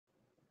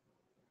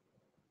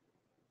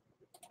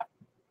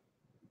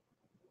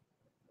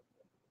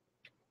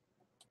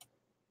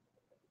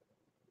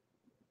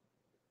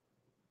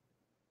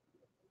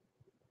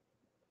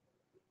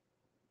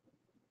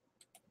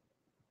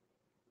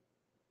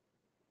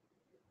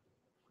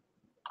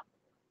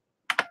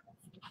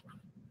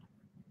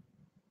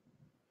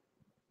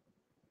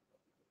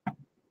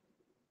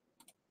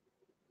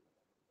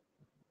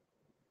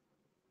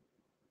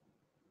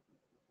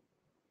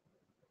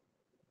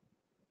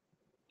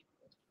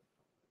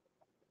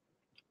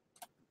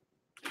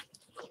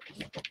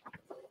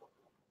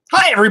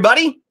Hi,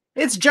 everybody.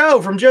 It's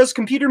Joe from Joe's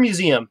Computer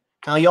Museum.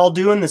 How y'all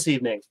doing this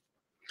evening?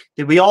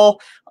 Did we all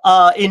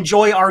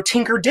enjoy our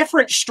Tinker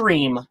Different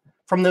stream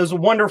from those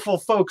wonderful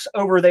folks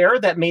over there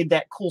that made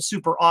that cool,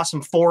 super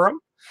awesome forum?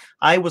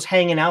 I was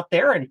hanging out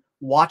there and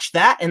watched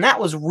that, and that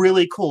was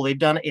really cool. They've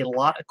done a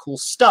lot of cool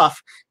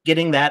stuff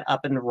getting that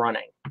up and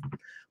running.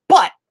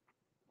 But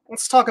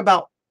let's talk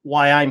about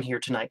why I'm here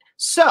tonight.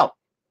 So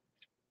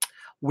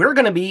we're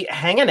going to be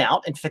hanging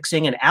out and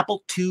fixing an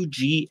Apple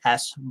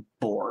IIGS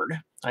board.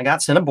 I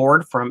got sent a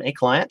board from a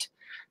client.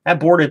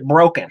 That board is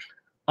broken.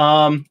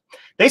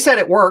 They said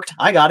it worked.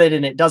 I got it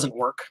and it doesn't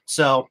work.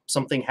 So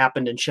something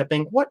happened in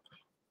shipping. What?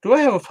 Do I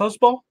have a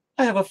fuzzball?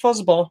 I have a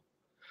fuzzball.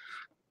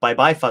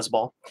 Bye-bye,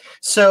 fuzzball.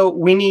 So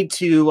we need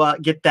to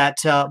get that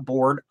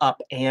board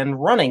up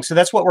and running. So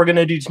that's what we're going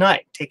to do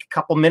tonight. Take a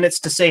couple minutes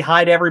to say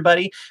hi to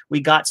everybody. We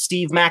got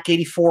Steve Mac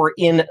 84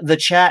 in the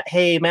chat.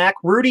 Hey, Mac.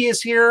 Rudy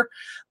is here.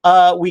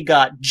 We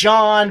got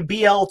John,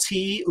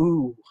 BLT.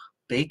 Ooh,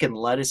 bacon,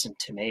 lettuce, and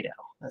tomato.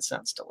 That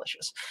sounds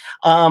delicious.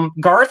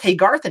 Garth, hey,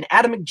 Garth, and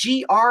Adam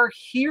McG are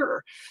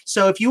here.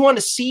 So if you want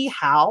to see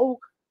how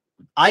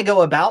I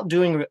go about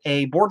doing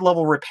a board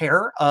level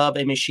repair of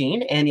a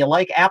machine and you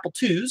like Apple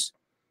IIs,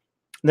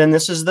 then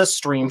this is the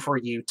stream for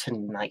you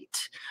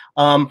tonight.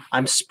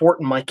 I'm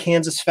sporting my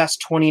Kansas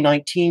Fest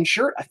 2019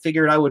 shirt. I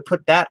figured I would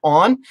put that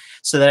on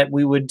so that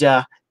we would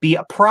be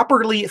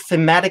properly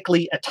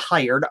thematically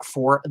attired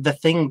for the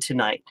thing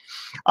tonight.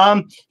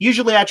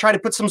 Usually I try to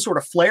put some sort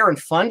of flair and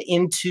fun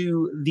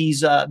into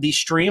these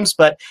streams,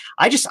 but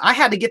I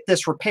had to get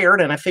this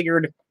repaired, and I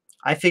figured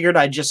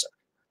I'd just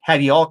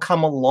have you all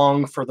come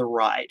along for the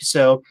ride.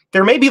 So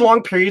there may be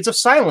long periods of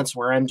silence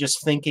where I'm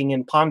just thinking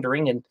and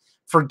pondering and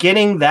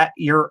forgetting that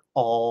you're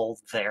all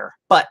there,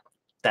 but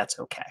that's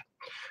okay.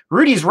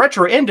 Rudy's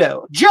Retro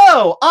Indo.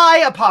 Joe,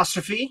 I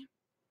apostrophe.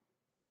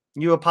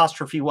 You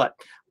apostrophe what?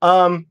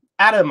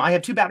 Adam, I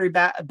have two battery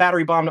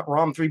bombed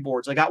ROM3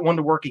 boards. I got one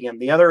to work again.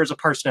 The other is a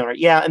parts donor.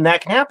 Yeah, and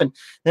that can happen.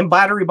 Then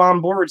battery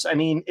bomb boards, I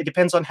mean, it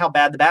depends on how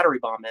bad the battery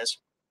bomb is.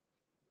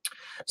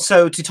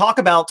 So to talk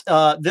about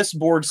this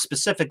board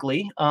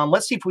specifically,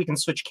 let's see if we can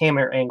switch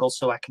camera angles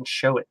so I can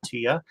show it to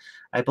you.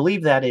 I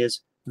believe that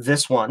is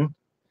this one.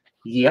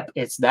 Yep,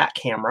 it's that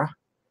camera.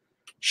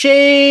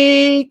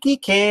 Shaky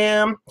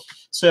cam.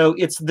 So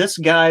it's this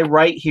guy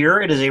right here.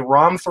 It is a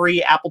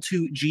ROM3 Apple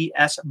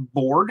IIGS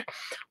board.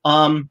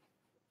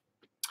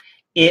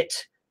 It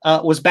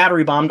was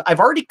battery bombed.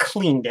 I've already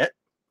cleaned it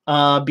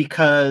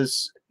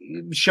because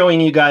showing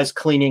you guys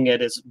cleaning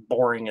it is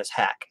boring as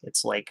heck.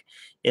 It's like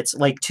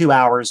 2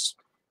 hours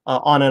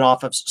on and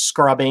off of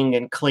scrubbing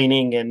and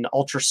cleaning and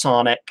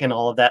ultrasonic and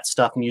all of that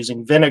stuff, and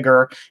using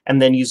vinegar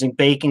and then using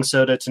baking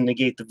soda to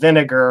negate the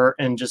vinegar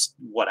and just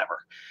whatever.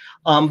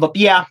 But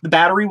yeah, the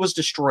battery was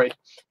destroyed.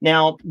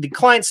 Now, the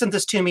client sent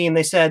this to me and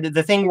they said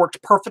the thing worked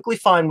perfectly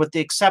fine with the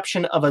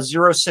exception of a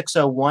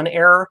 0601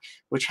 error,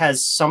 which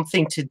has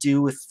something to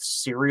do with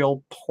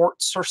serial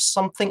ports or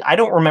something. I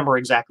don't remember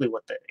exactly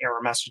what the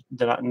error message,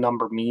 the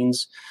number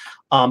means,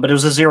 but it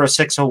was a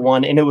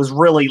 0601 and it was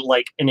really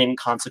like an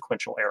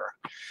inconsequential error.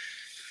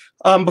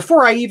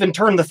 Before I even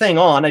turned the thing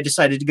on, I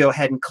decided to go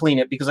ahead and clean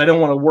it because I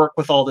don't want to work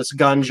with all this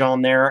gunge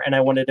on there, and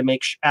I wanted to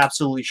make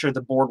absolutely sure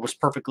the board was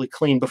perfectly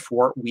clean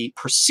before we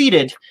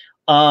proceeded,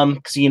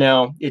 because you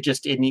know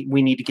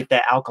we need to get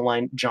that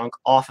alkaline junk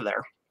off of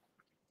there.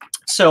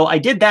 So I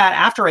did that.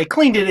 After I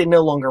cleaned it, it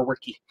no longer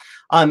worky.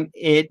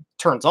 It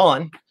turns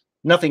on,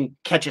 nothing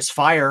catches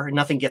fire,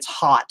 nothing gets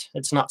hot.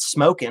 It's not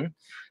smoking,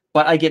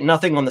 but I get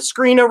nothing on the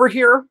screen over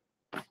here.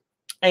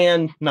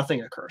 And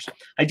nothing occurs.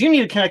 I do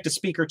need to connect a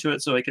speaker to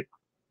it so I could,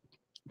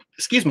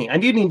 excuse me, I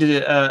do need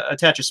to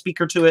attach a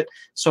speaker to it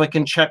so I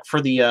can check for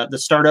the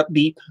startup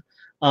beep.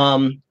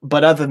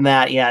 But other than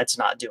that, yeah, it's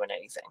not doing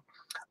anything.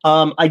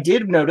 I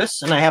did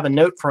notice, and I have a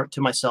note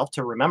to myself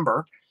to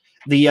remember,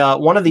 the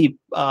one of the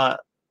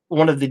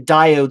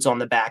diodes on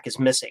the back is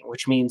missing,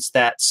 which means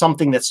that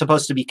something that's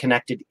supposed to be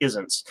connected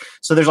isn't.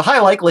 So there's a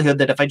high likelihood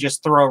that if I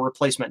just throw a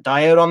replacement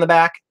diode on the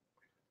back,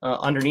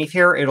 underneath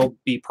here, it'll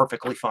be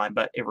perfectly fine,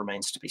 but it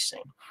remains to be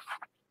seen.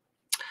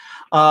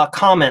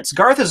 Comments.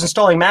 Garth is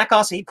installing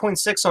macOS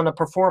 8.6 on the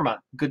Performa.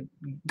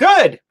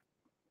 Good.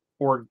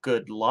 Or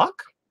good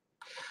luck.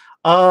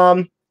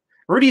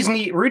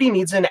 Rudy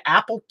needs an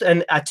Apple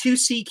and a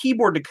 2C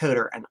keyboard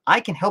decoder, and I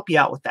can help you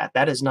out with that.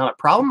 That is not a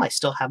problem. I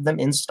still have them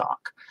in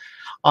stock.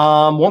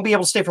 Won't be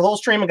able to stay for the whole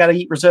stream. I got to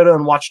eat risotto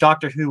and watch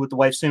Doctor Who with the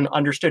wife soon.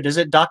 Understood. Is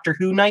it Doctor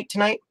Who night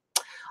tonight?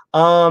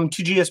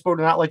 2GS board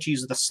will not let you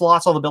use the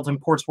slots. All the built-in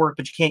ports work,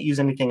 but you can't use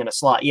anything in a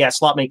slot. Yeah,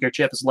 slot maker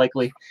chip is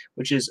likely,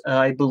 which is,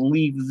 I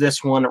believe,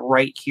 this one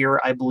right here.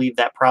 I believe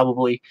that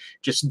probably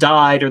just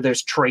died, or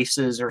there's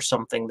traces or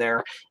something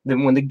there.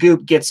 Then when the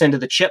goop gets into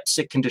the chips,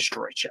 it can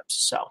destroy chips.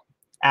 So,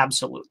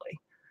 absolutely.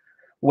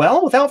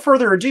 Well, without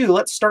further ado,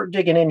 let's start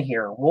digging in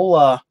here.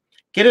 We'll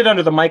get it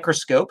under the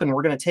microscope, and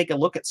we're going to take a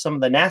look at some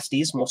of the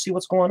nasties, and we'll see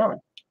what's going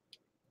on.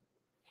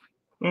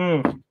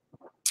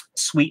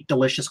 Sweet,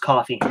 delicious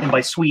coffee. And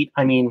by sweet,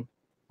 I mean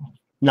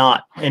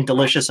not. And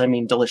delicious, I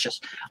mean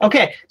delicious.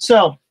 Okay,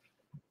 so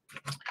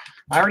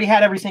I already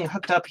had everything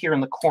hooked up here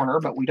in the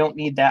corner, but we don't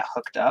need that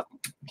hooked up.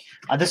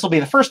 This will be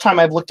the first time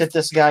I've looked at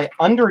this guy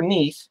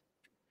underneath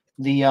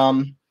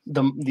the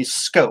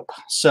scope,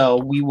 so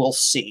we will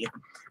see.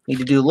 Need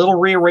to do a little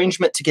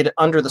rearrangement to get it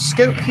under the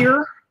scope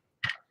here.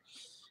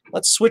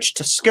 Let's switch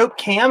to scope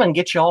cam and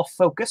get you all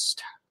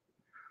focused.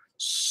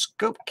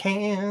 Scope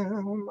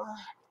cam.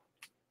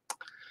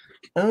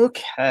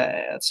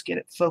 Okay, let's get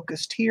it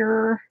focused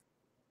here.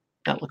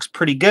 That looks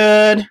pretty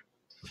good.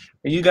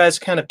 Are you guys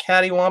kind of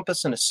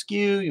cattywampus and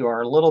askew? You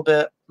are a little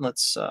bit.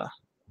 Let's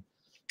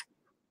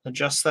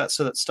adjust that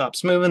so that it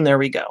stops moving. There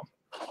we go.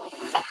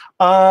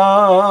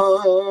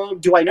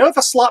 Do I know if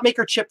a slot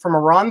maker chip from a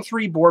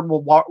ROM3 board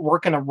will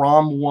work in a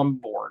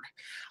ROM1 board?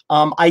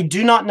 I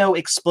do not know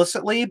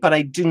explicitly, but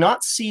I do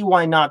not see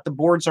why not. The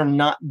boards are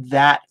not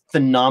that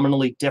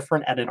phenomenally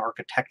different at an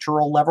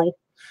architectural level.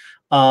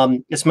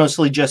 It's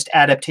mostly just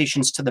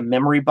adaptations to the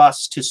memory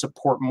bus to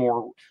support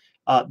more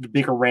the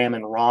bigger RAM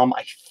and ROM,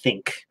 I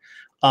think.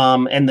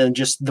 And then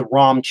just the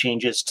ROM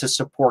changes to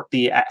support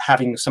the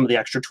having some of the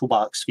extra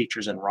toolbox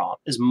features in ROM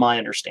is my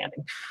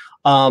understanding.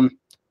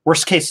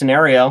 Worst case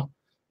scenario,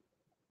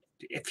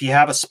 if you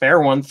have a spare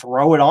one,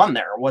 throw it on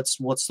there. What's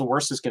the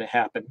worst that's going to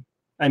happen?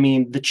 I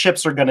mean, the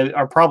chips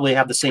are probably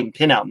have the same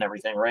pinout and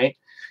everything, right?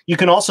 You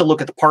can also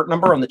look at the part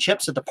number on the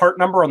chips. If the part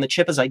number on the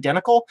chip is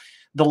identical,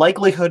 the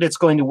likelihood it's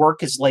going to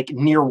work is like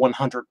near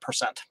 100%.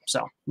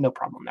 So no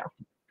problem there.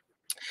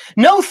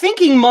 No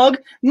thinking mug.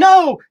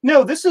 No,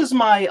 this is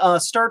my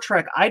Star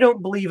Trek I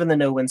don't believe in the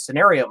no-win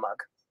scenario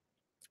mug.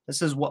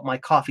 This is what my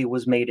coffee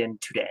was made in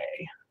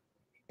today.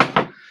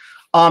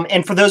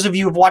 And for those of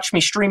you who've watched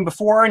me stream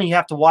before and you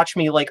have to watch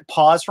me like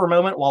pause for a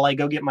moment while I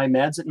go get my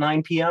meds at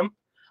 9 p.m.,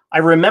 I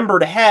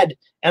remembered ahead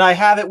and I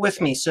have it with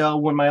me. So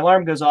when my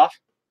alarm goes off,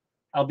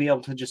 I'll be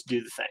able to just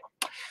do the thing.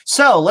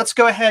 So let's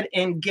go ahead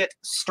and get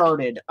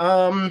started.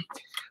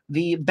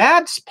 The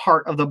bad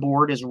part of the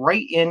board is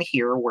right in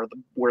here where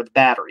the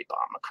battery bomb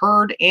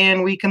occurred,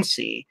 and we can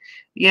see,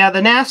 yeah, the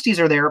nasties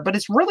are there, but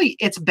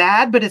it's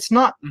bad, but it's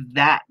not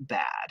that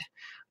bad.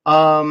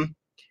 A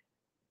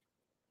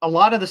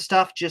lot of the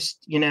stuff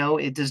just, you know,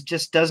 it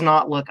just does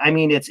not look. I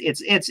mean,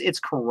 it's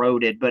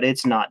corroded, but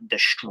it's not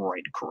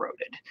destroyed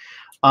corroded.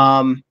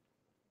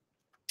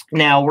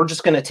 Now we're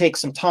just going to take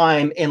some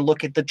time and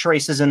look at the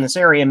traces in this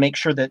area and make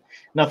sure that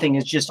nothing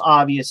is just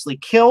obviously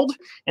killed.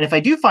 And if I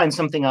do find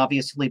something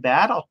obviously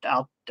bad,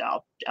 I'll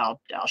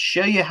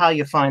show you how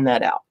you find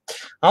that out.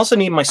 I also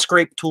need my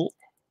scrape tool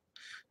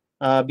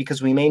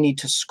because we may need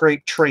to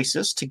scrape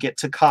traces to get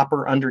to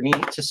copper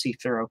underneath to see if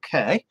they're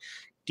okay.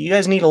 Do you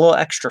guys need a little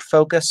extra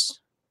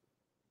focus?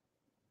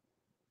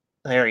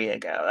 There you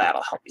go.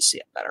 That'll help you see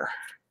it better.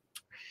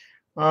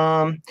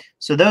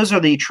 So those are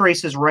the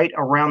traces right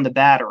around the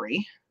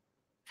battery.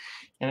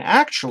 And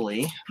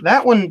actually,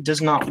 that one does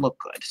not look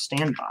good.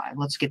 Stand by.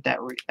 Let's get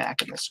that right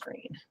back in the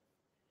screen.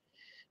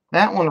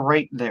 That one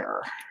right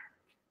there.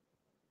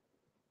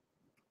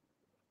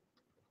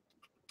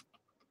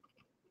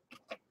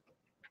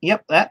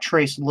 Yep, that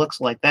trace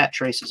looks like that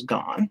trace is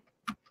gone.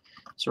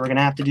 So we're going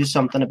to have to do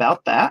something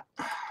about that.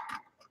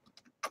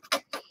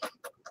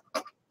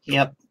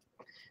 Yep,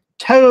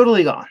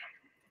 totally gone.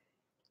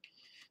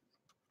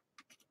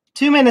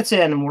 2 minutes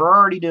in, and we're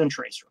already doing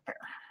trace repair.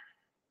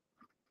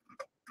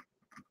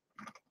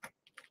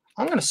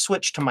 I'm going to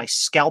switch to my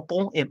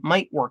scalpel. It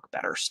might work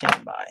better.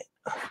 Stand by.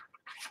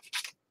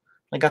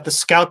 I got the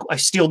scalpel. I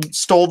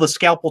stole the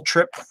scalpel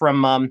trip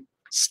from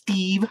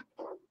Steve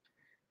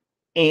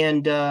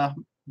and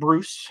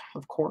Bruce,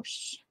 of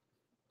course.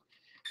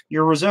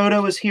 Your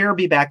risotto is here.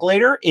 Be back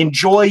later.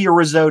 Enjoy your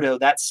risotto.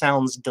 That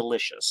sounds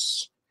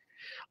delicious.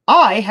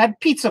 I had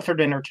pizza for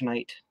dinner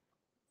tonight.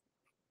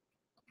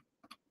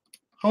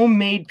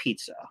 Homemade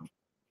pizza.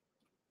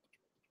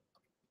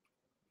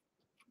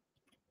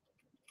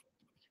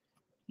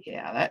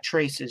 Yeah, that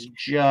trace is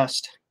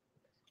just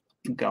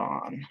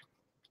gone.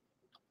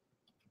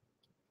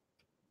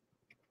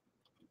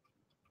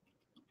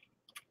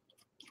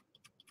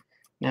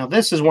 Now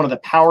this is one of the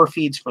power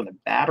feeds for the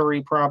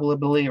battery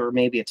probably, or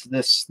maybe it's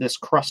this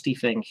crusty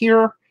thing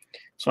here.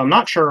 So I'm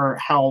not sure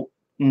how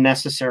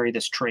necessary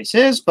this trace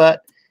is,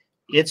 but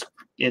it's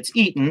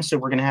eaten, so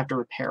we're going to have to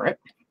repair it.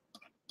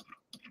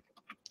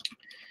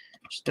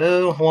 Just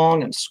go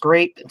along and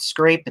scrape and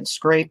scrape and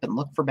scrape and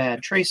look for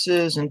bad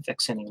traces and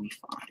fix any we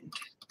find.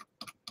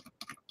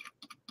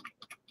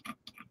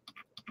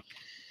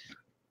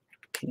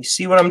 Can you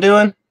see what I'm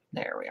doing?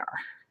 There we are.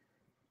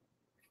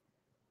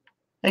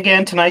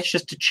 Again, tonight's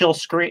just a chill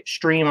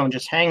stream. I'm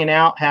just hanging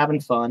out, having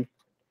fun.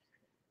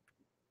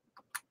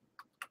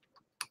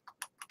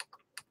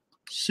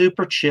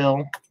 Super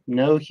chill.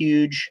 No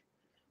huge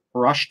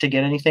rush to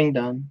get anything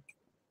done.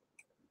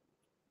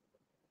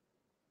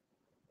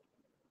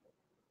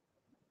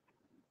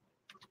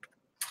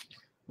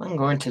 I'm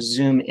going to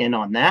zoom in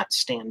on that.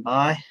 Stand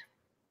by.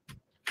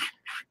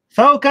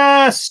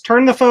 Focus!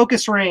 Turn the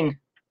focus ring.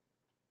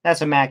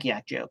 That's a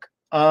Maciac joke.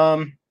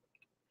 Yeah,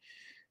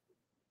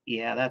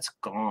 that's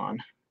gone.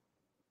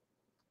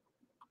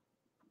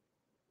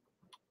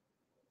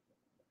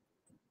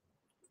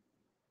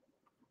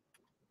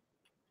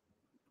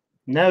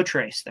 No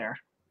trace there.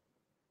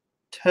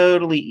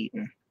 Totally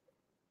eaten.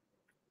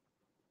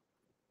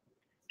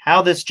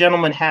 How this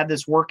gentleman had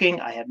this working,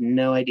 I have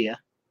no idea.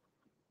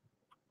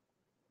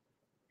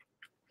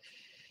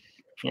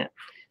 Yeah.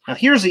 Now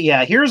here's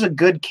a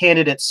good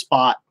candidate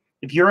spot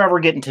if you're ever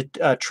getting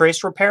to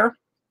trace repair.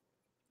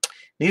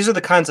 These are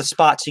the kinds of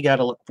spots you got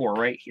to look for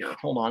right here.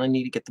 Hold on, I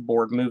need to get the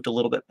board moved a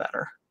little bit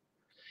better.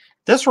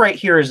 This right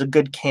here is a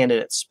good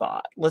candidate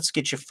spot. Let's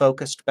get you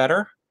focused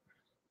better.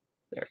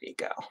 There you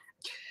go.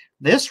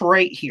 This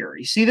right here,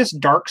 you see this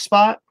dark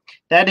spot?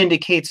 That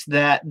indicates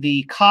that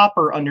the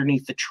copper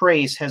underneath the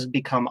trace has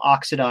become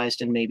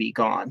oxidized and maybe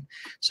gone.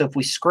 So if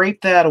we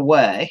scrape that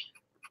away,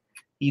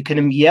 you can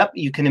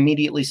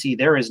immediately see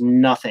there is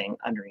nothing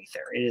underneath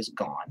there. It is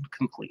gone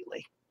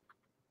completely.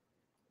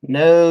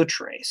 No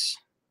trace.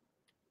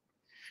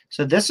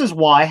 So this is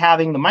why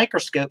having the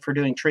microscope for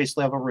doing trace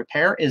level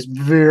repair is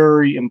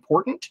very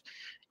important.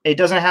 It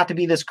doesn't have to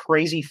be this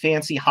crazy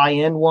fancy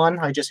high-end one.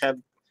 I just have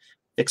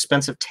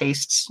expensive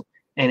tastes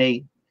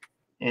and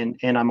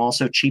I'm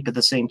also cheap at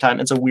the same time.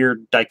 It's a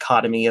weird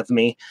dichotomy of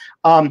me.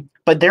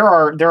 But there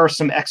are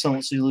some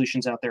excellent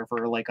solutions out there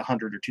for like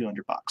 $100 or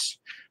 $200.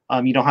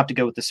 You don't have to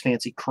go with this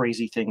fancy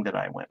crazy thing that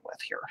I went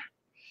with here.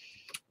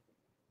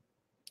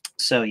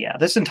 So yeah,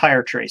 this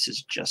entire trace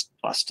is just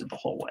busted the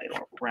whole way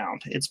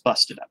around. It's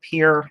busted up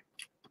here.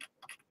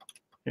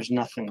 There's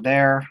nothing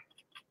there.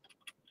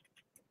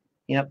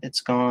 Yep,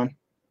 it's gone.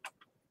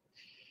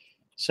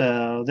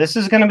 So this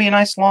is going to be a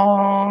nice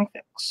long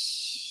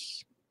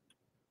fix.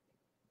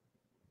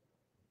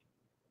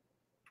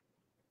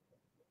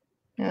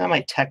 Yeah, that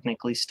might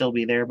technically still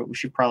be there, but we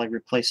should probably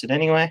replace it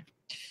anyway.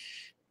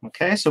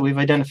 Okay, so we've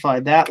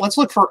identified that. Let's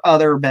look for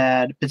other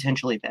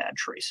potentially bad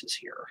traces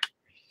here.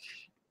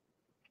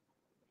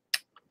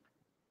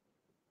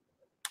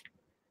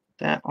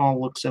 That all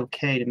looks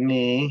okay to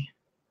me.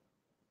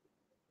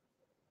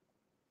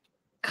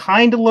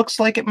 Kind of looks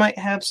like it might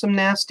have some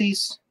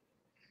nasties,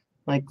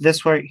 like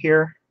this right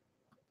here.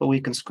 But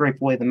we can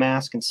scrape away the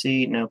mask and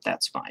see, nope,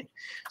 that's fine.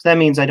 So that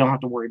means I don't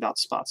have to worry about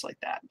spots like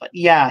that. But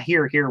yeah,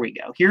 here we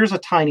go. Here's a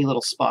tiny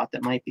little spot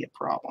that might be a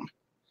problem.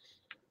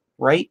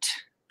 Right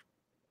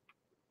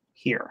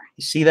here.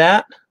 You see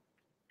that?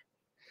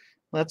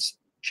 Let's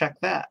check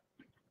that.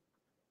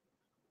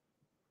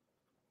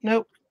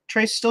 Nope,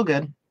 trace still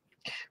good.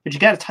 But you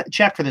got to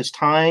check for those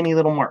tiny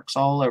little marks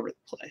all over the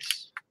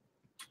place.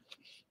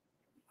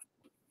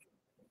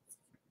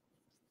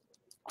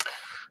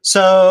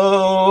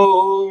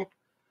 So,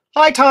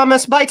 hi,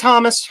 Thomas. Bye,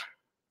 Thomas.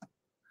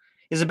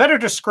 Is it better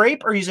to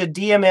scrape or use a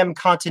DMM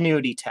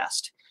continuity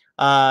test?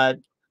 It's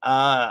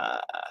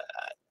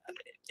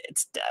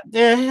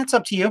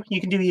up to you. You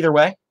can do either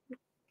way.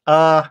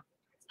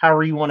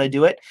 However you want to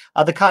do it.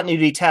 The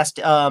continuity test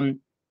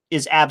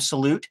is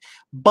absolute,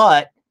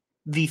 but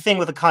the thing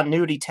with the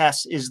continuity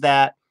test is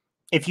that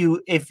if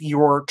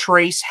your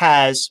trace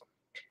has,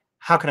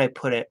 how can I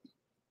put it?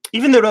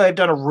 Even though I've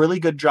done a really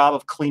good job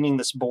of cleaning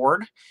this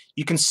board,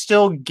 you can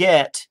still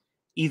get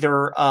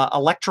either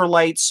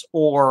electrolytes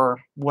or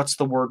what's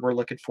the word we're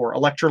looking for?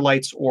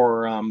 Electrolytes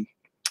or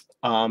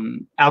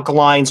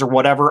alkalines or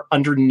whatever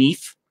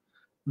underneath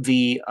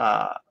the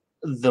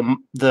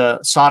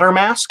solder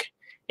mask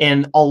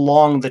and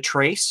along the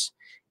trace,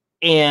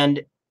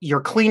 and your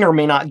cleaner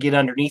may not get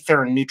underneath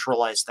there and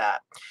neutralize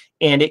that.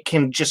 And it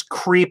can just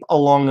creep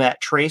along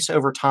that trace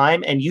over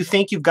time. And you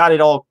think you've got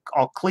it all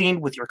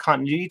cleaned with your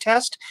continuity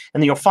test,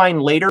 and then you'll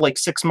find later, like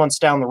 6 months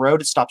down the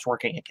road, it stops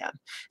working again.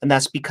 And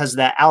that's because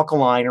that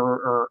alkaline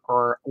or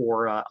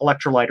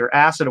electrolyte or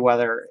acid or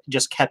whether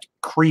just kept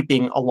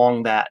creeping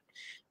along that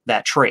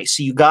trace.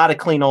 So you got to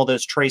clean all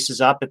those traces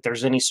up. If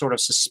there's any sort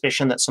of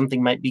suspicion that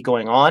something might be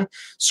going on,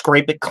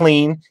 scrape it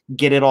clean,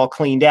 get it all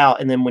cleaned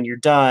out. And then when you're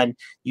done,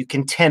 you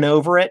can tin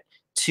over it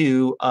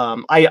to,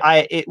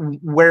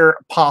 where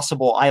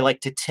possible, I like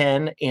to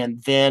tin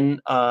and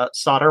then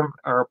solder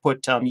or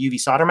put UV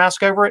solder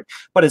mask over it,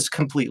 but it's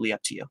completely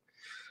up to you.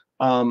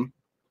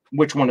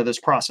 Which one of those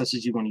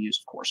processes you want to use,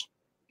 of course.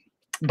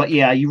 But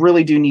yeah, you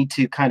really do need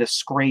to kind of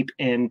scrape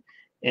and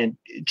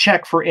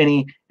check for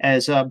any,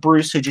 as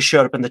Bruce, who just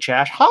showed up in the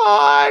chat.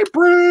 Hi,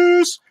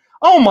 Bruce.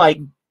 Oh my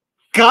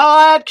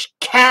God,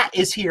 Kat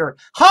is here.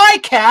 Hi,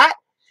 Kat.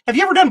 Have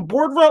you ever done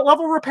board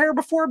level repair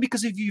before?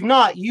 Because if you've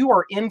not, you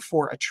are in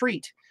for a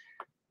treat.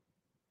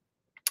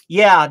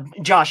 Yeah,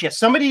 Josh. Yes,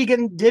 somebody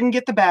didn't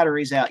get the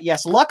batteries out.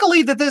 Yes,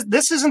 luckily that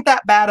this isn't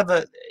that bad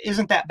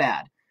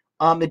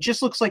It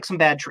just looks like some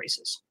bad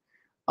traces.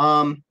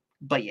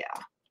 But yeah.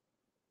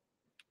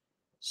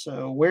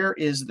 So where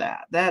is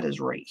that? That is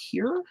right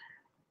here.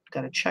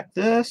 Got to check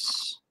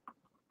this.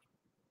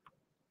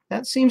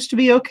 That seems to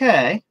be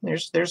okay.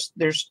 There's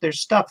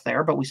stuff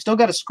there, but we still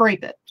got to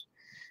scrape it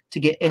to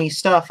get any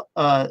stuff,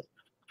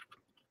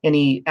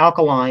 any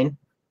alkaline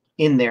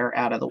in there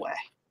out of the way.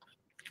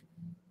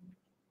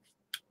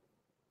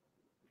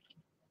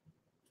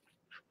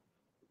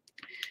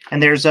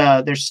 And there's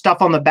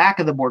stuff on the back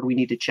of the board we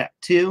need to check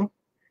too.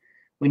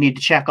 We need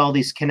to check all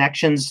these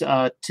connections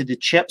to the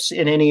chips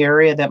in any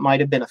area that might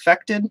have been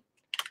affected.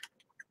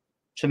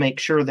 to make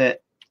sure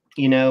that,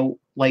 you know,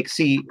 like,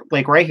 see,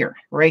 like right here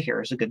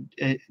is a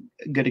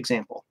good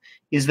example.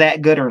 Is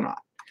that good or not?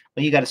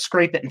 Well, you got to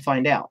scrape it and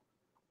find out.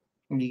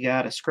 You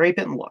got to scrape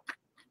it and look.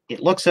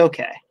 It looks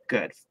okay.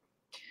 Good.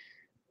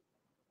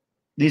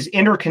 These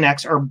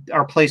interconnects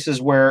are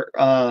places where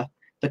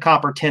the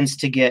copper tends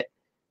to get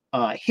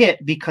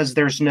hit because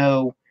there's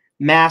no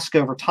mask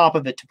over top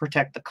of it to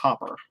protect the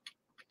copper.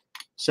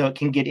 So it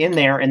can get in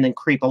there and then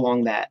creep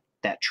along that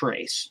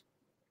trace.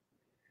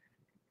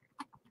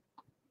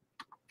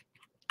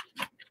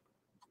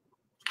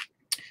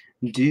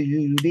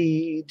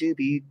 Doobie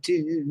doobie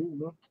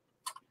doo.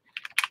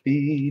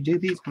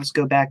 Let's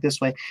go back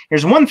this way.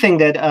 There's one thing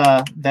that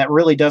that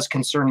really does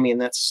concern me, and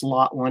that's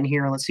slot 1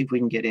 here. Let's see if we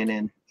can get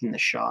in the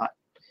shot.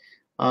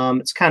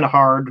 It's kind of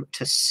hard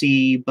to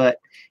see, but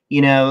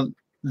you know,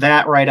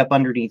 that right up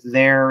underneath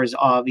there is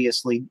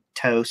obviously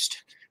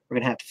toast. We're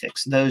gonna have to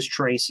fix those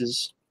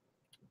traces.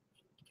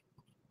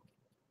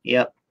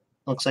 Yep,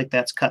 looks like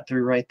that's cut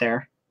through right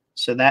there.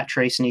 So that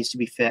trace needs to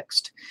be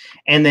fixed.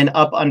 And then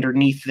up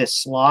underneath this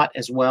slot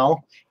as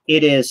well,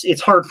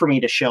 it's hard for me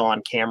to show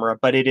on camera,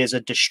 but it is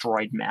a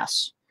destroyed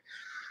mess.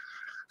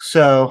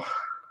 So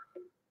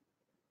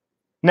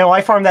no,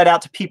 I farm that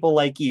out to people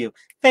like you.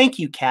 Thank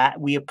you, Kat.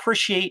 We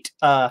appreciate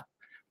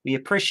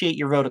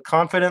your vote of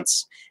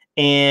confidence,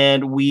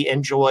 and we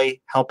enjoy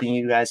helping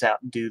you guys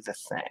out and do the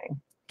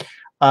thing.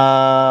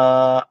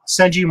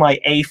 Send you my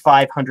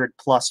A500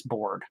 plus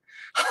board.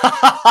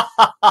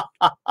 I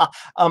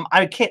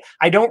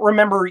don't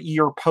remember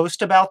your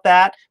post about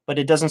that, but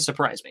it doesn't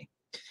surprise me.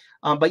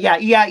 But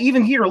yeah,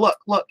 even here, look,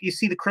 you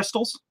see the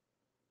crystals?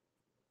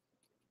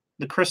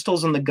 The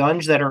crystals and the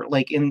gunge that are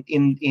like in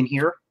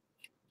here?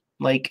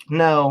 Like,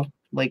 no,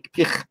 like,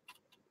 ugh,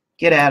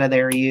 get out of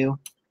there, you.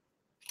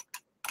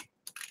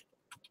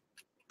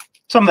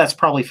 Some of that's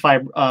probably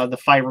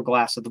the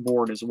fiberglass of the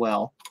board as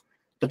well.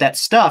 But that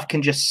stuff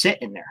can just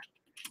sit in there.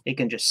 It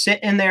can just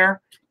sit in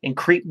there and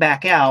creep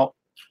back out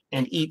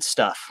and eat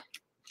stuff.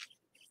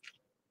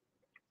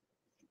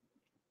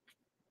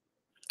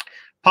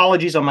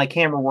 Apologies on my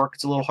camera work.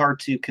 It's a little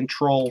hard to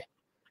control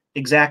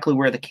exactly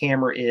where the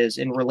camera is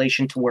in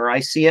relation to where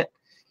I see it,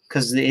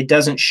 because it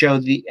doesn't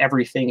show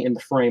everything in the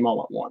frame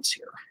all at once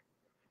here.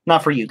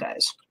 Not for you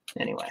guys,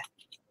 anyway.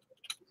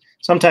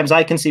 Sometimes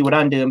I can see what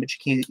I'm doing, but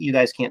you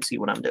guys can't see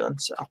what I'm doing.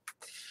 So,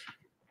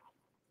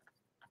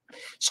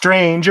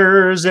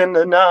 strangers in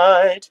the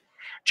night.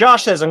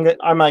 Josh says,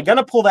 am I going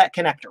to pull that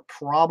connector?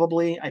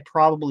 Probably. I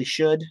probably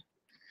should,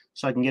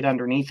 so I can get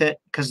underneath it,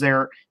 because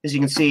there, as you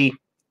can see,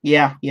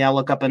 yeah,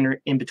 look up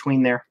in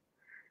between there.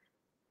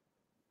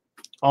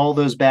 All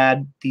these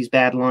bad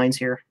lines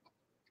here.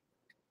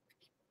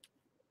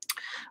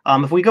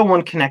 If we go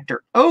one connector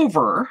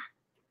over,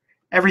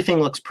 everything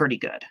looks pretty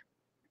good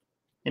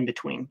in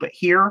between. But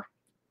here,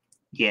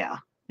 yeah,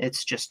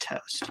 it's just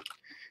toast.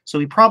 So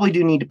we probably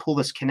do need to pull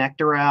this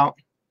connector out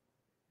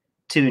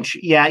to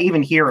ensure. Yeah,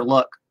 even here,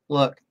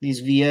 look, these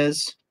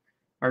vias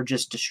are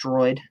just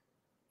destroyed.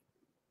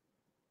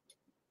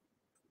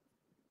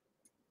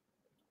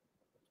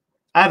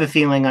 I have a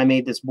feeling I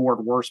made this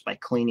board worse by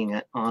cleaning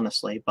it,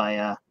 honestly,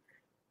 by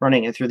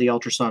running it through the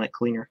ultrasonic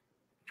cleaner.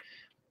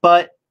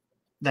 But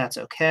that's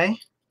okay.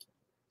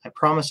 I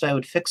promised I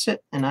would fix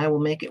it, and I will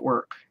make it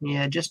work.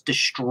 Yeah, just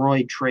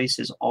destroyed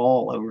traces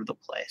all over the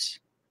place.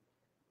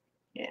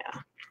 Yeah.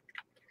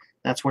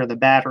 That's where the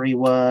battery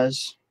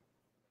was.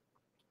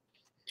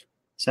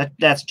 So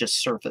that's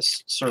just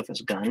surface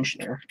gunge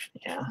there.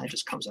 Yeah, it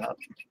just comes out.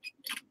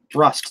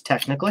 Rust,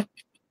 technically.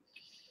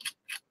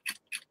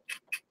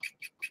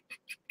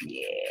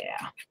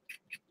 Yeah.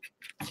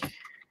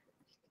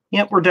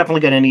 Yep, we're definitely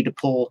going to need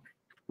to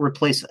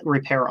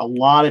repair a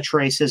lot of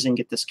traces and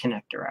get this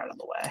connector out of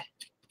the way.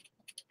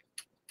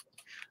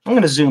 I'm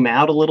going to zoom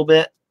out a little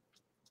bit.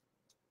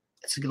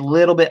 It's a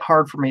little bit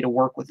hard for me to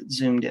work with it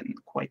zoomed in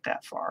quite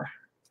that far.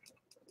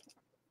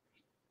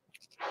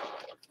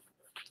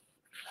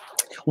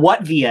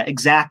 What via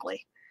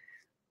exactly?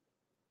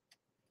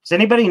 Does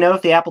anybody know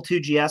if the Apple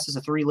IIGS is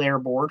a 3-layer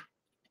board?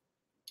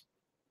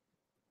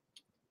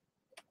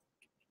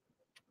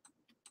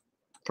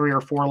 3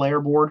 or 4-layer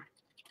board?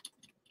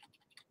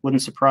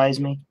 Wouldn't surprise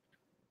me.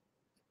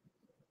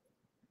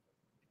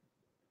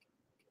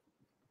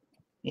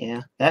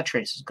 Yeah, that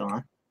trace is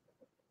gone.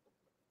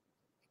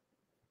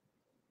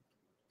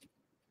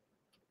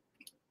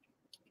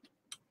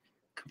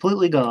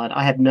 Completely gone.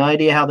 I have no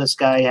idea how this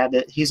guy had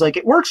it. He's like,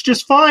 it works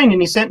just fine,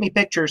 and he sent me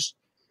pictures.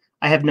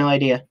 I have no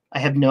idea. I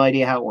have no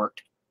idea how it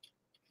worked.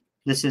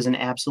 This is an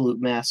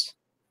absolute mess.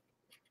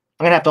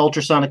 I'm going to have to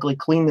ultrasonically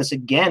clean this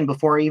again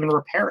before I even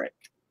repair it.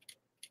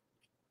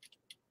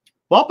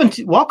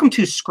 Welcome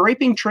to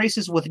Scraping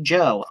Traces with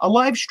Joe, a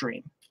live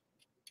stream.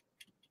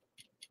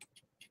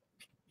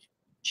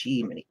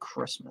 Gee, many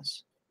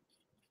Christmas.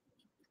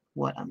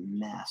 What a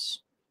mess.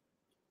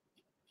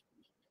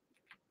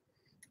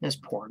 This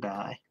poor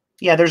guy.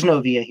 Yeah, there's no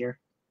via here.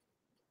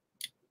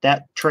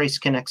 That trace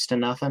connects to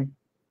nothing.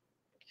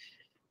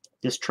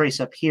 This trace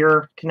up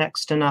here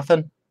connects to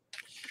nothing.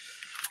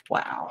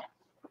 Wow.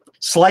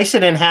 Slice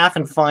it in half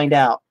and find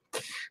out.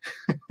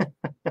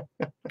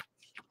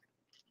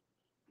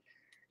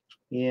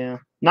 Yeah,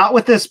 not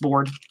with this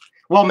board.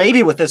 Well,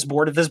 maybe with this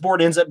board. If this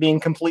board ends up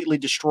being completely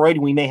destroyed,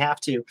 we may have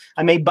to.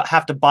 I may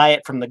have to buy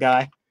it from the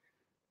guy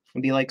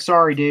and be like,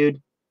 sorry, dude.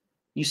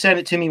 You sent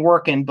it to me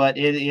working, but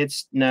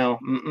it's no.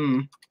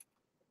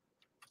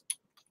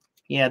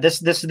 Yeah,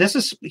 this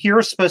is here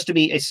is supposed to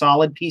be a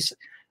solid piece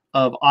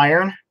of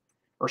iron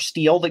or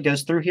steel that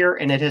goes through here,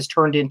 and it has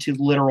turned into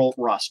literal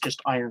rust,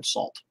 just iron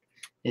salt.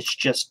 It's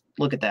just,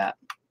 look at that.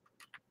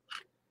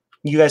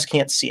 You guys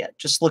can't see it.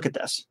 Just look at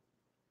this.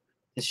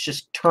 It's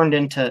just turned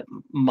into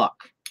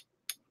muck.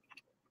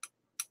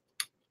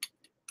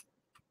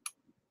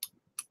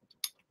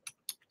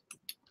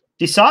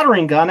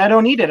 Desoldering gun, I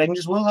don't need it. I can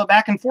just wheel it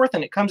back and forth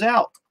and it comes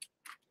out.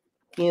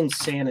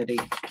 Insanity.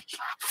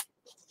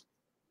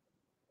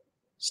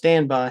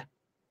 Stand by.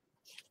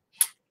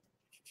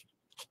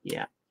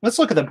 Yeah. Let's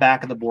look at the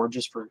back of the board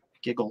just for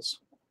giggles.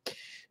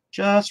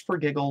 Just for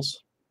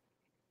giggles.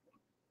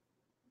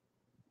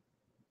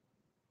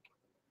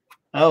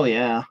 Oh,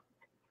 yeah.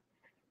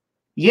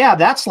 Yeah,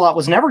 that slot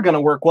was never going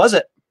to work, was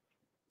it?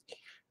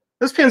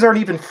 Those pins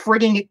aren't even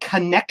frigging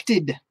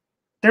connected.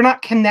 They're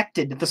not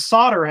connected. The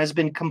solder has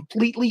been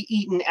completely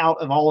eaten out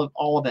of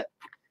all of it.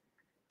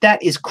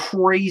 That is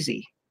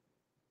crazy.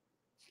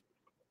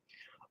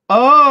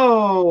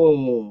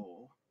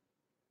 Oh.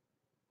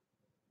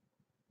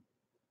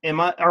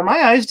 Are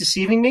my eyes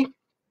deceiving me?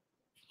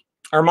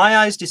 Are my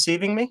eyes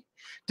deceiving me?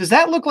 Does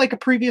that look like a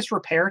previous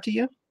repair to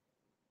you?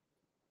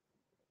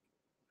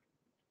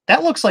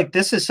 That looks like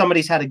this is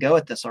somebody's had a go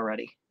at this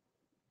already.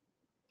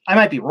 I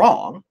might be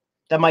wrong.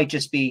 That might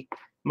just be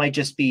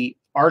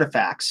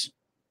artifacts.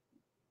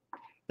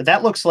 But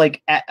that looks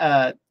like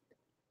aftermarket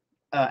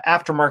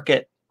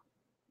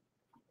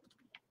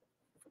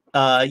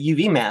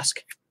UV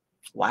mask.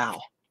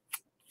 Wow.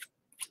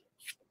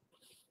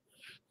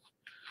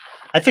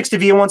 I fixed a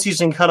V once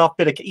using cutoff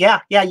bit of,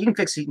 yeah, you can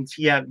fix it.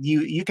 Yeah,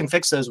 you can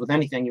fix those with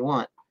anything you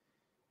want,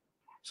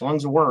 as long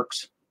as it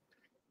works.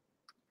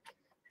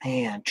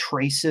 Man,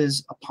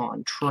 traces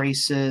upon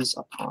traces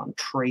upon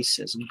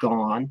traces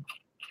gone.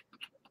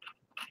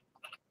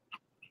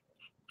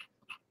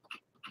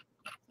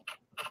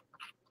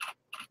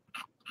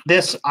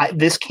 This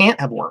can't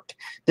have worked.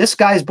 This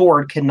guy's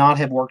board cannot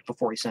have worked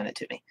before he sent it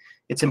to me.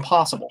 It's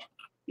impossible.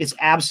 It's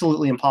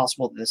absolutely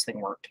impossible that this thing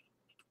worked.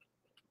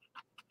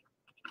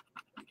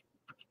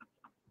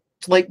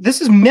 It's like,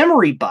 this is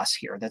memory bus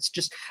here. That's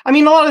just, I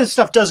mean, a lot of this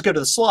stuff does go to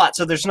the slot,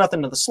 so there's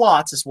nothing to the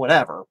slots, it's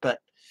whatever, but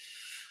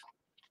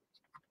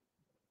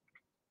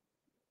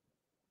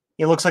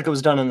it looks like it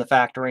was done in the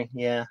factory.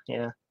 Yeah.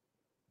 Yeah,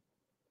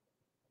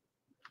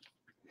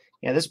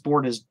 this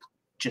board is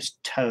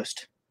just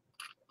toast.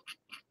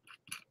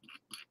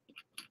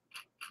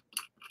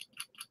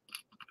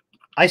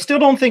 I still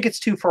don't think it's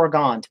too far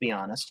gone, to be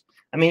honest.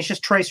 I mean, it's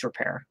just trace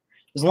repair.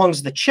 As long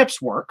as the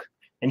chips work,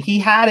 and he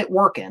had it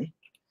working,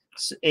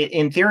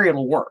 in theory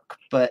it'll work.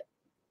 But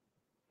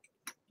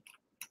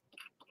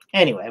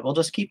anyway, we'll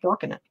just keep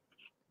working it.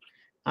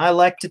 I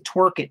like to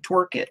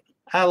twerk it.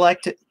 I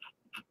like to...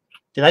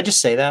 Did I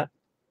just say that?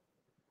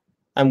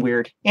 I'm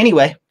weird.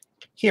 Anyway,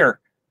 here,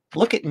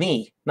 look at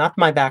me, not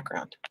my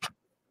background,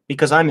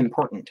 because I'm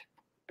important.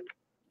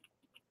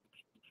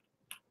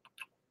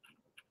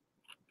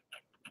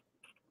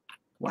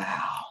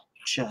 Wow,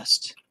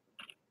 just...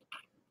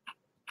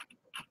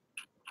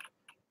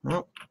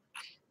 Well,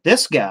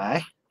 this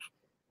guy,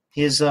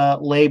 his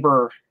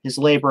labor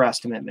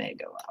estimate may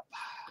go up,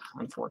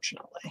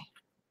 unfortunately.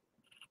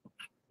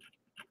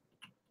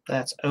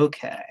 That's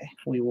okay.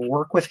 We will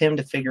work with him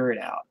to figure it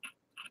out.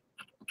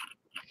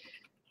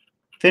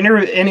 If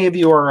any of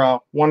you are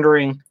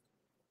wondering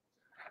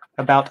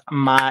about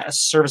my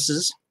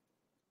services,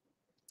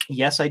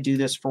 yes, I do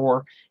this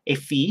for a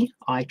fee.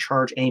 I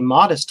charge a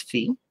modest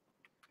fee.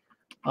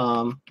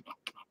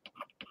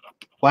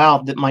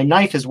 Wow, my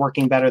knife is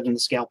working better than the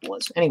scalpel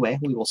is. Anyway,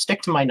 we will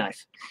stick to my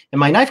knife. And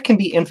my knife can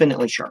be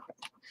infinitely sharpened.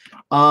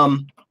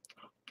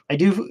 I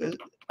do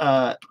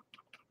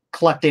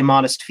collect a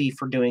modest fee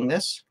for doing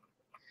this.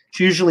 It's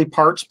usually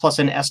parts plus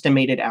an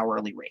estimated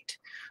hourly rate.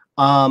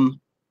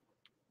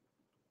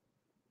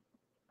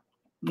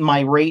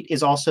 My rate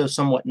is also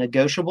somewhat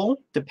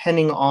negotiable,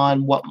 depending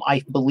on what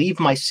I believe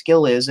my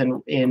skill is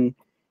in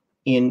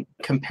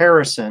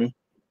comparison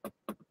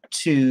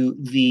to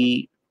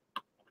the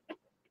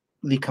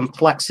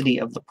complexity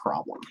of the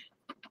problem.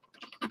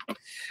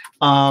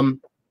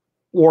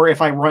 Or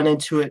if I run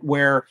into it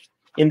where,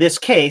 in this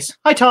case,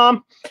 hi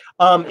Tom,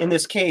 in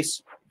this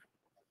case,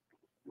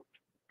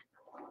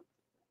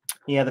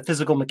 yeah, the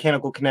physical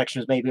mechanical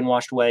connections may have been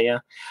washed away,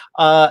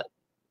 yeah.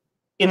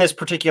 In this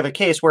particular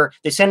case where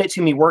they send it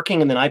to me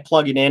working and then I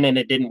plug it in and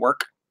it didn't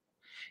work.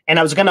 And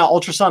I was going to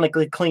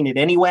ultrasonically clean it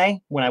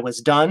anyway when I was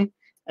done.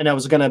 And I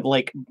was going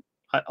to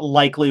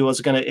likely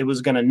was going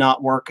to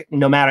not work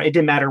no matter, it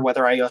didn't matter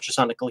whether I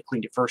ultrasonically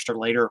cleaned it first or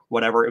later,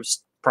 whatever. It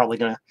was probably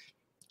going to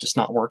just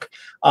not work.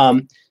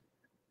 You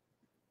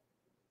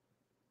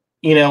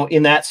know,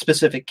 in that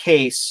specific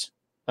case,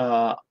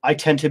 I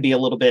tend to be a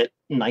little bit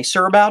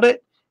nicer about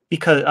it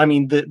because, I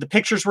mean, the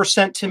pictures were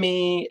sent to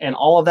me and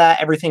all of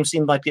that. Everything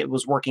seemed like it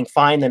was working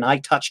fine. Then I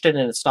touched it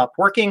and it stopped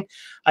working.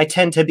 I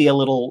tend to be a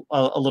little,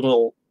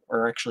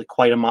 or actually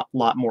quite a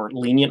lot more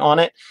lenient on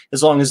it,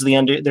 as long as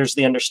there's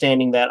the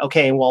understanding that,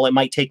 okay, well, it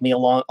might take me a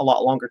lot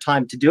longer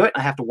time to do it.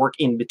 I have to work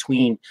in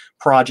between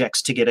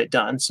projects to get it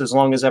done. So as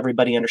long as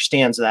everybody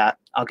understands that,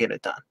 I'll get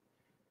it done.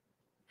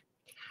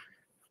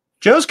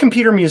 Joe's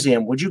Computer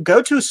Museum, would you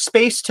go to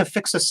space to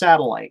fix a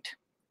satellite?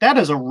 That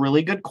is a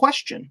really good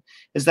question.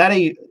 Is that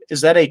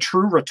a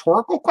true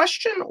rhetorical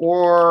question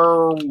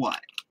or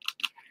what?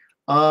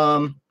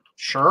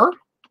 Sure.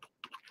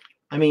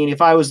 I mean,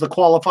 if I was the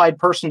qualified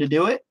person to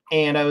do it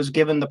and I was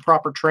given the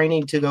proper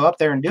training to go up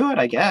there and do it,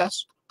 I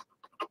guess.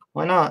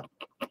 Why not?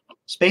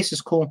 Space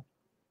is cool.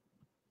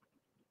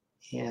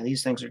 Yeah,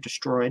 these things are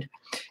destroyed.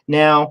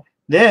 Now,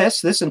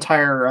 this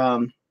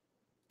entire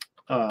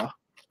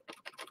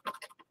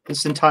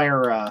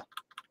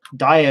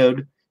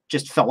diode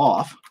just fell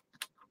off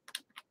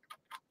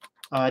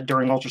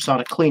during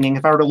ultrasonic cleaning.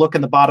 If I were to look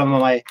in the bottom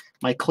of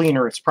my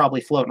cleaner, it's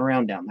probably floating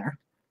around down there.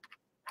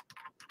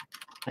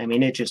 I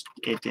mean,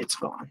 it's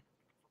gone.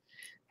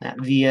 That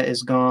via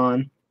is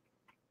gone.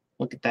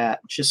 Look at that.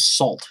 It's just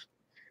salt.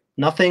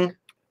 Nothing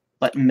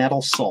but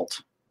metal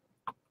salt.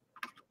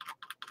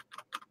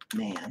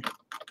 Man.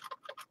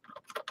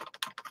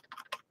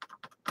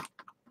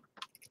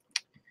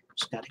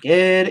 Just got to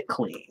get it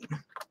clean.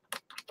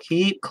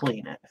 Keep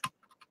cleaning.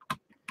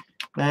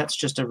 That's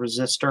just a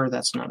resistor.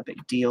 That's not a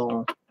big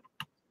deal.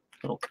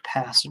 Little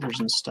capacitors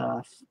and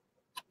stuff. Is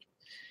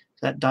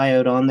that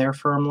diode on there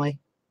firmly?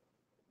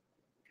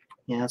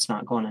 Yeah, it's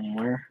not going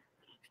anywhere.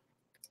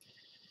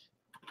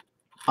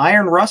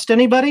 Iron rust,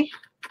 anybody?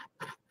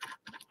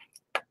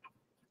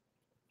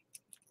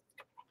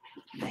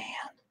 Man.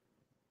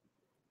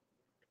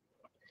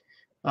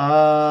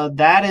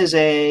 That is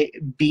a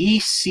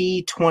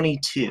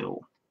BC22.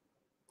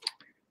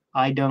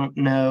 I don't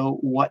know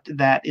what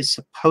that is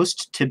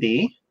supposed to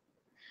be.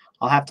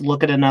 I'll have to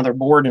look at another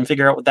board and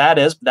figure out what that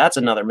is, but that's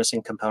another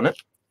missing component.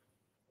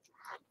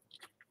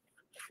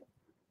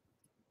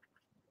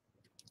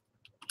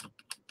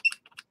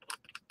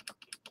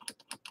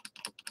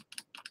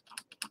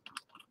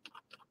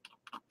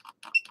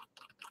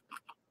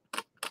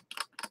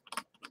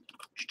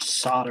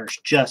 Solder's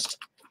just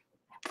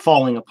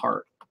falling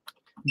apart.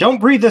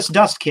 Don't breathe this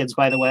dust, kids,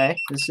 by the way.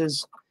 This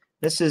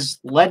is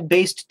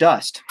lead-based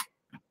dust.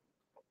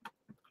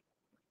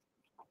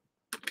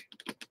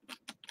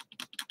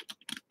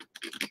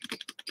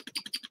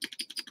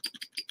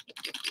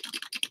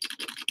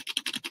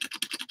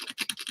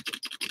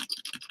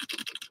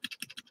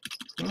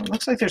 Well, it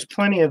looks like there's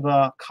plenty of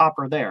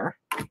copper there.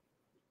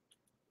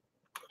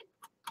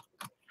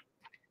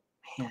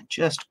 Man,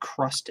 just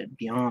crusted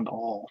beyond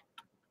all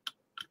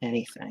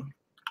anything.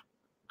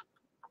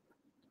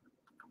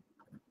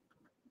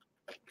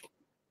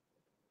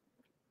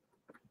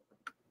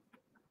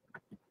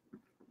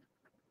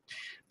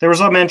 There was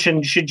a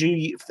mention, should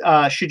you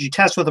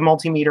test with a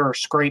multimeter or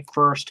scrape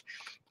first?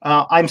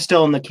 I'm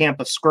still in the camp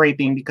of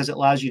scraping because it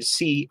allows you to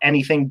see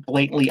anything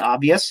blatantly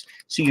obvious,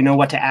 so you know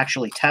what to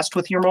actually test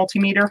with your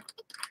multimeter.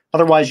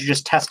 Otherwise, you're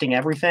just testing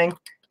everything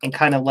and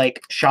kind of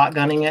like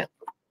shotgunning it,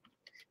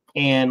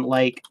 and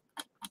like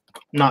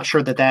not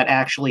sure that that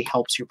actually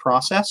helps your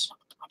process.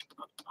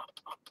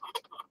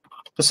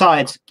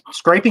 Besides,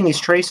 scraping these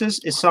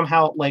traces is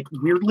somehow like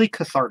weirdly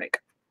cathartic.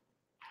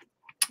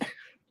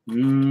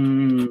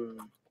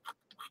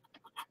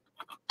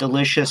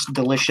 Delicious,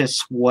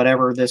 delicious,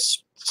 whatever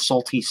this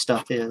salty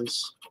stuff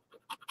is.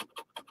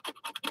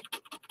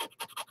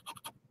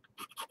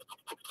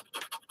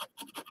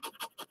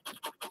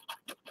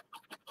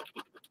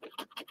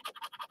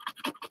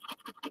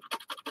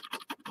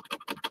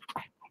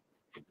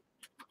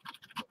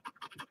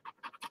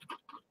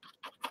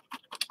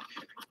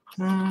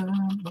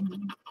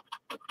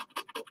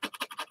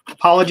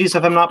 Apologies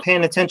if I'm not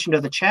paying attention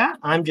to the chat.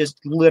 I'm just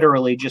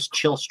literally just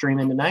chill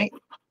streaming tonight.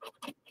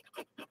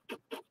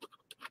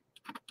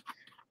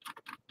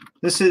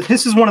 This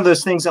is one of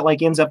those things that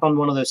like ends up on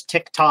one of those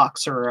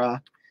TikToks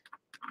or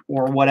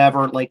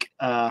whatever, like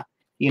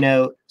you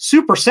know,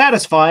 super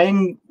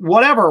satisfying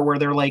whatever, where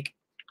they're like,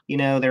 you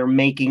know, they're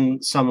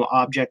making some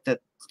object that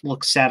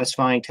looks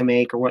satisfying to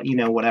make, or what, you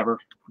know, whatever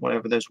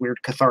those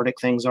weird cathartic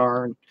things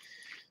are. And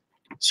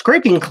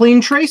scraping clean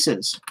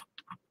traces.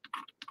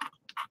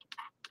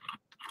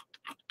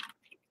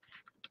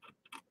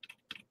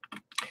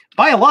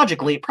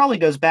 Biologically, it probably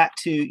goes back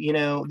to, you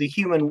know, the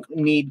human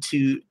need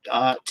to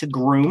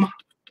groom,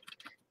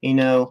 you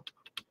know,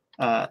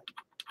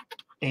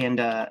 and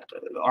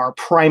our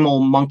primal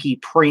monkey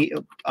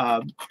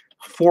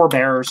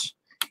forebears,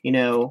 you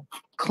know,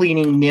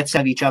 cleaning nits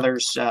of each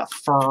other's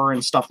fur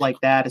and stuff like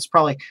that. It's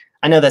probably,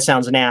 I know that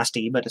sounds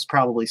nasty, but it's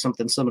probably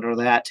something similar to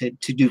that, to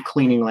do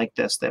cleaning like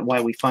this. That's why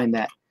we find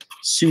that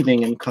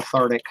soothing and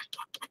cathartic.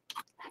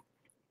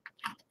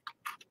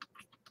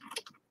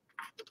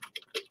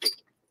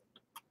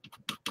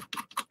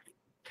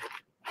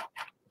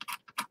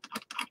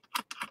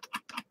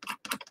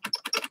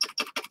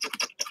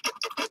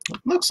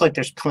 Looks like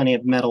there's plenty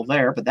of metal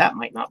there, but that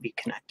might not be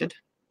connected.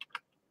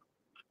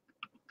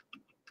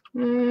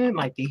 It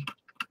might be.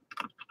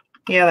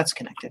 Yeah, that's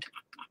connected.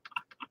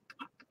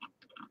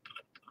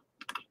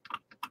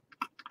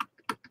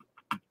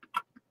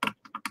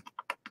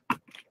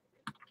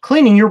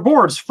 Cleaning your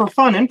boards for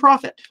fun and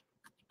profit.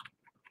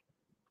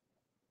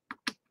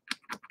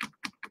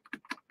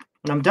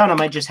 When I'm done, I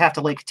might just have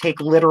to like take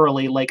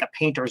literally like a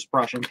painter's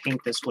brush and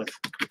paint this with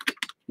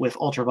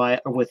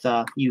ultraviolet or with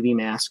UV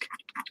mask.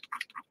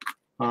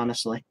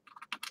 Honestly,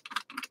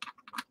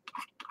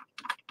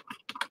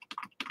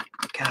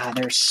 God,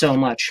 there's so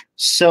much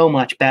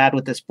bad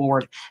with this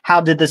board.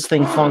 How did this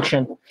thing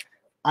function?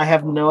 I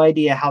have no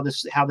idea how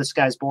this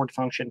guy's board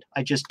functioned.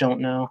 I just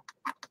don't know.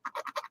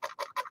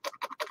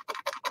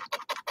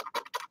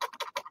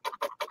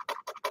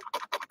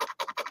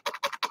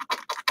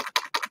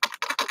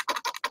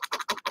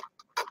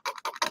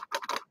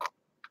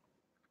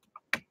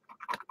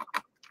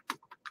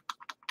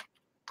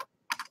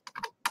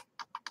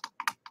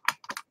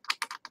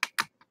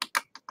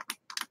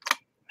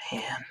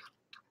 Man.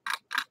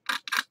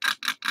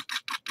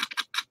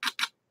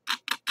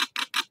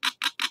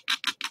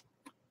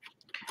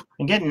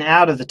 I'm getting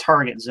out of the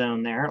target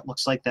zone there. It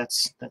looks like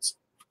that's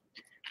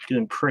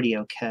doing pretty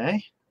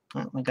okay.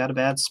 Well, I got a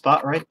bad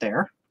spot right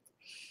there.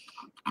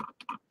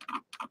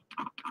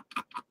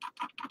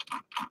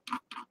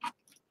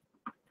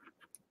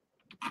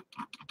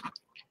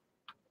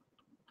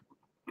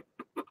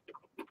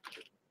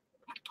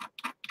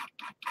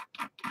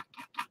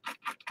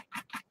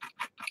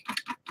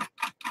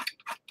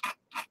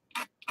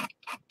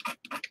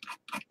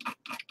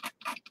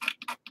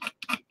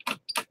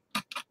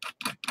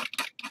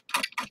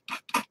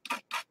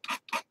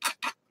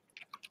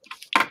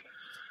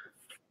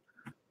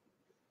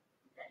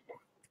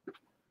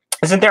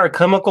 Isn't there a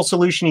chemical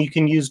solution you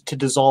can use to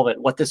dissolve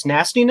it? What, this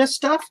nastiness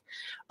stuff?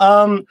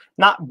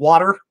 Not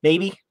water,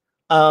 maybe.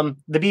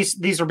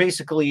 These are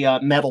basically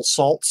metal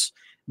salts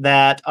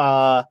that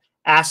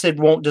acid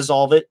won't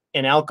dissolve it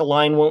and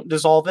alkaline won't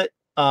dissolve it.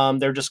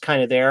 They're just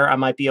kind of there. I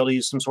might be able to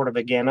use some sort of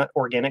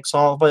organic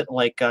solvent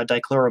like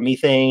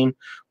dichloromethane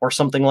or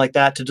something like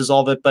that to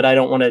dissolve it, but I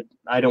don't want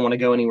to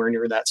go anywhere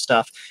near that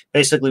stuff.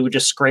 Basically, we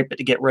just scrape it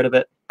to get rid of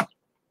it.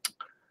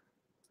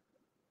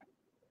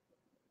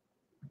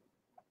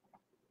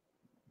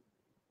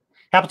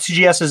 Apple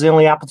IIGS is the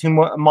only Apple II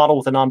model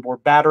with an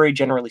onboard battery.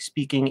 Generally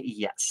speaking,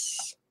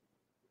 yes.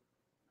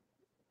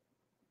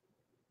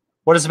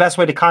 What is the best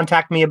way to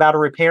contact me about a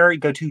repair? You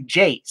go to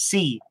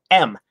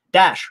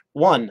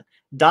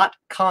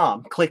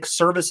jcm-1.com. Click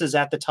services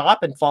at the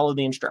top and follow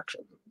the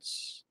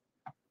instructions.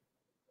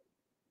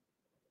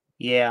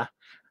 Yeah.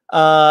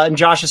 And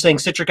Josh is saying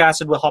citric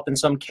acid will help in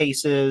some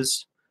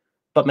cases,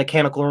 but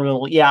mechanical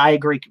removal. Yeah, I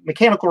agree.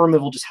 Mechanical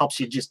removal just helps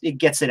you. It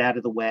gets it out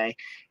of the way.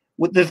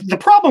 The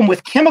problem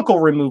with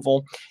chemical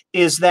removal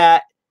is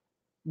that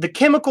the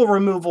chemical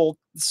removals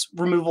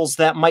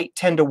that might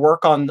tend to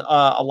work on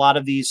a lot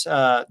of these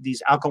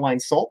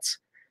alkaline salts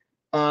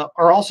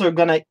are also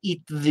going to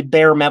eat the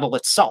bare metal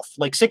itself.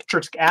 Like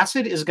citric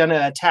acid is going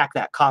to attack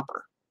that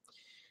copper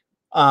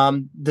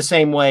the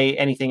same way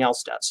anything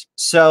else does.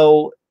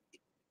 So,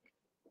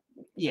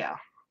 yeah.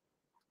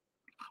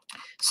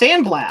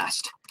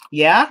 Sandblast.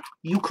 Yeah,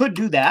 you could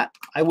do that.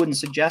 I wouldn't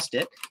suggest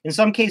it. In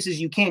some cases,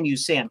 you can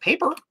use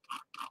sandpaper.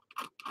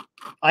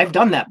 I've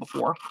done that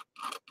before.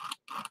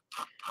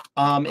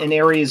 In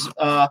areas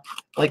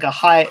like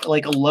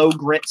a low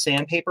grit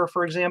sandpaper,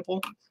 for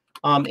example,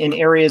 in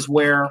areas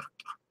where,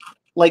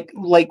 like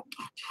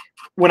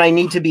when I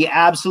need to be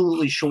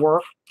absolutely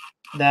sure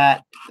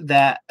that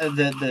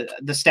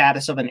the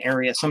status of an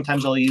area,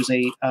 sometimes I'll use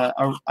a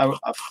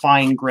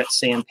fine grit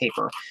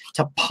sandpaper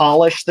to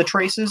polish the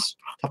traces,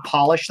 to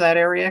polish that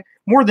area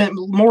more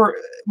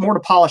to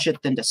polish it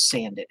than to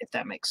sand it, if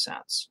that makes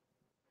sense.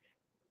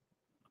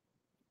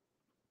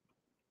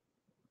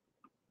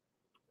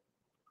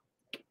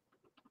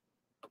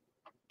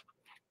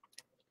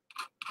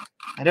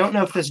 I don't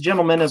know if this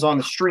gentleman is on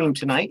the stream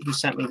tonight who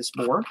sent me this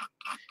board.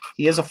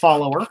 He is a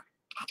follower.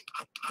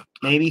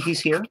 Maybe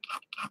he's here.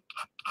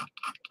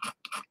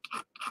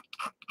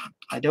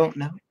 I don't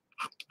know.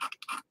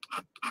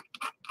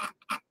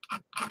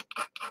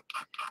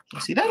 You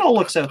see, that all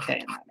looks okay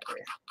in that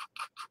area.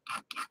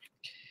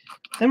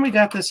 Then we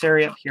got this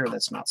area up here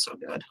that's not so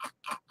good.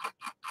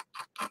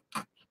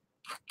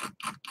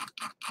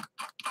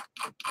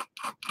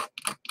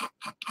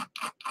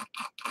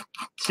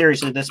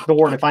 Seriously, this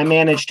board, if I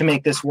manage to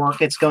make this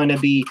work, it's going to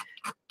be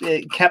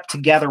kept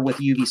together with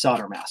UV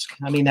solder mask.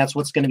 I mean, that's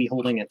what's going to be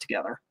holding it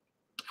together.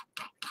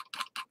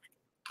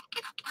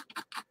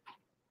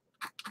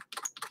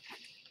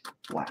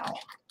 Wow.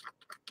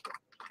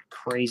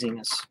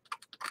 Craziness.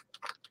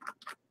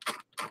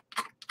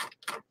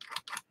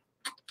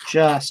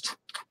 It's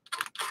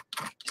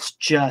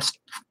just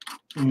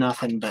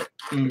nothing but...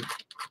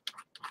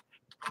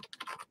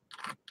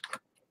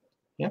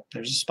 Yep,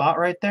 there's a spot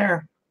right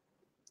there.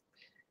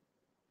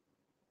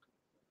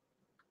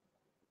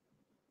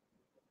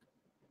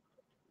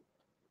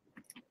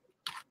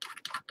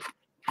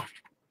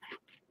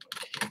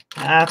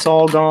 That's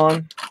all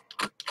gone.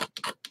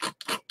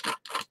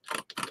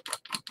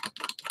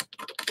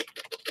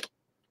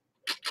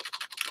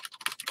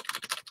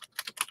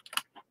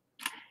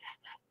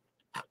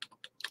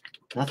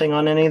 Nothing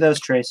on any of those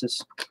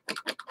traces.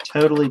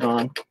 Totally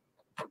gone.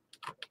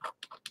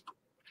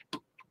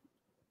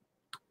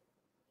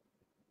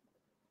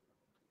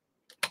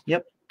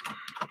 Yep.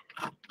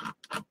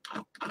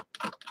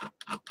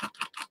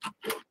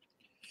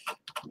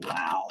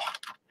 Wow.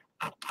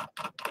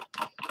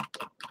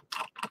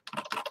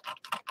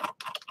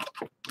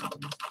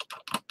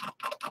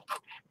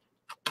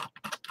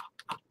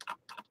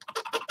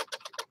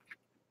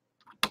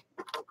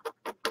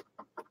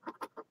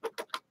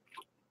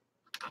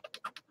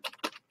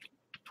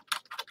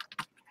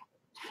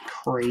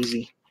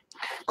 Crazy.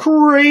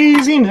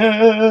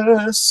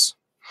 Craziness.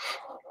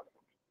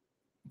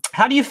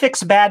 How do you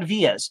fix bad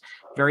vias?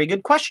 Very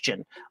good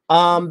question.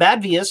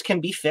 Bad vias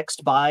can be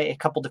fixed by a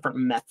couple different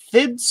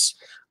methods.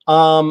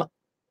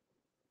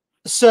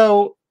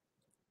 So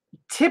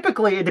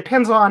typically it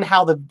depends on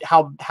how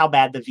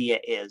bad the via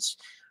is,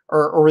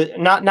 or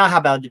not how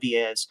bad the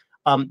via is.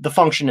 The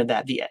function of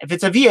that via. If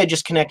it's a via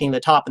just connecting the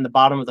top and the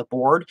bottom of the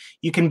board,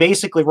 you can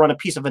basically run a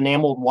piece of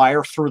enameled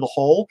wire through the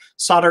hole,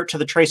 solder it to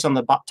the trace on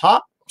the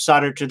top,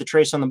 solder it to the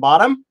trace on the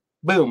bottom.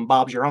 Boom,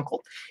 Bob's your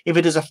uncle. If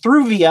it is a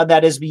through via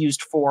that is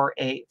used for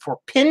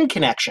pin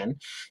connection,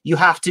 you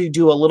have to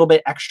do a little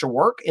bit extra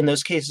work. In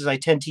those cases, I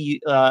tend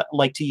to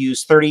like to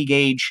use 30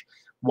 gauge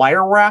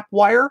wire wrap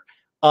wire.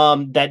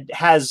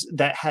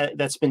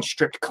 That's been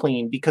stripped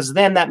clean, because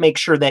then that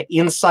makes sure that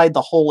inside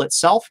the hole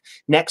itself,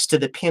 next to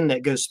the pin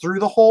that goes through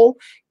the hole,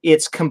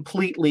 it's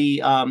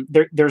completely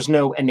there's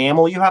no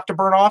enamel you have to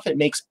burn off. It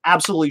makes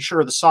absolutely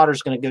sure the solder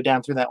is going to go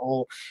down through that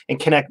hole and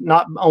connect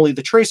not only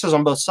the traces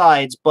on both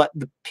sides, but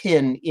the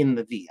pin in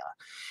the via.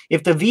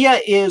 If the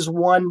via is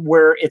one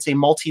where it's a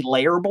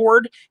multi-layer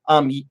board,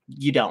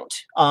 you don't.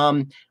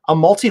 A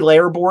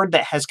multi-layer board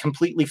that has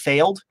completely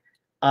failed,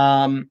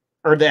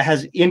 or that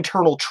has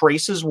internal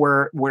traces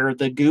where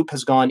the goop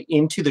has gone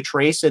into the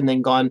trace and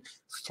then gone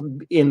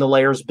in the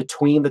layers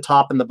between the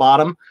top and the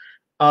bottom.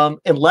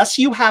 Unless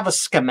you have a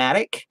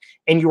schematic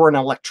and you're an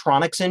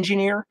electronics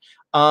engineer,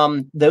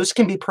 those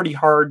can be pretty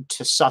hard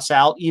to suss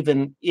out,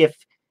 even if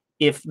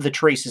the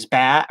trace is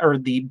bad, or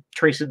the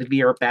traces of the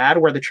via are bad,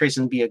 where the traces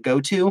of the via go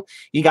to.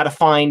 You got to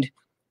find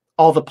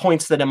all the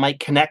points that it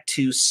might connect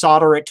to,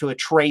 solder it to a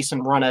trace,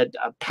 and run a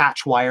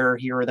patch wire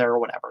here or there or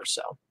whatever.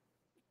 So.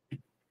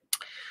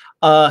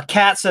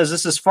 Kat says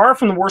this is far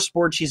from the worst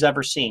board she's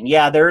ever seen.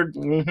 Yeah, they're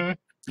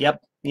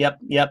yep.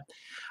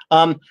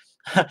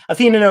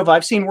 Athena Nova,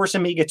 I've seen worse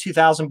Amiga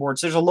 2000 boards.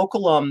 There's a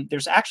local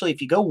there's actually,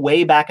 if you go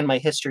way back in my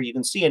history, you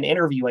can see an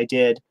interview I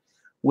did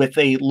with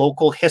a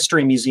local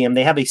history museum.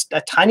 They have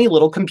a tiny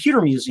little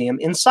computer museum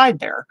inside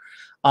there,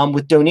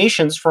 with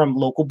donations from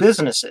local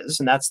businesses,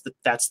 and that's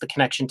the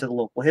connection to the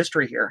local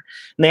history here.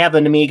 And they have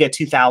an Amiga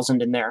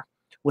 2000 in there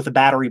with a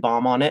battery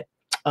bomb on it.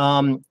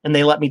 And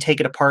they let me take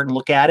it apart and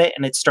look at it,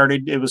 and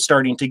it was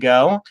starting to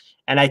go.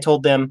 And I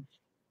told them,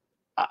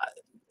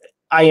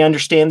 I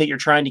understand that you're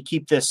trying to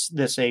keep this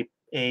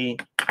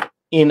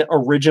in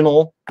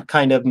original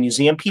kind of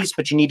museum piece,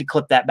 but you need to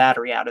clip that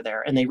battery out of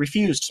there. And they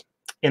refused.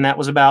 And that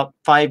was about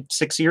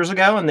 5-6 years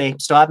ago, and they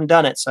still haven't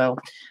done it. So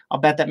I'll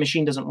bet that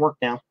machine doesn't work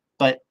now.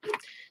 But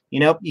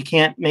you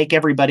can't make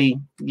everybody,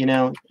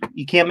 you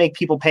can't make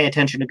people pay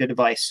attention to good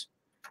advice.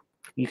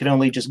 You can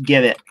only just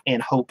give it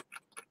and hope.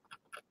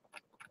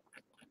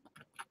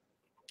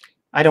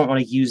 I don't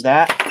want to use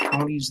that. I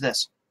want to use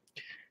this.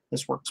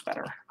 This works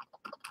better.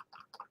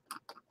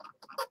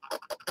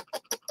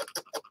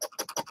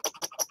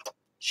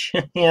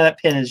 Yeah, that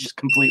pin is just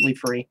completely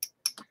free.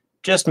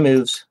 Just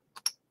moves.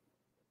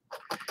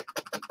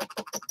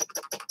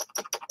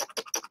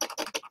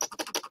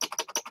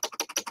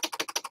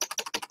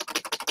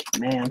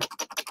 Man.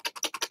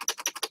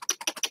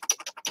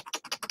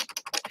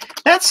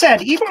 That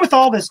said, even with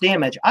all this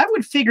damage, I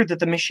would figure that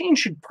the machine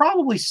should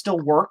probably still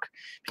work,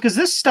 because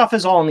this stuff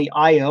is all in the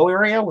I/O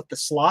area with the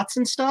slots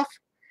and stuff.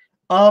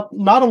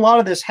 Not a lot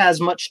of this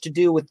has much to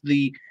do with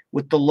the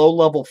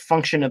low-level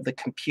function of the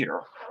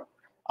computer,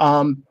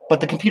 but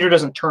the computer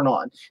doesn't turn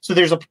on. So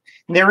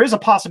there is a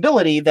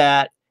possibility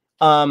that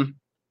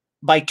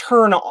by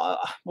turn,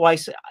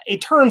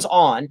 it turns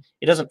on.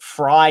 It doesn't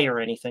fry or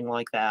anything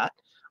like that.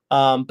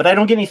 But I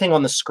don't get anything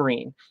on the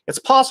screen. It's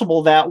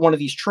possible that one of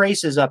these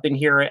traces up in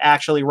here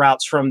actually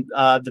routes from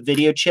the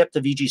video chip,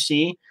 the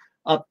VGC,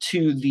 up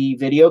to the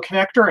video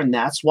connector, and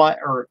that's why,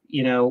 or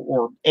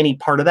any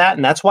part of that,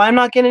 and that's why I'm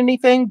not getting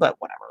anything, but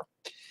whatever.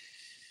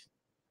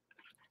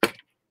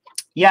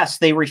 Yes,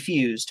 they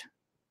refused.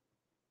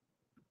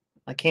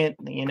 I can't,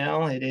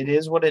 it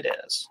is what it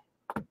is.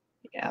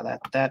 Yeah,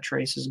 that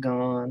trace is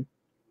gone.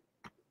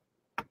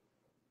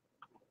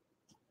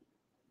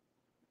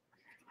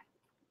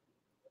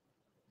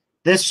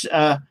 This,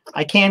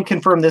 I can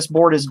confirm this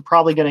board is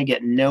probably going to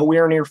get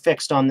nowhere near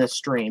fixed on this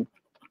stream.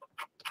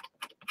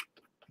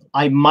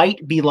 I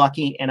might be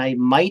lucky, and I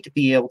might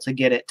be able to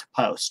get it to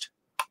post.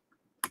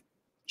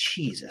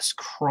 Jesus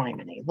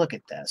criminy. Look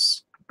at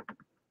this.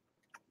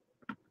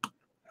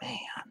 Man.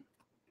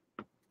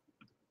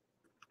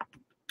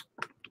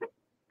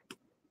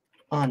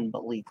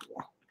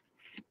 Unbelievable.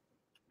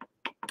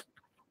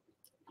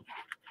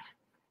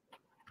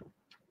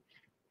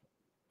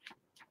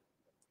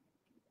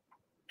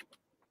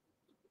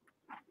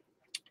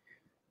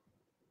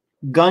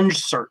 Gunge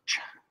search.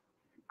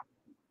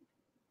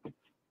 All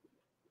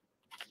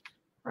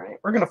right,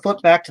 we're going to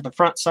flip back to the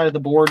front side of the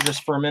board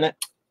just for a minute.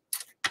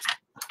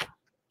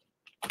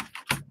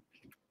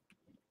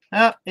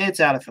 Oh, it's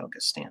out of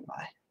focus. Stand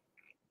by.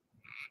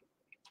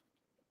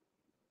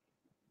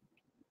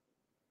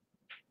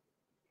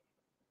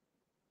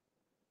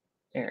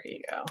 There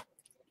you go.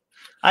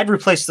 I'd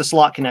replace the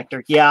slot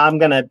connector. Yeah,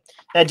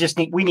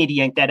 we need to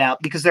yank that out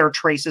because there are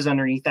traces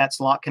underneath that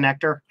slot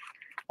connector.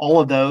 All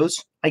of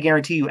those, I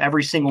guarantee you,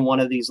 every single one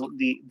of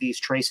these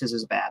traces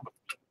is bad.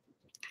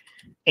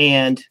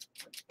 And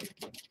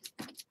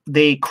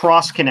they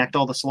cross connect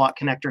all the slot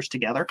connectors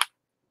together.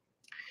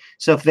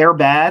 So if they're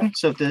bad,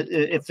 so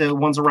if the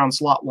ones around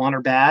slot 1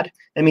 are bad,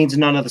 that means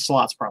none of the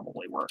slots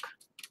probably work.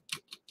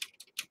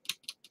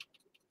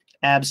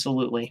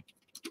 Absolutely.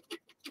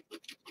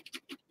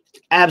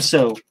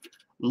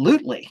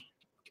 Absolutely.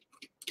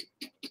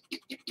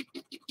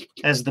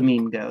 As the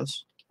meme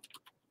goes.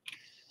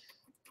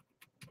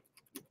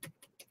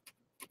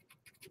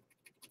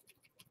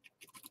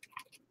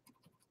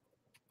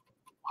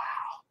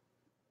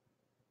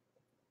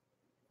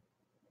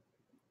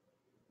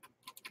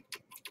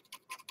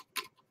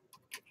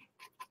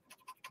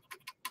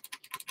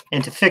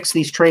 And to fix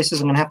these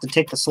traces, I'm going to have to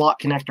take the slot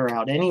connector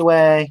out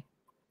anyway.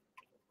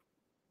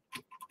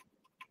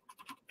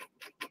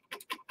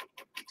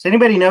 Does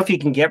anybody know if you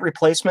can get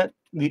replacement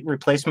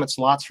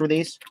slots for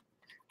these?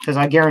 Because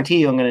I guarantee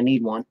you I'm going to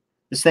need one.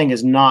 This thing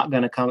is not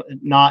going to come,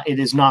 it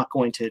is not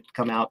going to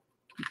come out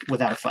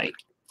without a fight.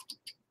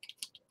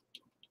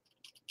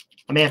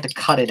 I may have to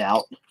cut it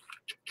out.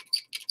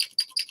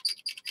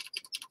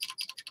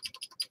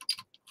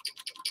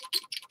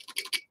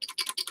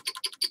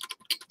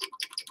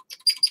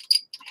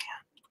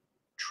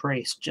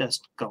 Trace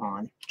just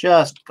gone.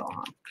 Just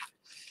gone.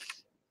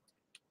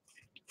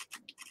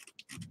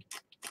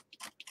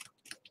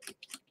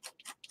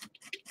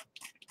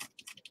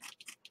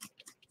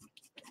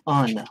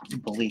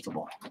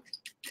 Unbelievable.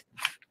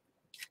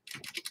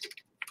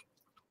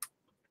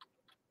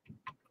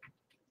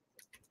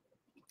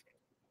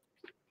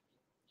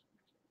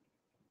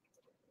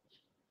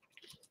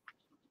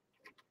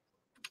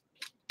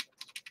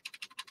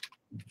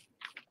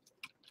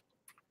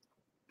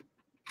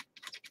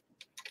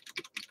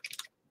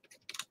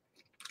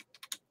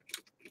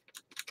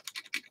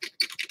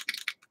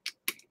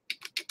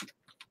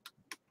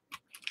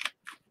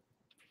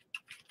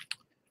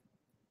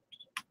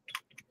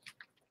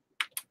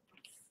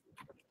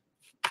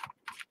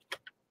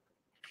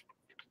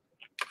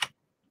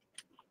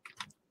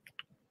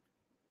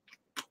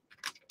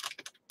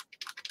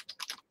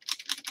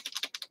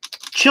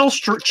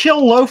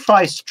 Chill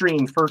lo-fi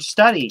stream for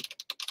study.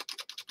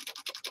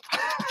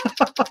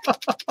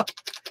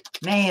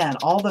 Man,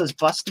 all those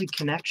busted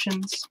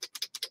connections.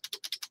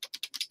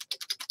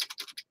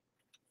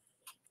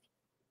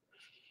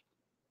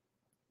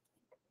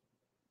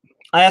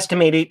 I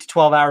estimate 8 to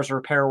 12 hours of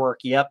repair work.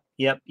 Yep.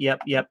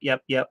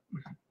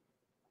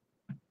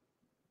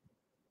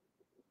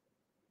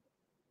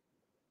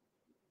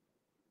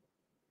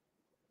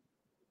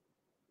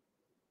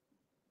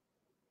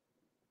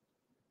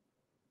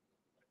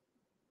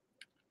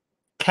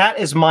 Cat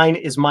is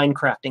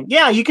Minecrafting.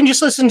 Yeah, you can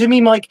just listen to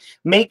me like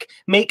make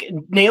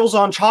nails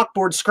on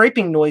chalkboard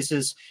scraping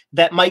noises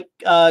that might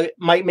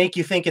make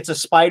you think it's a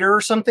spider or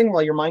something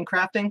while you're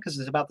Minecrafting because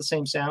it's about the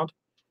same sound.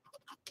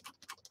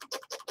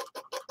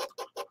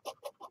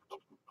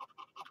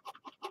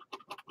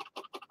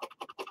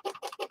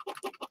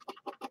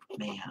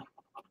 Man.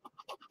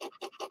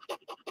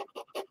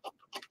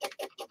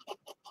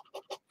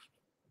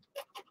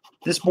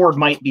 This board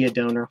might be a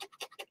donor.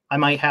 I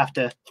might have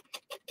to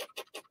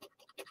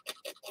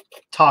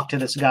talk to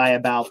this guy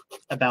about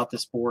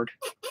this board.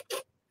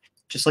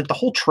 Just like the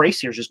whole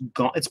trace here is just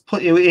gone.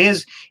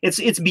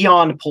 It's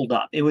beyond pulled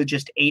up. It was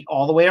just ate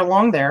all the way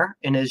along there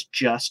and is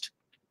just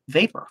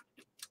vapor.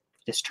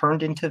 It's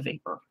turned into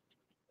vapor.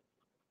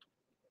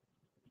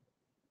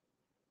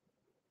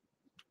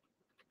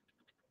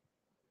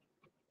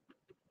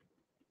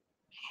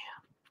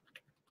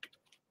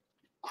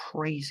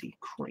 Crazy,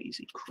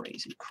 crazy,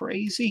 crazy,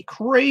 crazy,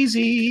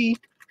 crazy.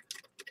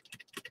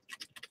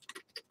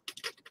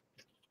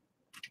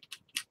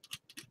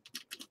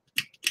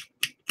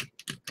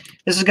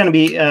 This is going to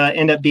be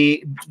end up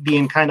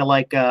being kind of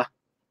like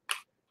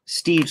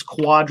Steve's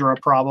Quadra,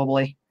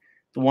 probably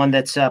the one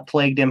that's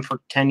plagued him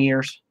for 10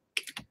 years.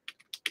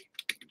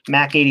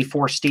 Mac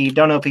 84 Steve.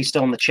 Don't know if he's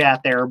still in the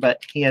chat there,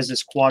 but he has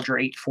this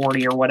Quadra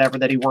 840 or whatever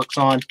that he works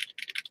on.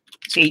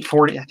 It's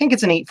 840. I think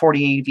it's an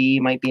 840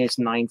 AV. Might be his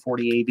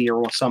 940 AV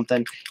or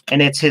something.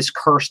 And it's his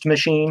cursed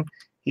machine.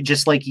 He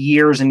just like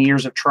years and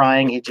years of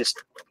trying.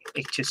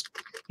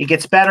 it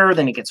gets better,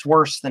 then it gets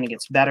worse, then it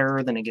gets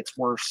better, then it gets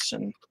worse,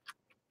 and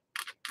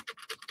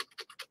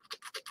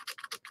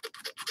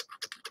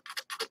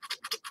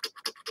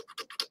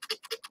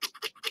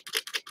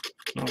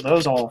well,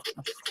 those all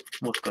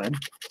look good,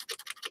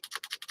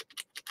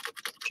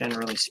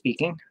 generally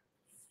speaking.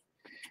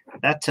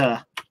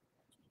 That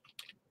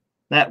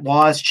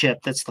WAS chip,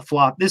 that's the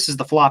flop. This is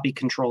the floppy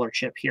controller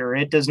chip here.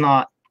 It does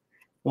not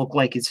look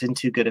like it's in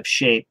too good of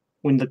shape.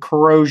 When the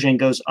corrosion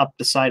goes up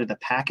the side of the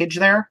package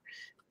there,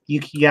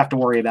 you have to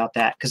worry about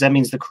that, because that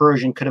means the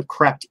corrosion could have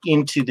crept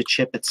into the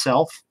chip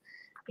itself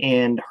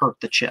and hurt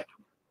the chip.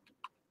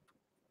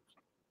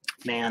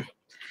 Man.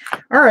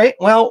 All right,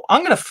 well,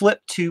 I'm going to flip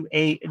to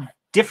a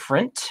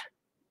different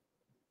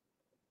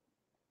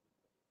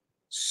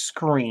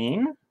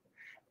screen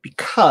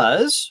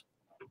because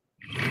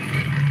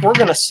we're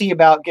going to see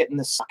about getting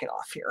this socket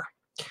off here.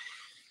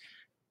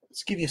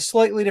 Let's give you a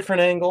slightly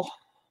different angle,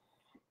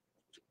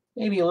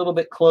 maybe a little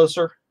bit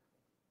closer.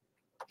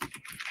 I'm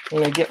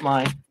going to get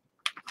my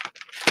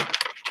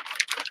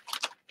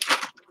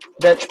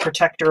bench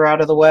protector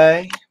out of the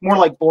way, more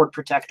like board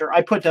protector.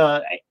 I put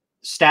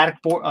static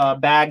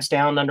bags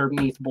down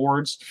underneath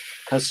boards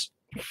because,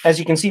 as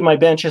you can see, my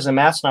bench is a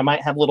mess and I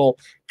might have little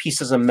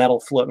pieces of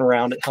metal floating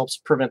around. It helps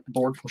prevent the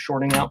board from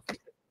shorting out.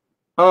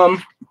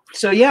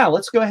 So yeah,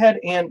 let's go ahead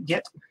and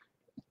get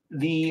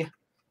the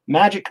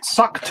magic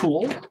suck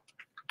tool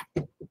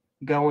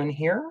going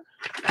here.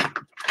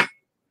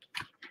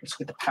 Let's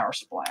get the power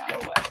supply out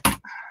of the way.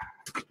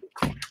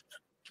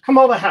 Come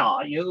over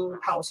here, you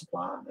power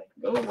supply.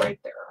 Go right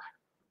there.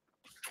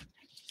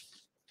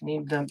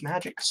 Need the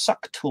magic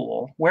suck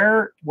tool.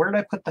 Where did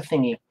I put the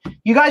thingy?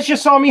 You guys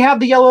just saw me have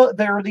the yellow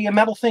there, the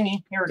metal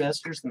thingy. Here it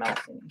is. Here's the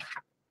metal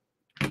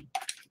thingy.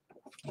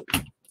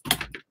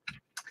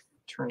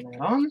 Turn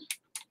that on.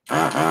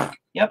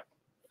 Yep.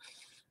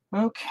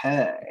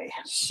 Okay.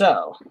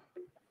 So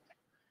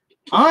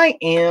I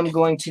am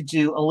going to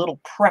do a little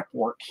prep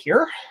work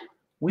here.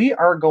 We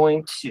are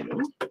going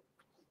to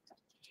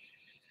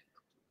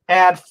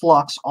add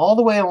flux all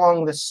the way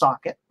along this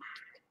socket.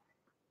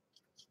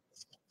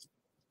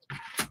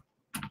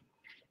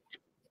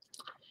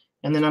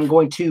 And then I'm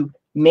going to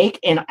make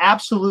an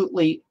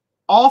absolutely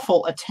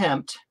awful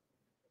attempt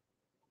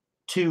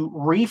to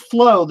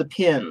reflow the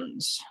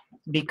pins,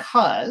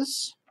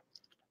 because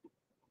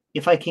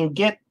if I can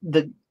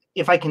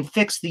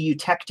fix the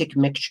eutectic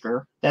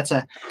mixture, that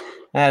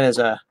is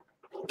a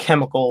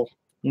chemical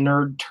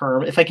nerd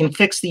term. If I can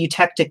fix the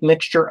eutectic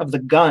mixture of the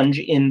gunge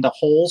in the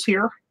holes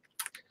here,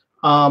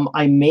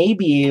 I may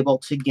be able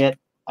to get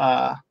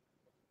the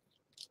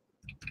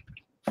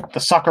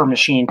sucker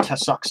machine to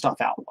suck stuff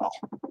out well,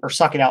 or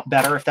suck it out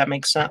better, if that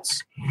makes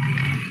sense.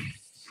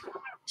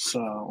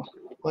 So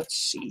let's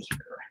see here.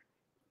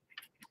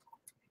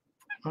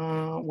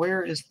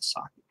 Where is the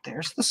socket?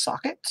 There's the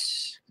socket.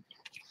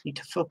 Need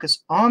to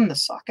focus on the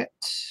socket.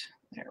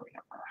 There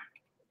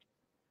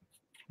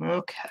we are.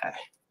 Okay.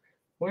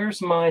 Where's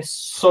my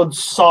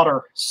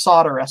solder?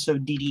 Solder,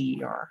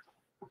 S-O-D-D-E-R.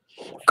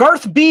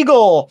 Garth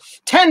Beagle,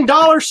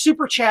 $10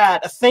 super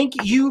chat.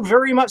 Thank you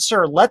very much,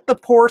 sir. Let the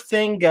poor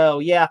thing go.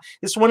 Yeah,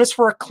 this one is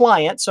for a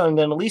client, so I'm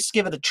going to at least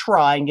give it a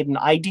try and get an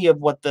idea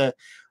of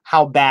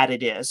how bad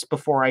it is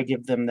before I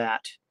give them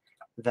that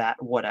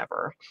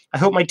whatever. I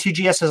hope my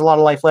 2GS has a lot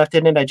of life left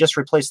in it. I just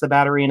replaced the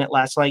battery in it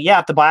last night. Yeah,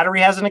 if the battery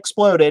hasn't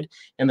exploded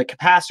and the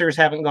capacitors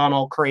haven't gone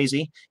all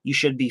crazy, you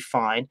should be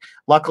fine.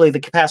 Luckily,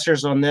 the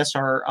capacitors on this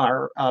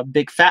are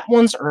big fat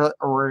ones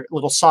or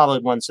little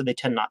solid ones, so they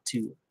tend not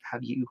to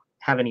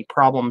have any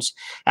problems.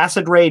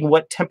 Acid rain,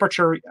 what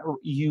temperature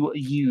you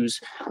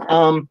use?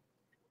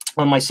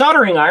 On my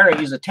soldering iron,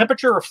 I use a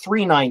temperature of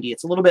 390.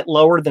 It's a little bit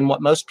lower than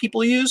what most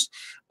people use,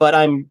 but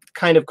I'm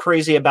kind of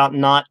crazy about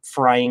not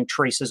frying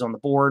traces on the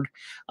board.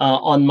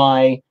 On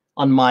my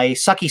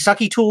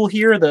sucky tool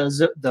here,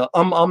 the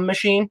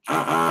machine,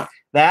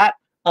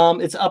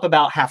 it's up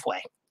about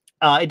halfway.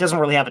 It doesn't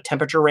really have a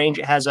temperature range.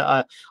 It has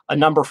a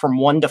number from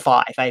 1 to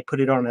 5. I put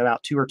it on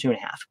about 2 or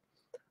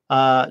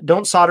 2.5.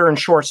 Don't solder in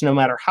shorts no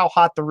matter how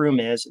hot the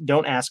room is.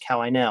 Don't ask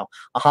how I know.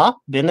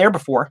 Been there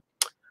before.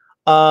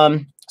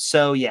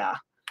 So yeah,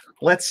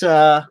 let's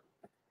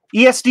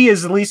ESD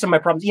is the least of my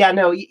problems. Yeah,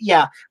 no,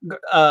 yeah,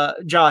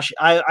 Josh,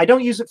 I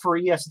don't use it for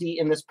ESD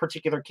in this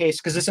particular case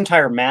because this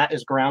entire mat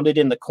is grounded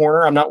in the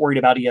corner. I'm not worried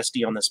about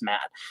ESD on this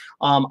mat.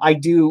 I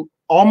do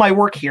all my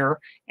work here,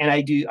 and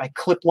I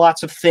clip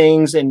lots of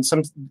things, and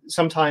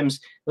sometimes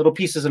little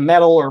pieces of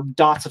metal or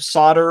dots of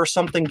solder or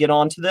something get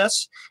onto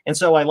this, and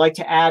so I like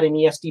to add an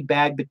ESD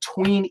bag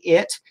between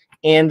it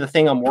and the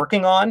thing I'm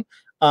working on.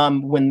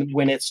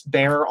 When it's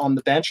bare on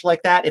the bench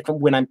like that,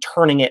 when I'm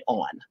turning it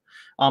on.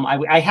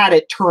 I had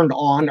it turned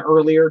on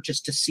earlier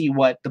just to see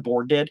what the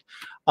board did.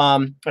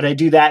 But I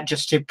do that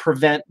just to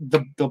prevent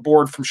the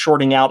board from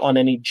shorting out on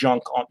any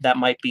junk that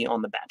might be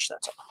on the bench.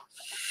 That's all.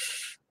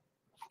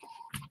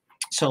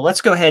 So let's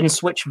go ahead and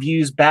switch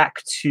views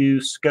back to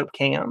Scope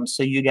Cam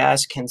so you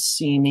guys can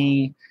see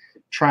me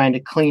trying to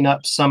clean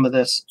up some of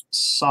this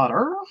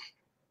solder.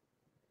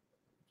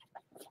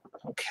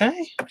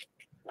 Okay.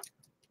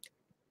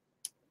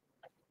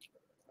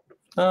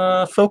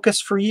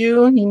 Focus for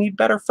you. You need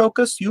better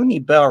focus. You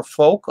need better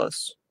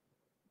focus.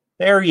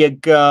 There you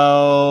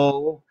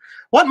go.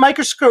 What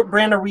microscope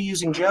brand are we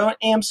using, Joe? An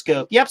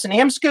AmScope. Yep, it's an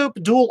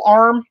AmScope dual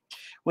arm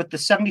with the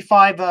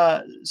 75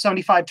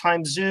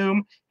 times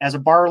zoom, as a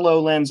Barlow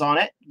lens on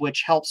it,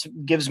 which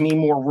gives me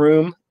more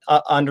room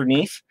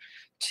underneath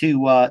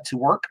to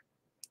work.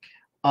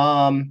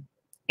 And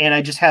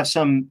I just have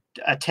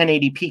a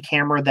 1080p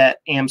camera that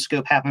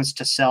AmScope happens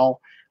to sell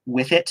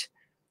with it,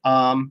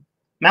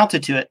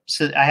 mounted to it.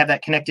 So I have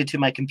that connected to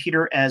my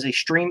computer as a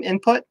stream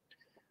input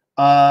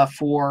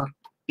for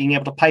being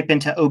able to pipe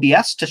into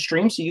OBS to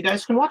stream so you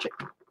guys can watch it.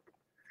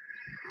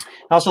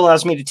 It also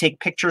allows me to take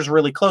pictures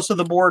really close to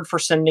the board for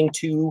sending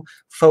to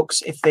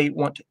folks if they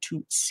want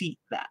to see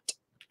that.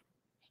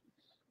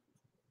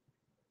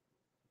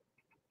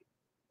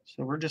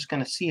 So we're just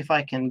going to see if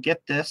I can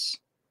get this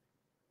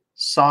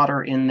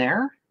solder in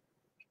there.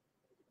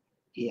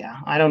 Yeah,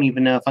 I don't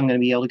even know if I'm going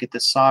to be able to get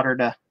this solder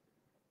to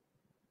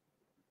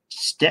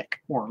stick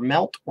or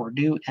melt or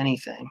do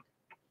anything.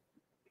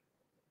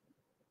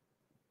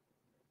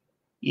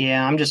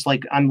 Yeah,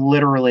 I'm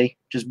literally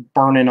just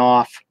burning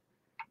off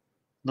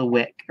the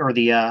wick, or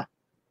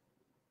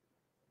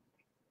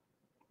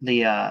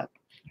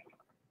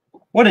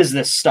what is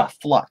this stuff?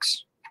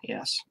 Flux.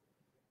 Yes.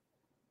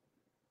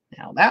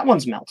 Now that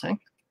one's melting.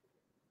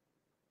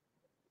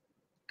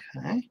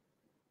 Okay.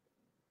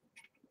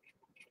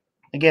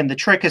 Again, the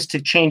trick is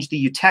to change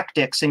the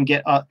eutectics and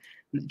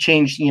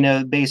change,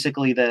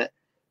 basically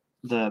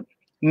the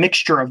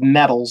mixture of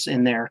metals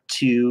in there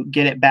to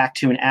get it back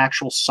to an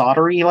actual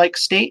soldery-like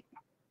state.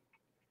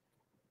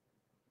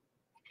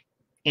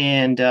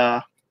 And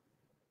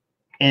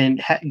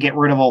get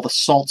rid of all the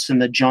salts and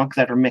the junk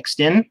that are mixed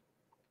in,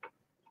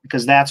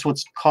 because that's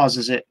what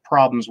causes it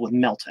problems with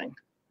melting.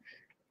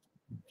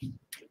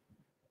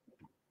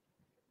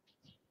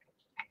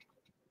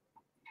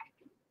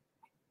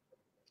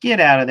 Get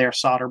out of there,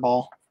 solder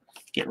ball.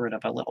 Get rid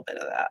of a little bit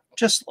of that,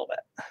 just a little bit.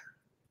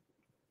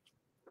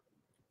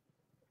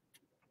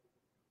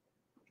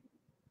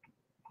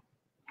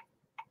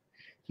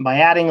 By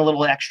adding a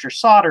little extra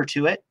solder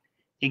to it,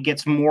 it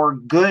gets more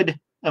good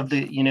of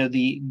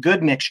the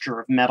good mixture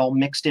of metal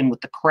mixed in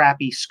with the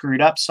crappy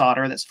screwed up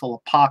solder that's full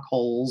of pock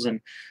holes and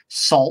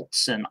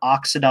salts and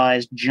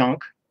oxidized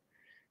junk,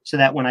 so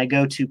that when I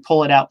go to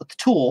pull it out with the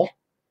tool,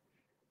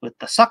 with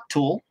the suck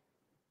tool,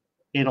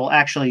 it'll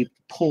actually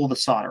pull the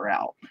solder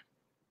out.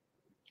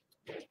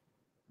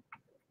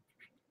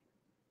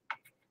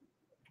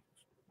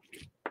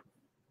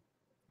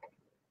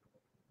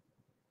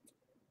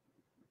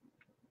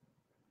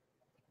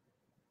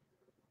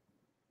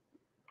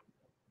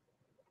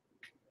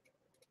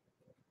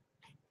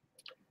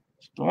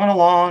 Going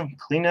along,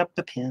 clean up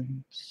the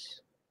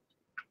pins.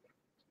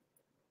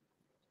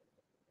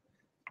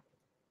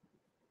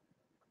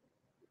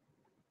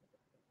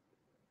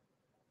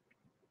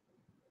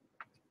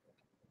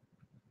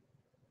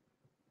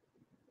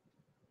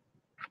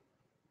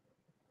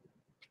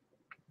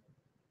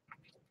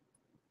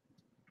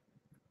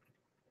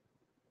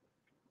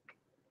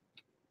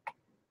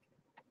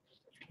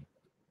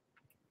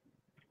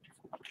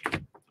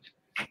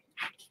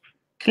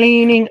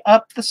 Cleaning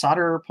up the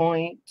solder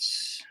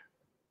points.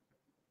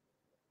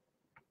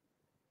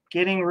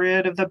 Getting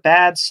rid of the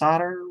bad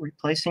solder,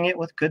 replacing it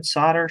with good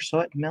solder so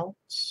it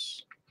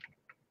melts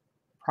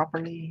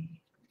properly,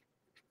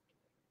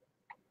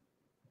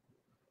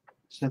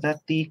 so that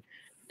the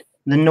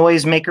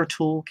noisemaker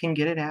tool can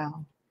get it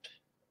out.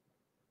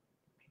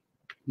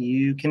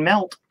 You can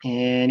melt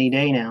any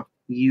day now.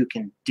 You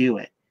can do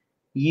it.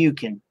 You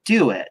can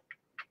do it.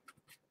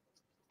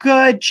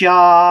 Good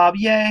job.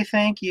 Yay,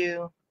 thank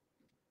you.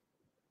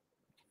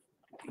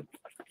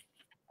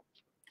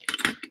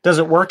 Does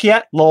it work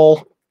yet?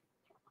 Lol.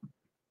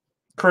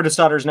 Curtis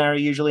solders now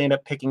usually end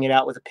up picking it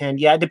out with a pin.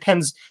 Yeah, it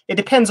depends. It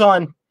depends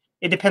on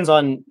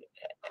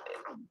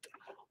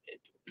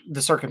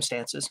the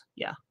circumstances.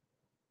 Yeah.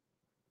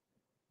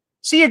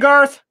 See you,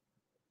 Garth.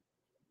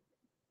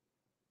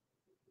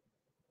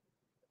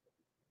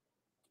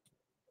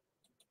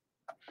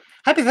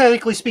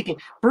 Hypothetically speaking,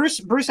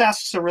 Bruce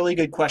asks a really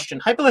good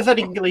question.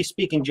 Hypothetically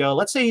speaking, Joe,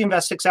 let's say you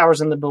invest 6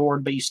 hours in the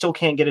board, but you still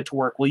can't get it to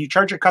work. Will you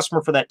charge your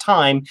customer for that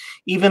time,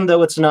 even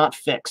though it's not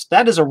fixed?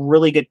 That is a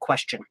really good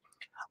question.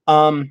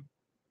 I'm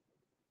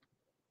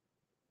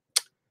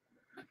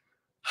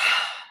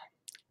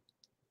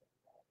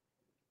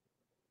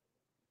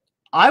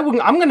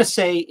going to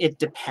say it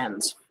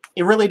depends.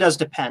 It really does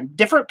depend.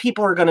 Different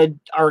people are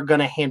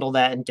gonna handle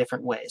that in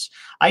different ways.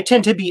 I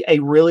tend to be a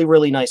really,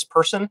 really nice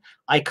person.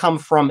 I come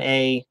from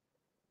a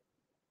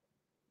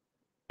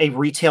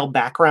retail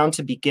background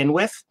to begin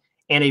with,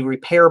 and a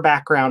repair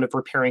background of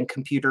repairing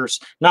computers,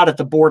 not at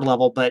the board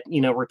level, but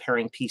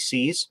repairing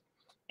PCs.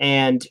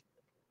 And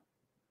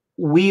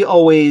we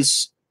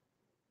always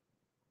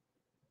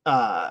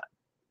said,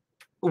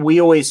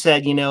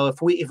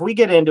 if we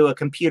get into a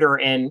computer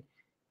and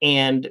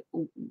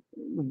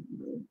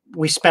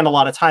we spend a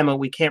lot of time on it,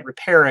 we can't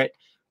repair it,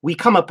 we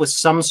come up with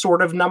some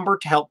sort of number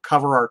to help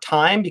cover our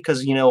time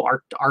because, you know,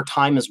 our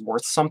time is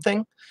worth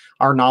something.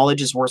 Our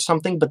knowledge is worth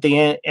something, but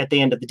at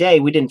the end of the day,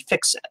 we didn't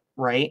fix it,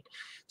 right?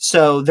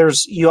 So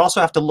you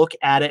also have to look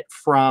at it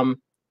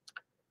from,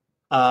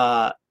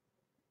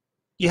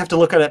 you have to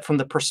look at it from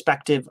the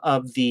perspective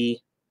of the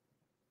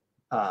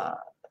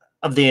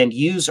end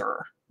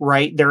user,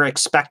 right? They're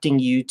expecting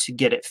you to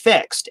get it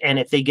fixed. And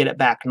if they get it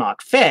back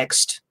not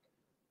fixed,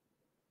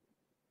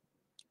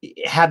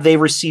 have they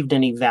received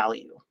any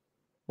value,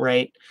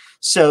 right?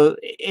 So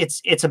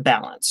it's a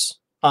balance.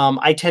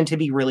 I tend to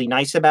be really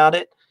nice about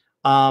it.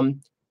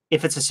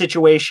 If it's a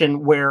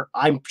situation where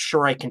I'm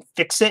sure I can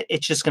fix it,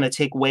 it's just going to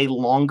take way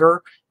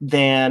longer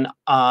than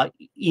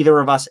either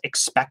of us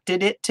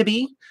expected it to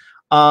be.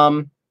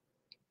 That's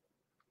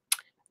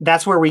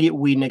where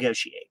we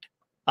negotiate,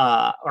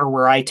 or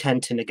where I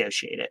tend to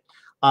negotiate it.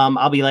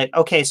 I'll be like,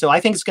 okay, so I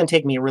think it's going to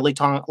take me a really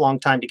long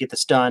time to get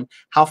this done.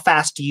 How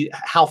fast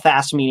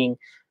meaning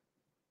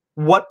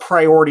what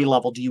priority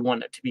level do you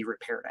want it to be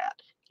repaired at?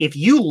 If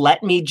you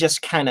let me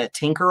just kind of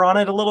tinker on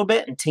it a little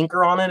bit and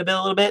tinker on it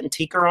a little bit and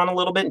tinker on a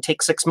little bit and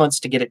take 6 months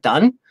to get it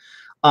done,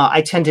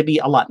 I tend to be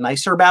a lot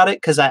nicer about it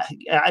because I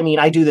mean,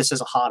 I do this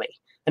as a hobby.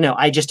 I know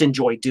I just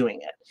enjoy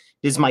doing it.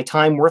 Is my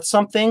time worth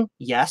something?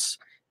 Yes.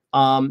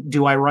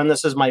 Do I run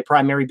this as my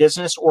primary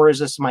business or is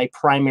this my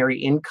primary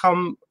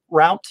income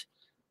route?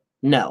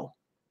 No.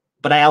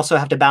 But I also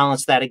have to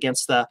balance that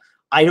against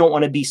I don't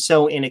want to be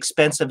so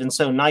inexpensive and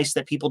so nice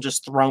that people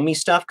just throw me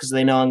stuff because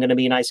they know I'm going to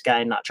be a nice guy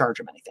and not charge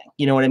them anything.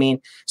 You know what I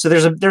mean? So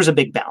there's a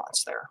big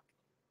balance there.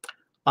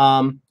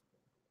 I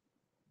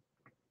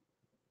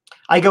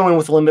go in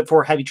with a limit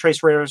for heavy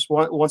trace rares.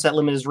 Once that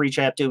limit is reached,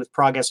 I have to do with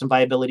progress and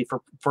viability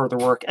for further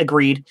work.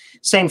 Agreed.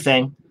 Same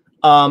thing.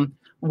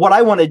 What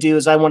I want to do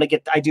is I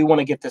do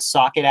want to get this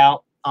socket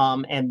out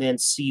and then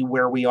see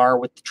where we are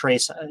with the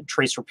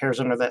trace repairs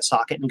under that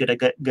socket and get a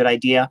good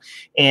idea.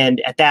 And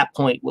at that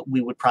point,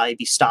 we would probably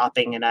be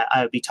stopping and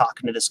I would be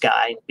talking to this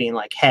guy and being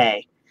like,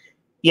 hey,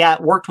 yeah,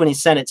 it worked when he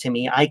sent it to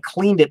me. I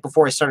cleaned it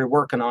before I started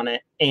working on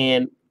it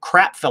and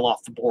crap fell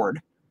off the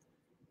board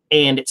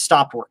and it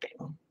stopped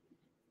working.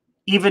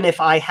 Even if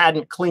I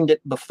hadn't cleaned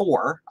it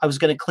before, I was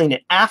going to clean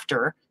it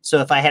after. So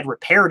if I had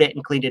repaired it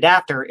and cleaned it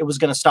after, it was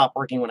going to stop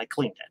working when I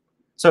cleaned it.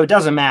 So it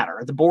doesn't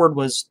matter. The board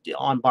was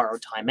on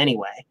borrowed time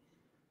anyway.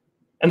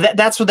 And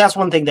that's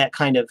one thing that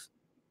kind of,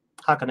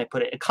 how can I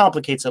put it? It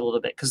complicates it a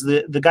little bit because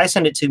the guy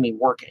sent it to me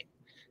working.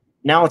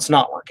 Now it's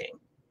not working.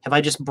 Have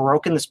I just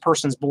broken this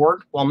person's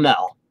board? Well,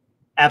 no,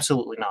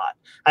 absolutely not.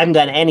 I haven't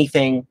done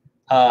anything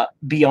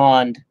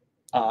beyond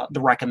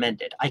the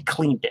recommended. I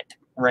cleaned it,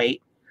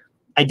 right?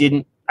 I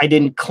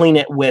didn't clean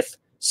it with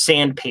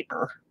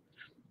sandpaper.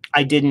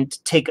 I didn't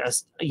take a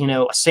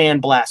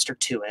sandblaster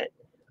to it.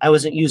 I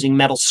wasn't using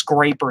metal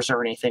scrapers or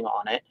anything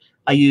on it.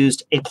 I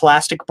used a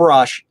plastic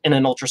brush and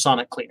an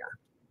ultrasonic cleaner.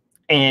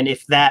 And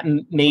if that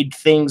made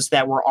things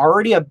that were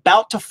already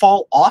about to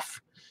fall off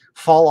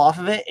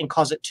of it and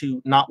cause it to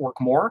not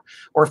work more,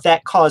 or if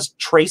that caused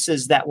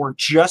traces that were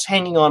just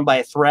hanging on by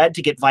a thread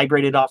to get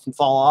vibrated off and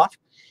fall off,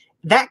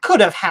 that could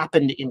have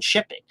happened in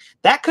shipping.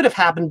 That could have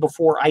happened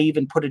before I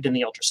even put it in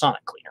the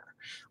ultrasonic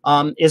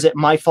cleaner. Is it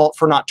my fault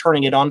for not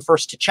turning it on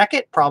first to check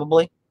it?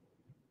 Probably.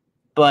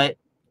 But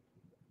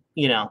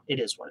you know, it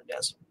is what it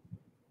is.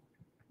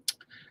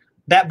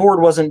 That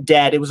board wasn't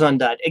dead. It was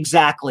undone.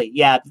 Exactly.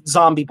 Yeah.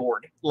 Zombie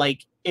board.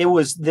 Like it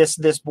was this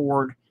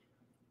board.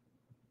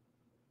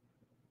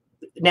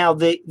 Now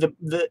the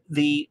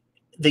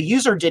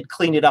user did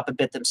clean it up a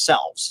bit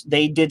themselves.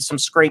 They did some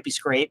scrapey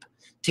scrape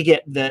to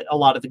get a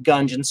lot of the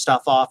gunge and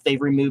stuff off. They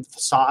removed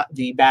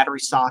the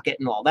battery socket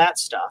and all that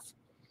stuff.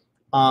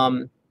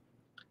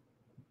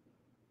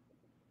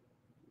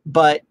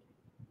 But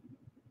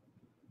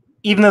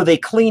even though they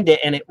cleaned it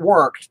and it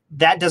worked,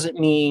 that doesn't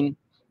mean,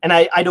 and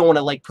I don't want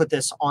to like put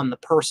this on the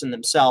person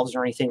themselves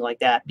or anything like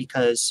that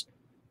because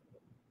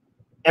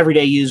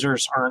everyday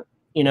users aren't,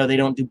 they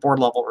don't do board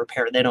level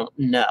repair. They don't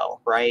know,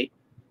 right?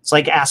 It's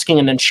like asking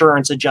an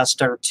insurance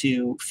adjuster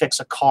to fix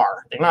a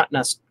car. They're not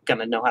going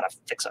to know how to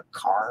fix a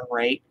car,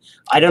 right?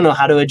 I don't know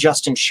how to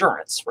adjust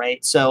insurance,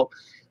 right? So,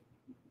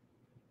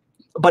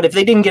 but if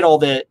they didn't get all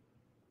the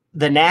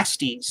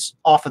nasties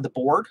off of the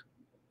board,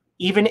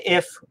 even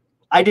if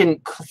I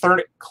didn't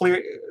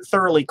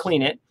thoroughly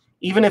clean it,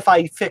 even if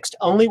I fixed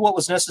only what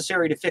was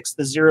necessary to fix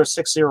the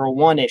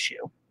 0601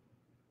 issue,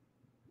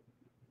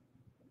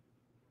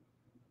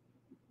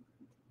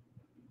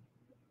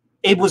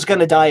 it was going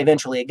to die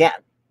eventually again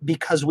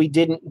because we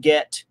didn't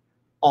get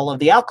all of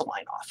the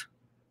alkaline off.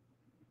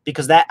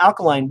 Because that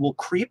alkaline will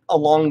creep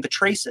along the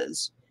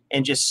traces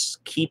and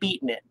just keep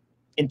eating it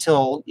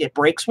until it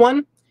breaks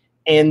one,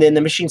 and then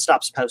the machine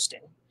stops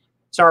posting.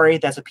 Sorry,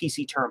 that's a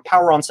PC term.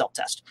 Power on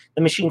self-test.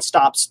 The machine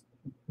stops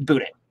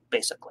booting,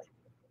 basically.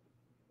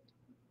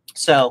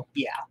 So,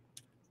 yeah.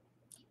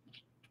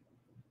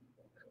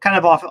 Kind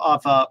of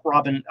off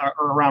Robin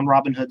or around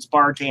Robin Hood's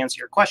bar to answer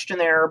your question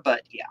there,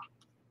 but yeah.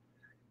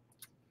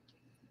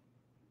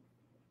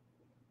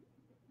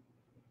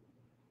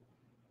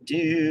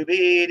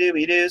 Doobie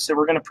doobie doo. So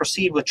we're going to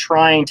proceed with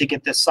trying to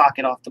get this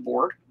socket off the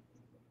board.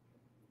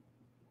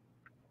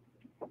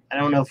 I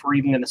don't know if we're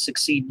even going to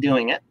succeed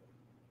doing it.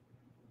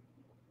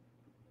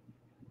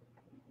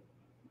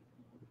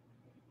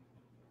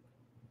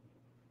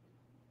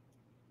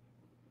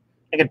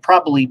 I could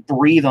probably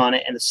breathe on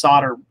it and the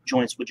solder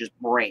joints would just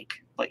break,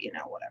 but you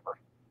know, whatever.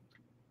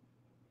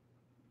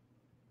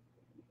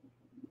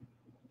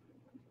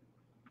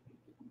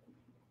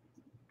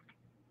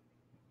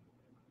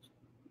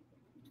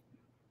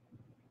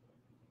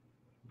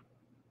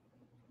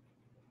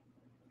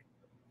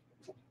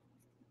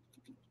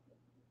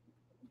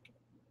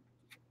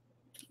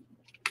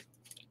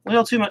 A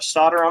little too much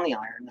solder on the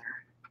iron there.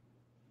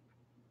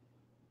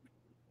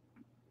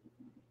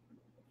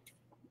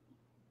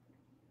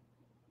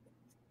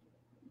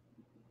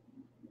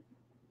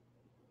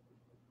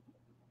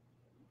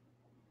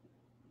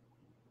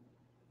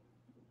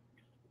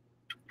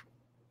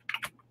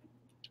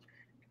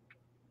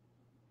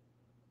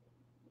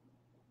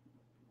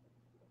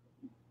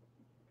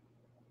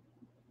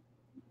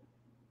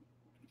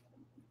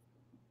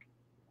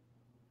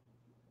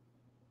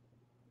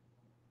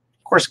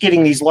 Of course,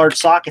 getting these large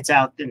sockets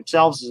out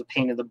themselves is a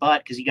pain in the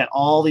butt because you got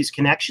all these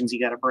connections you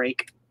got to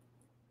break.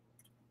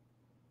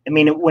 I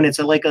mean, when it's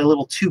like a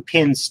little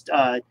 2-pin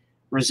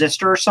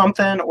resistor or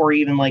something, or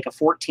even like a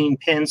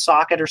 14-pin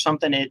socket or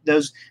something,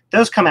 those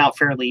come out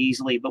fairly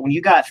easily. But when you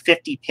got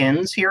 50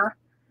 pins here,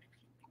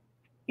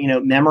 you know,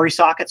 memory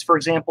sockets, for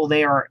example,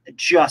 they are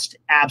just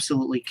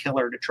absolutely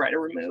killer to try to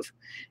remove.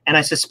 And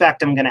I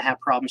suspect I'm going to have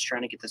problems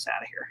trying to get this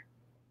out of here.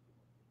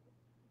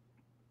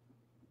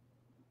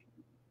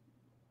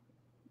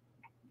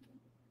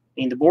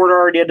 I mean, the board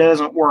already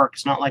doesn't work.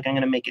 It's not like I'm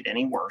going to make it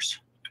any worse.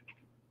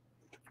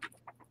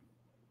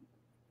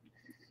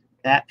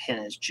 That pin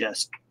is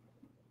just,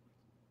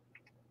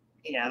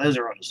 yeah, those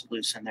are all just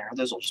loose in there.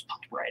 Those will just pop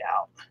right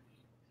out.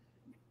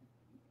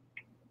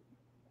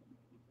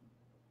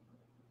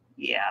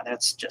 Yeah,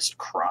 that's just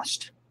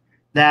crust.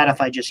 That,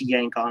 if I just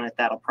yank on it,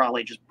 that'll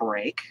probably just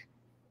break.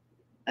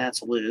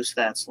 That's loose,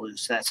 that's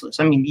loose, that's loose.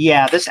 I mean,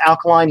 yeah, this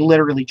alkaline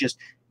literally just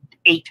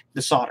ate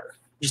the solder.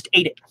 Just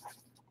ate it.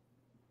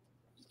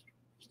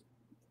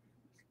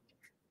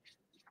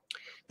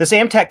 This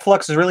Amtech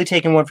Flux is really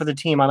taking one for the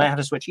team. I might have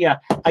to switch. Yeah,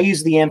 I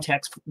use the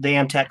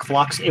Amtech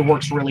Flux. It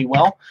works really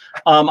well.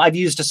 I've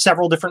used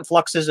several different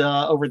fluxes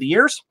over the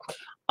years.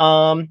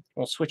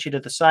 We'll switch you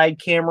to the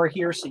side camera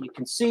here so you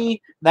can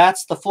see.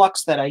 That's the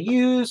flux that I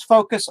use.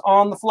 Focus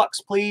on the flux,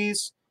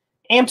 please.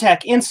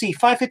 Amtech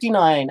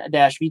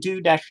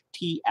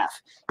NC559-V2-TF.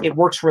 It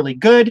works really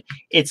good.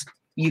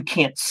 You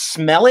can't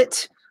smell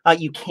it.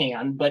 You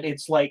can, but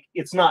it's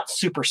not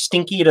super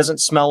stinky. It doesn't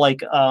smell like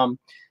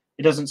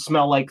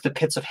the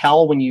pits of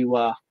hell when it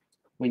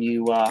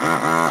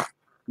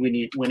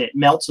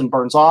melts and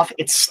burns off.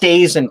 It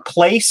stays in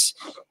place.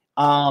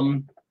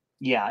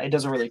 Yeah, it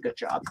does a really good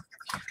job.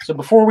 So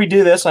before we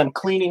do this, I'm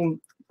cleaning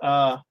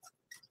my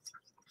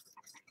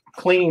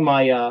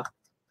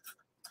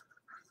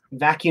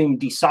vacuum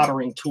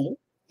desoldering tool.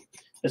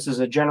 This is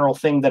a general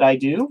thing that I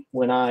do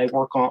when I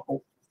work on.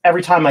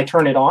 Every time I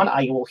turn it on,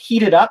 I will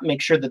heat it up,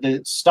 make sure that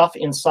the stuff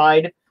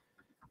inside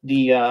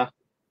the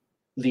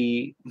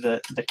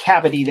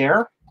cavity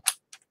there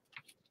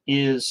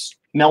is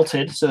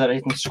melted so that I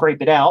can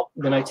scrape it out.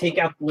 Then I take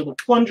out the little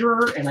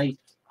plunger and I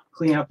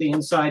clean out the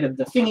inside of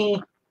the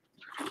thingy,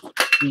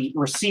 the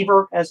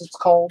receiver as it's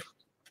called.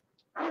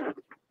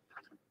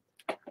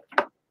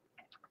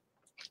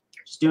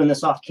 Just doing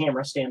this off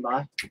camera, stand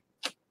by.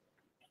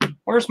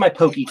 Where's my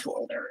pokey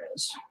tool? There it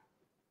is.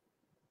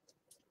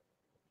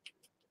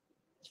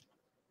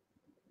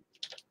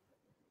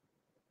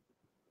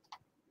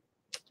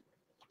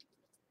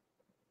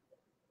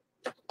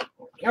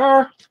 We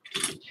are.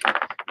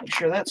 Make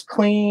sure that's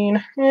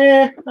clean.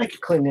 I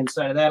could clean the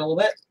inside of that a little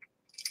bit.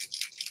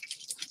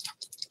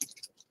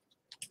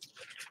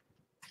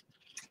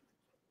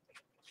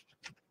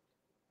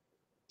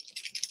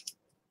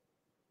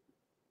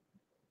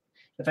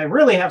 If I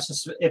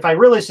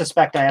really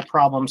suspect I have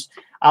problems,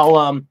 I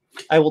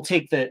will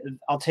take the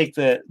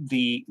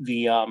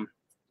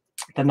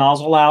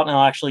nozzle out, and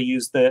I'll actually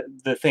use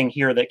the thing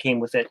here that came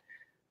with it,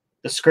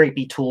 the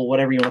scrapey tool,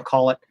 whatever you want to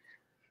call it.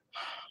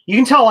 You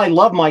can tell I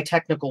love my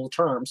technical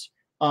terms,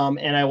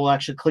 and I will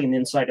actually clean the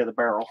inside of the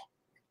barrel.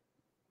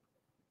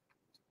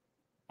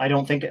 I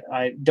don't think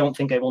I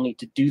will need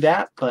to do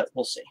that, but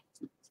we'll see.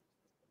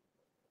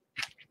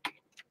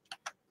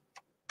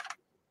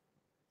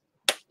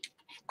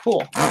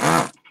 Cool.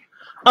 I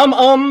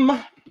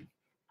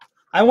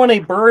want a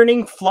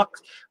burning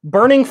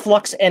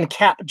flux and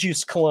cat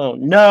juice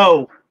cologne.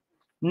 No.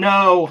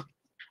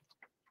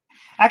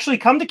 Actually,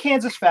 come to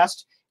Kansas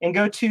Fest and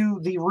go to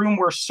the room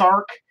where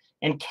Sark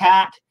and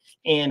Kat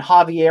and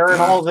Javier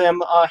and all of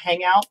them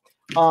hang out.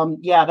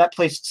 Yeah, that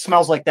place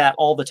smells like that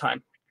all the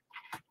time.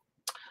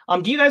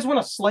 Do you guys want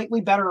a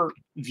slightly better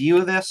view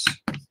of this?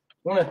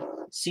 Want to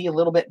see a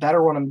little bit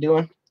better what I'm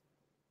doing? A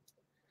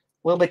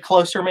little bit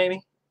closer,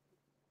 maybe?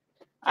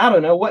 I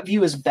don't know. What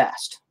view is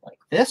best? Like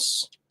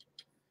this?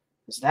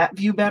 Is that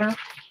view better?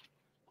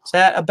 Is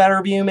that a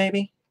better view,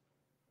 maybe?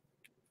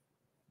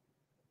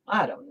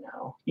 I don't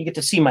know. You get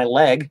to see my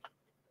leg.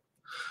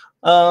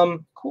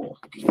 Cool.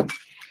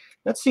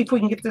 Let's see if we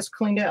can get this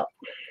cleaned out.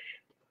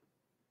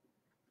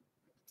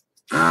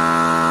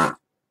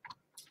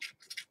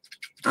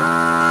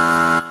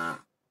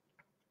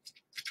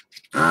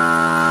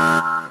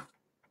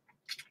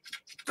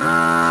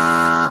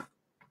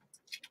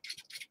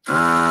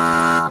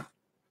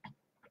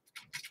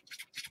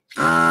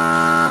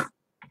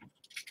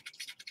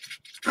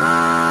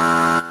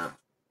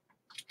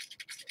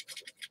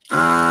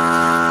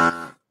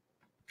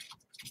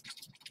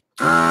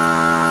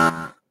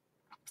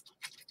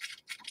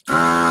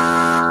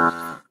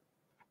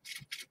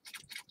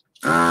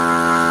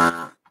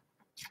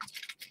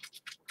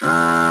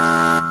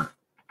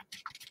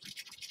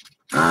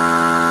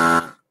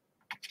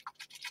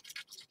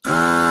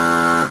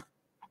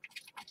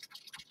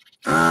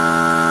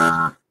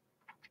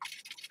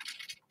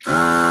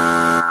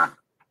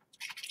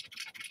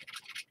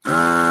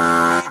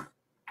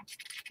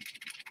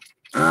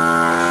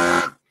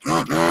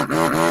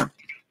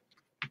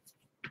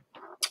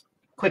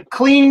 Quick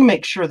clean,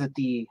 make sure that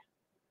the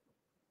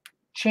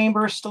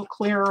chamber is still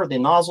clear, the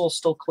nozzle is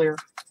still clear,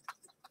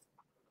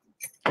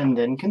 and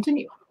then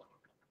continue.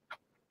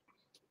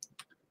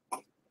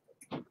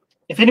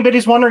 If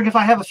anybody's wondering if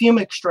I have a fume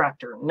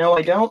extractor, no,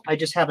 I don't. I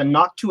just have a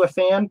Noctua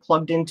fan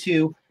plugged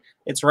into,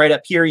 it's right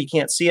up here, you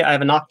can't see it. I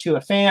have a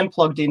Noctua fan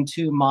plugged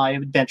into my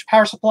bench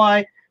power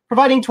supply,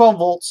 providing 12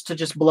 volts to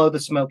just blow the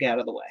smoke out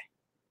of the way.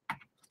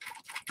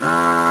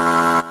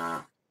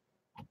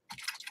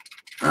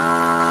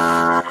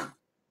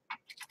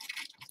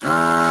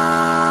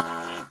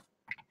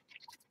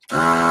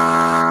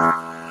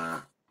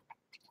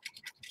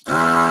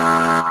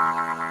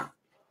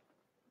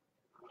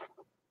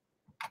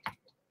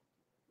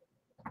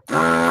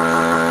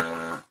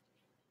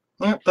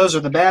 Yep, those are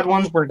the bad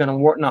ones. We're going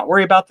to not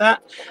worry about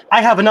that.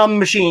 I have an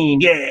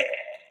machine.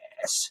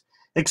 Yes.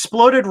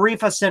 Exploded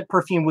reefa scent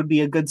perfume would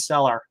be a good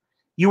seller.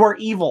 You are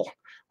evil.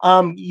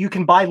 You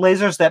can buy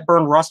lasers that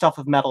burn rust off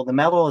of metal. The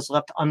metal is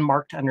left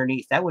unmarked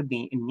underneath. That would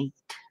be neat.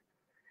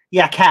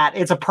 Yeah, cat.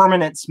 It's a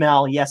permanent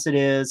smell. Yes, it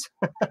is.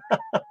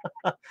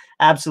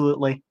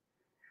 Absolutely.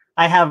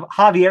 I have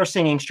Javier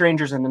singing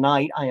Strangers in the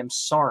Night. I am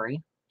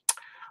sorry.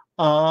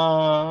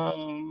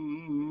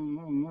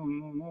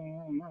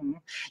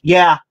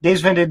 Yeah,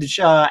 Dave's Vintage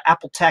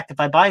Apple Tech. If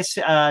I buy a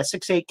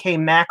 68K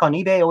Mac on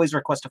eBay, I always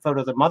request a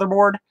photo of the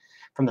motherboard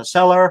from the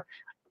seller.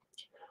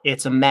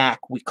 It's a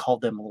Mac. We call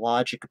them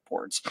logic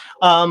boards.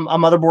 A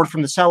motherboard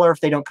from the seller. If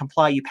they don't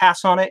comply, you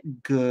pass on it.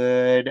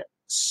 Good.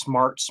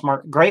 Smart.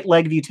 Great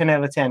leg view, 10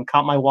 out of 10.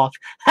 Caught my watch.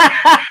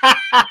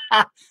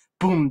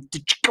 Boom.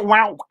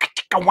 Wow.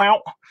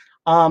 Wow.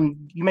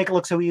 You make it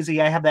look so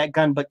easy. I have that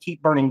gun, but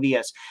keep burning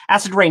vias.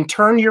 Acid Rain,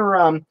 turn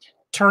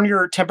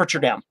your temperature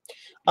down.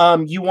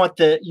 You want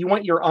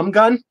your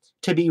gun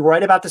to be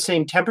right about the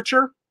same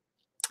temperature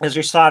as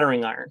your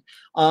soldering iron.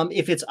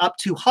 If it's up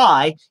too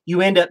high,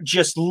 you end up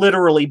just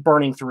literally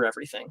burning through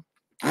everything.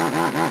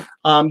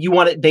 You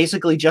want it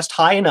basically just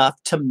high enough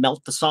to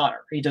melt the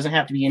solder. It doesn't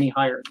have to be any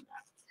higher than that.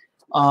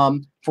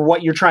 For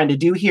what you're trying to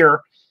do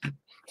here.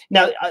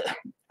 Now,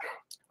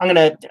 I'm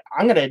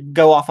gonna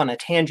go off on a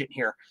tangent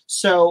here.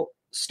 So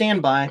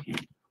stand by.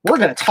 We're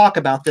gonna talk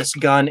about this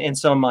gun and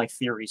some of my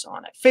theories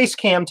on it. Face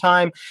cam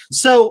time.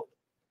 So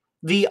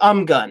the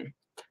gun.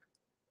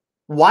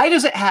 Why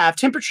does it have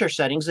temperature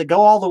settings that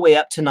go all the way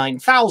up to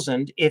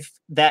 9,000 if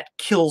that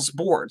kills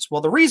boards?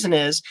 Well, the reason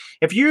is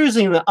if you're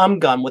using the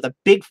gun with a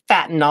big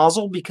fat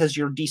nozzle because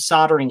you're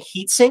desoldering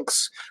heat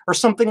sinks or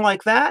something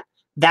like that,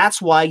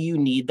 that's why you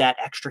need that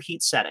extra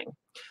heat setting.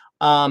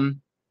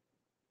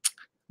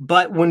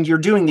 But when you're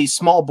doing these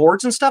small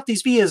boards and stuff,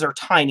 these vias are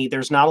tiny.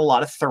 There's not a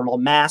lot of thermal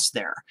mass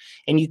there.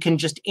 And you can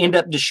just end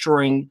up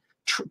destroying,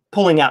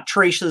 pulling out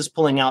traces,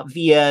 pulling out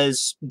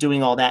vias,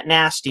 doing all that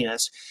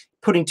nastiness.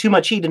 Putting too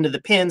much heat into the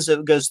pins, so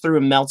it goes through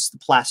and melts the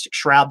plastic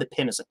shroud the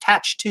pin is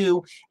attached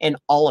to, and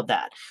all of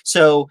that.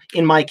 So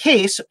in my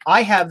case,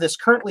 I have this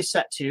currently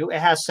set to, it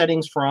has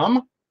settings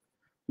from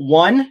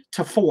 1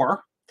 to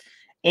 4,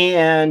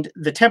 and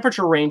the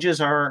temperature ranges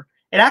are,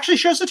 it actually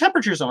shows the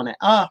temperatures on it.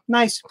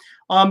 Nice.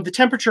 The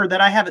temperature that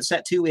I have it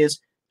set to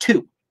is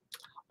 2.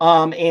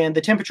 And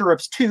the temperature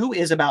of 2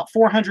 is about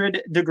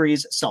 400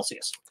 degrees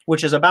Celsius,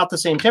 which is about the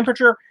same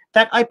temperature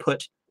that I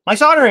put my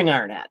soldering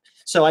iron at.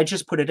 So I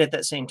just put it at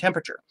that same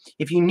temperature.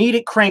 If you need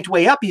it cranked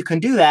way up, you can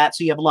do that.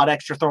 So you have a lot of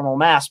extra thermal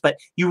mass, but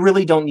you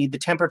really don't need the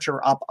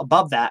temperature up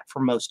above that for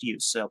most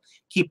use. So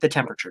keep the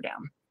temperature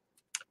down.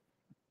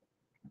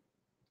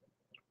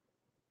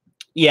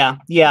 Yeah.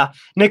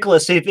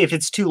 Nicholas, if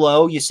it's too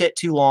low, you sit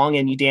too long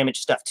and you damage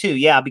stuff too.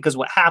 Yeah, because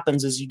what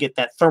happens is you get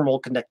that thermal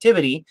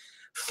conductivity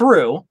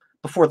through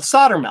before the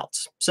solder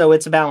melts. So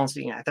it's a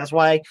balancing act. That's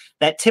why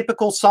that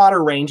typical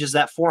solder range is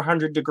that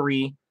 400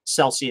 degree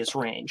Celsius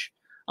range.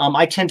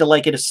 I tend to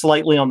like it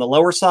slightly on the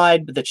lower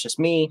side, but that's just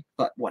me,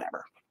 but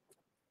whatever.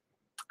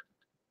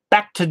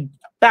 Back to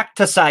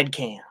side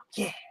cam.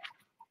 Yeah.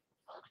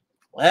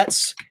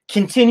 Let's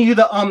continue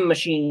the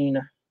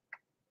machine.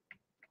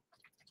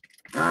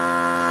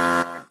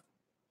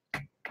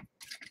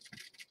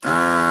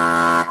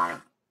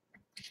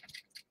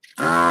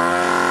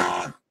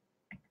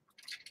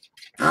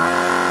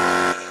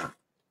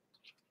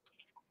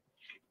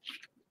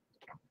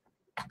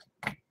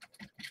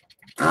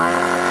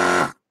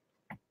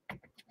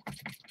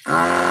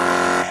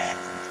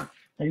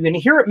 You're going to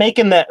hear it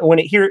making that when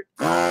it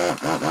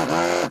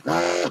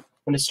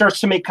starts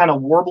to make kind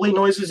of warbly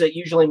noises. It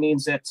usually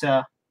means that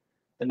the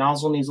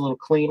nozzle needs a little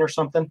clean or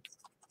something.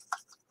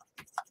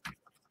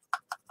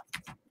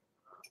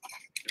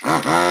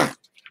 There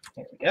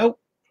we go.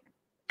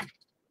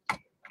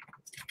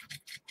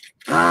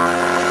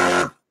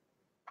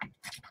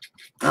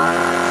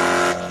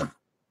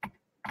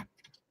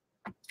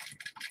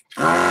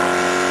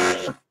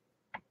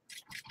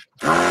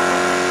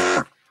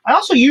 I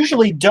also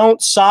usually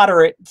don't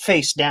solder it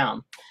face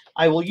down.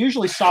 I will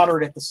usually solder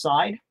it at the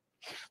side,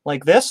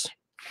 like this,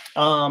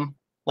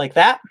 like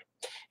that.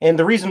 And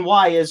the reason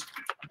why is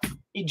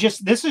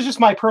this is just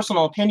my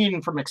personal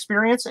opinion from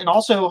experience, and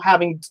also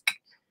having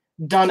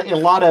done a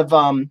lot of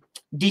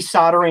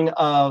desoldering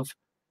of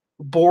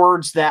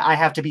boards that I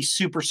have to be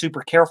super,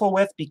 super careful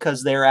with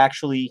because they're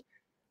actually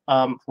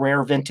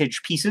rare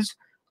vintage pieces.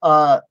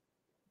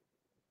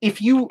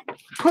 If you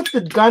put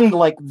the gun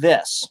like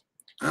this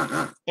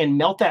and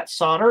melt that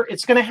solder,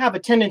 it's going to have a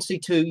tendency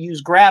to use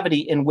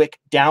gravity and wick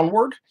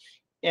downward,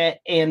 and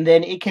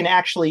then it can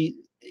actually,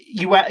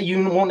 you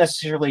won't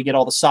necessarily get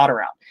all the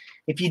solder out.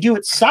 If you do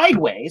it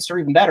sideways, or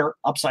even better,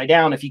 upside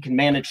down, if you can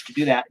manage to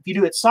do that, if you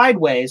do it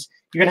sideways,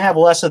 you're going to have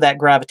less of that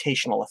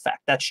gravitational effect.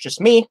 That's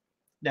just me.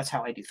 That's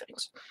how I do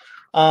things.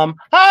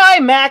 Hi,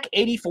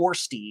 Mac84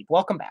 Steve.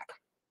 Welcome back.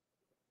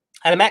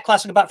 I had a Mac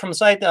Classic bought from the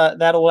site,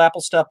 that old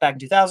Apple stuff back in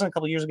 2000. A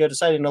couple years ago,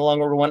 decided no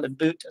longer wanted to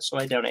boot, so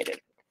I donated.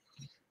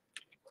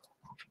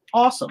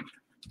 Awesome.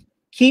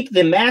 Keep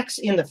the Macs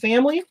in the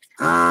family.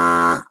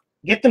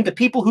 Get them to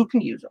people who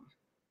can use them.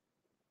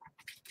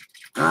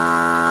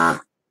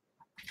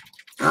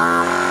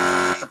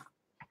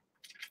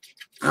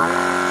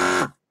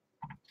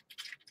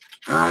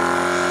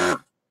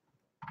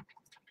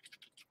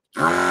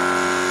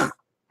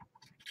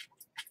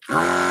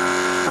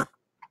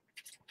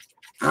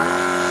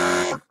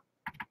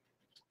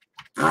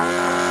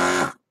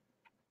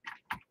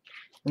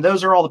 And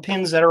those are all the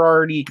pins that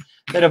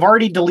have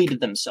already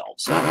deleted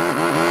themselves. So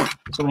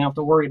we don't have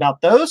to worry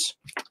about those.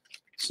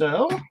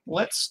 So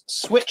let's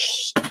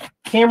switch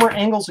camera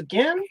angles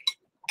again.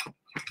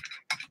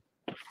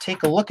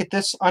 Take a look at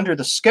this under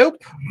the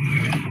scope.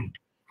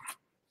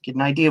 Get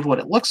an idea of what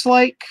it looks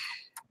like.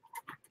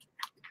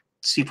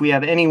 See if we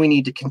have any we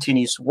need to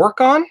continue to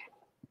work on.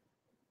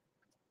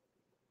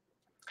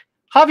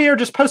 Javier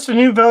just posted a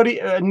new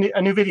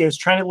video. He's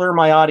trying to lure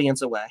my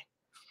audience away.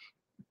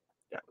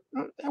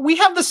 We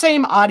have the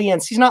same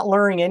audience. He's not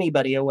luring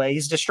anybody away.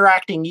 He's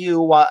distracting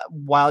you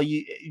while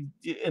you,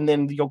 and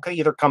then you'll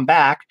either come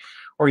back,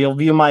 or you'll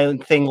view my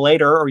thing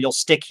later, or you'll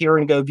stick here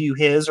and go view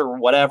his or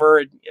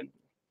whatever.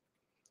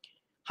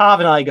 Hav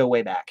and I go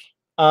way back.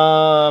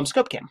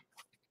 Scope cam.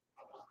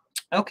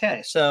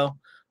 Okay, so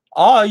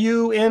are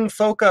you in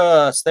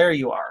focus? There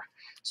you are.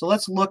 So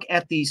let's look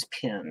at these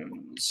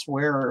pins.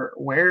 Where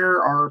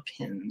are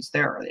pins?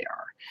 There they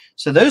are.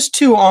 So those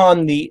two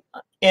on the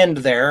end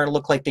there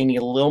look like they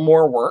need a little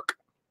more work.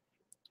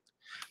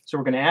 So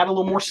we're going to add a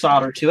little more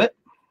solder to it.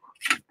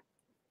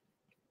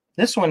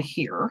 This one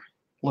here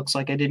looks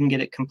like I didn't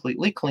get it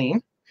completely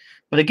clean.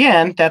 But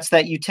again, that's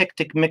that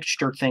eutectic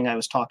mixture thing I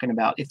was talking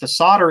about. If the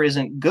solder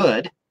isn't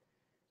good,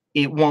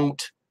 it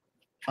won't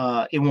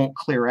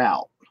clear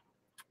out.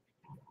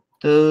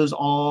 Those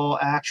all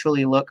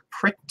actually look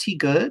pretty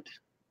good.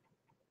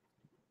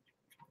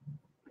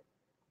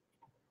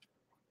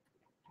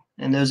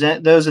 And those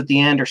at the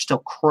end are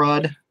still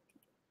crud.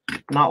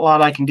 Not a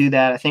lot I can do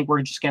that. I think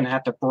we're just going to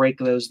have to break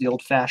those the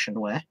old-fashioned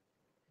way.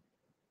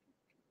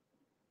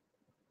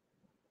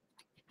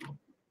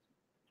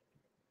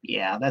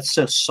 Yeah, that's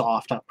so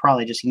soft. I'll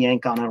probably just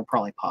yank on it. It'll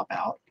probably pop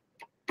out.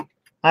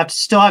 I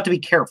still have to be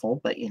careful,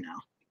 but you know.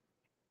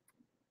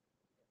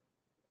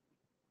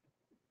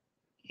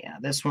 Yeah,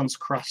 this one's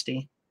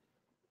crusty.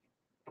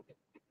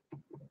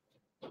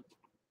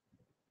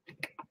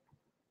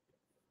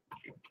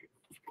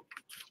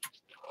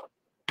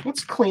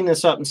 Let's clean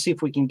this up and see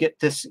if we can get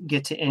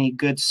to any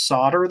good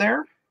solder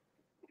there.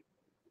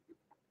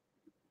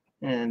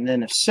 And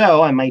then if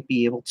so, I might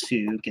be able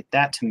to get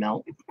that to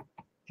melt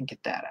and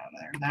get that out of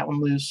there. That one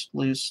loose,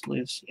 loose,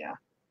 loose, yeah.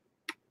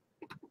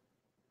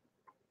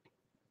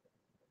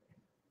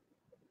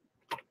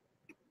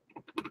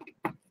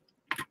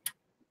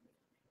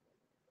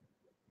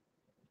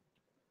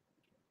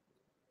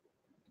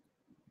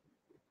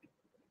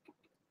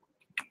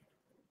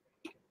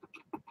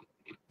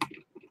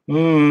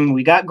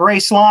 We got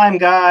gray slime,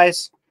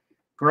 guys.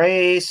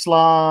 Gray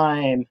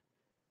slime.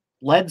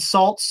 Lead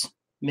salts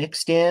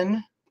mixed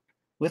in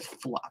with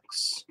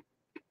flux.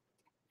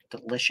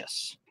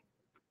 Delicious.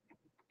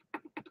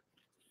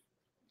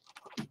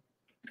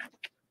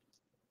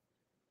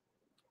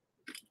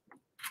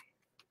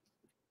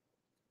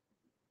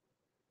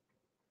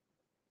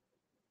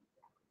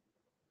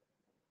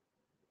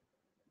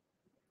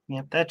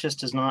 Yep, that just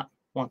does not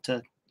want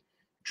to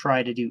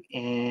try to do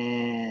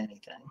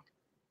anything.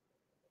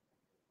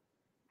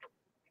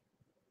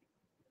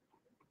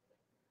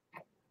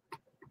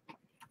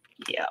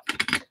 Yeah,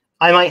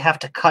 I might have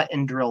to cut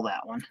and drill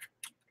that one.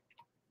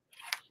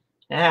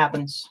 It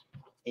happens.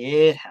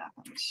 It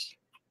happens.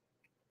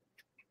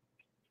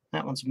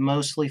 That one's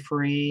mostly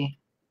free.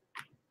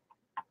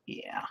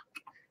 Yeah.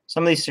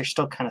 Some of these are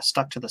still kind of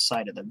stuck to the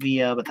side of the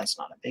via, but that's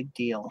not a big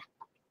deal.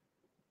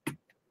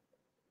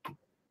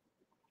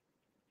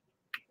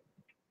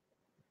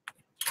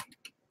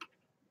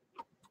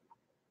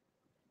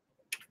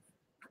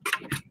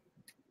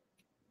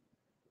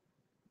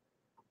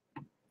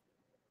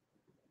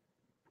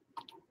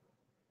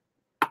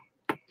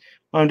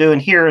 What I'm doing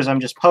here is I'm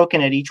just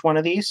poking at each one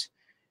of these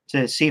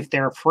to see if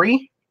they're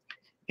free.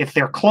 If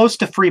they're close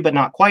to free but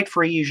not quite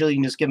free, usually you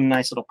can just give them a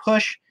nice little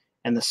push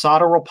and the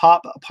solder will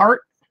pop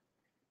apart.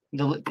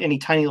 Any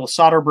tiny little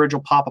solder bridge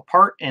will pop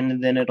apart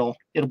and then it'll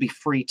be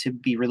free to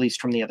be released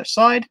from the other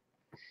side.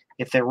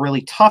 If they're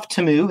really tough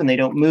to move and they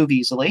don't move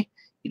easily,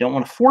 you don't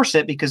want to force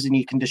it because then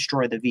you can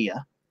destroy the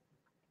via.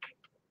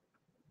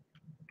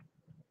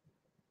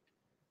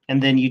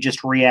 And then you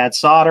just re-add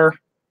solder,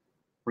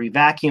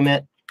 re-vacuum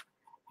it.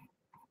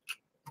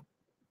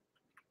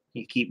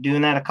 You keep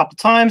doing that a couple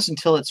times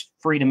until it's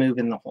free to move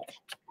in the hole.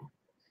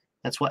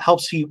 That's what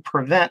helps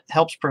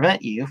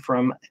prevent you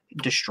from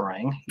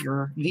destroying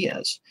your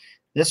vias.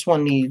 This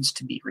one needs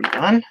to be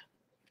redone.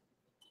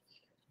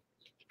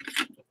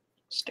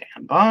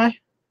 Stand by.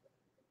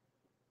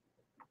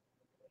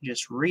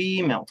 Just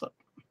remelt it.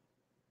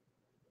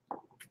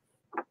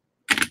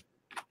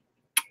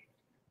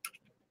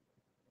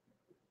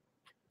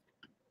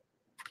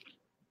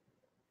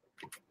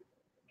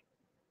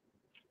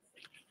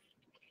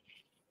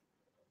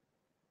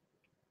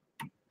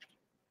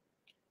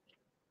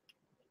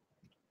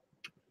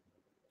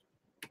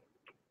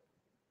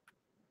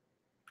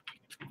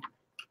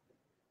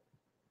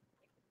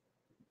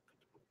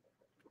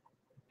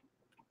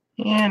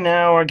 And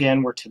now,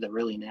 again, we're to the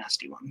really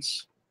nasty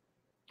ones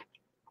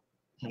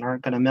that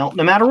aren't going to melt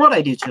no matter what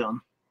I do to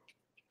them.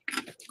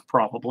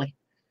 Probably.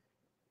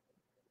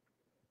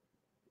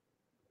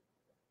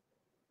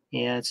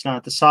 Yeah, it's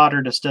not. The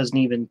solder just doesn't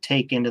even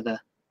take into the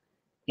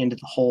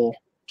hole.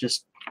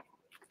 Just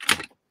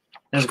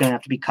is going to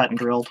have to be cut and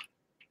drilled.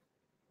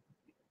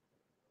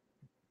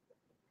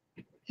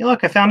 Hey,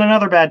 look, I found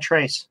another bad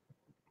trace.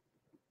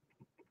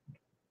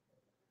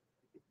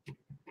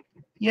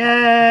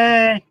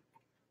 Yay!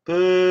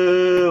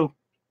 Boo!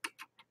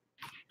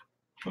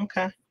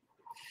 Okay.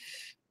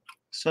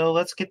 So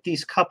let's get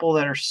these couple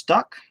that are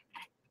stuck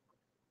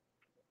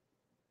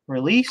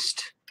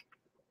released.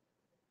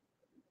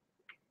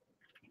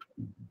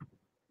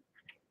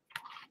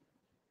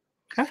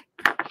 Okay.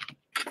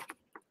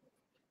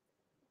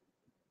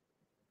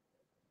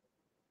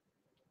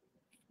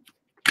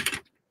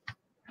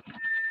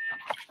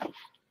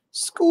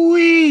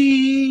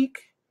 Squeak!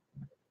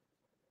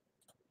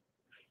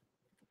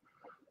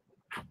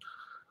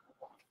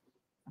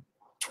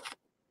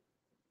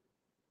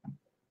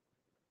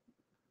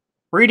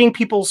 Reading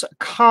people's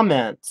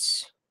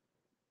comments.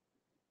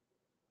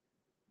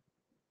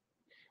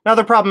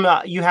 Another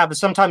problem you have is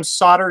sometimes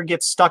solder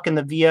gets stuck in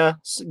the via.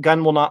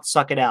 Gun will not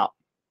suck it out.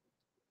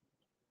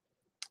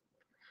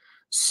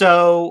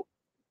 So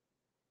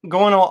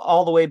going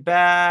all the way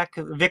back,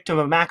 victim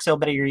of max L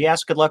better.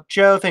 Yes, good luck,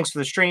 Joe. Thanks for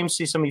the stream.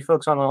 See some of you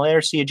folks on the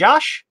later. See you,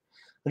 Josh.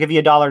 I'll give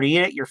you $1 to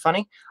eat it. You're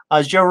funny.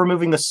 Is Joe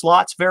removing the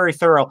slots? Very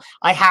thorough.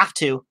 I have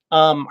to.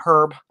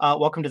 Herb,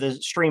 welcome to the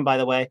stream, by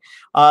the way.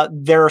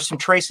 There are some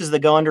traces that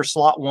go under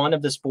slot 1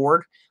 of this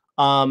board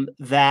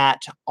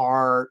that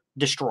are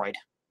destroyed.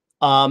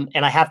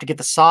 And I have to get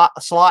the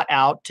slot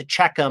out to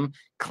check them,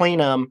 clean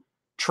them,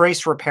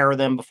 trace repair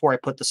them before I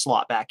put the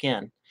slot back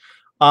in.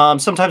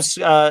 Sometimes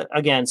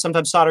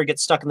solder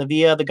gets stuck in the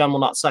via. The gun will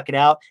not suck it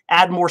out.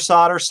 Add more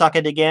solder, suck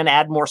it again.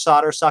 Add more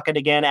solder, suck it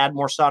again. Add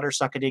more solder,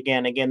 suck it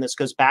again. Again, this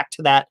goes back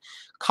to that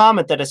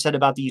comment that I said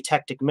about the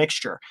eutectic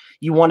mixture.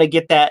 You want to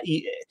get that.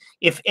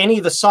 If any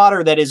of the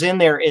solder that is in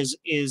there is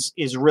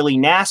really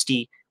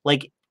nasty,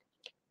 like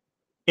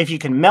if you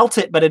can melt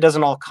it, but it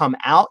doesn't all come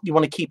out, you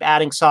want to keep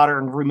adding solder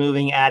and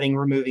removing, adding,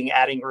 removing,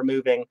 adding,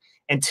 removing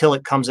until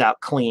it comes out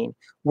clean.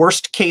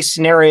 Worst case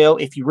scenario,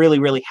 if you really,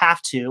 really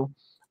have to,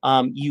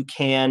 you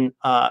can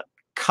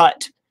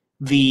cut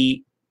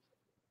the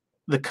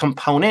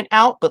component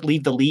out, but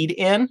leave the lead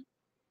in.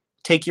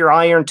 Take your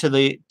iron to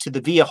the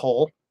via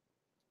hole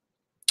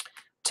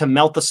to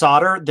melt the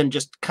solder, then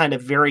just kind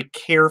of very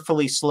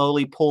carefully,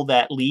 slowly pull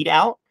that lead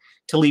out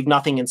to leave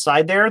nothing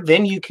inside there.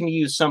 Then you can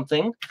use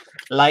something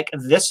like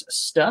this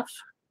stuff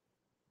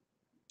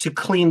to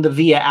clean the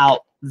via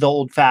out the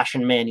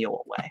old-fashioned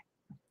manual way.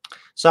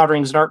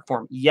 Soldering is an art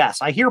form.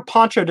 Yes, I hear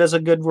Poncho does a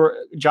good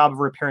job of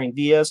repairing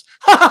vias.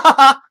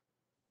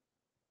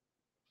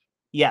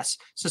 Yes.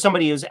 So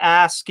somebody is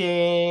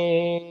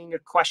asking a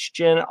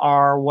question,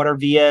 what are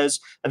vias?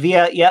 A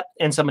via, yep.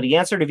 And somebody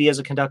answered, a via is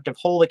a conductive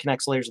hole that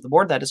connects layers of the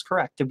board. That is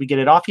correct. Did we get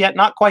it off yet?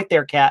 Not quite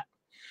there, Kat.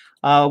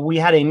 We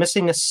had a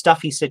missing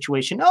stuffy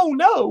situation. Oh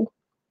no!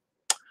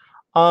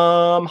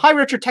 Hi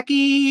Richard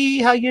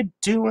Techie, how you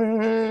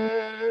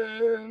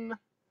doing?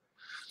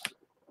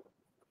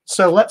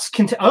 So let's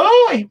continue.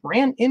 Oh, I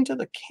ran into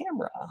the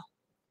camera.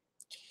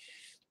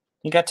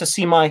 You got to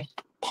see my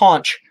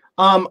paunch.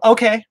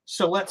 Okay,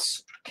 so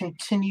let's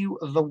continue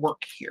the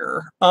work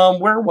here.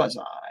 Where was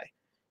I?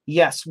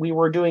 Yes, we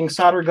were doing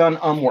solder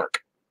gun work.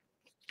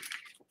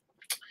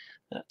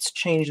 Let's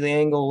change the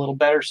angle a little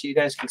better so you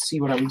guys can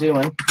see what I'm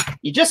doing.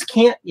 You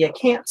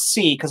can't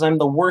see because I'm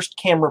the worst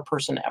camera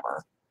person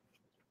ever.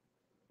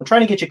 I'm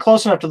trying to get you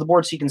close enough to the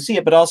board so you can see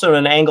it, but also at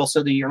an angle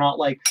so that you're not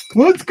like,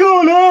 what's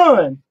going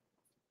on?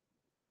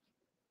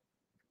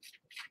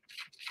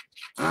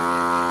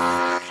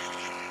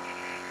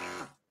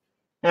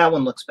 That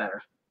one looks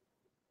better.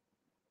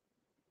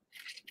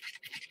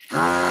 All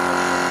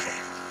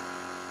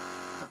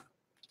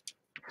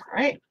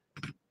right.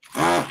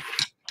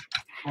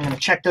 I'm going to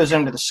check those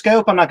under the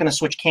scope. I'm not going to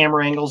switch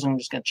camera angles. I'm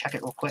just going to check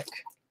it real quick.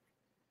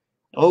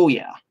 Oh,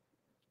 yeah.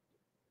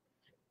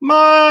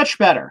 Much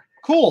better.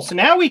 Cool. So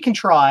now we can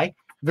try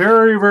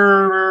very,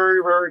 very,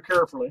 very, very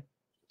carefully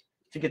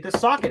to get this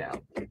socket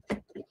out.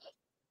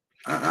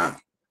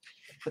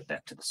 Put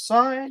that to the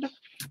side.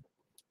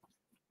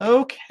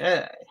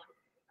 Okay.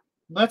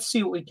 Let's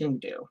see what we can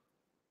do.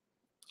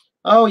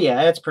 Oh,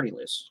 yeah, it's pretty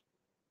loose.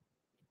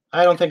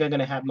 I don't think I'm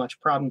going to have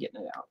much problem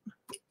getting it out.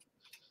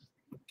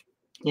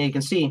 Yeah, you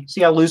can see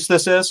how loose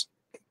this is?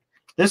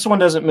 This one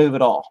doesn't move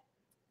at all.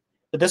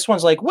 But this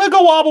one's like,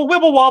 wiggle wobble,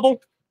 wibble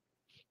wobble.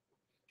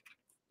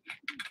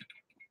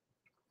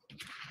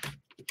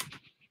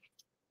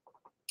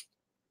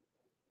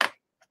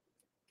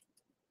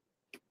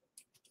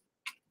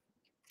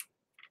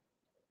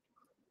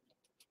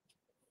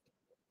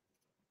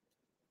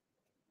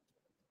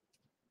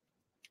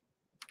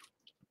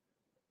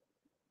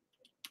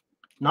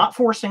 Not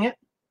forcing it.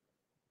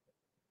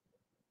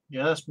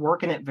 Just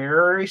working it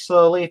very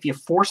slowly. If you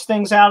force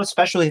things out,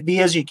 especially with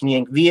vias, you can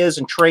yank vias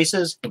and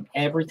traces and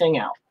everything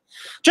out.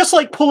 Just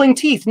like pulling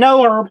teeth.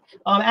 No, Herb.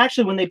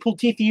 Actually, when they pull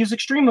teeth, you use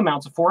extreme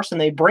amounts of force, and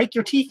they break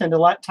your teeth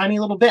into tiny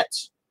little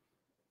bits.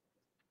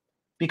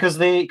 Because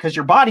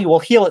your body will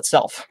heal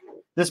itself.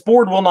 This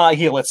board will not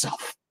heal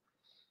itself.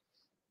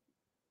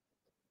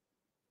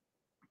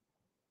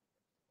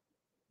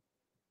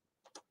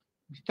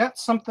 We've got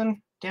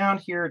something down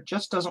here. It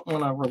just doesn't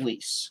want to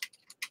release.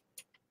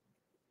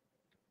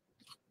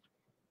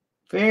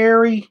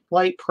 Very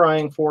light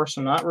prying force.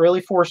 I'm not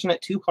really forcing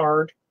it too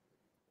hard.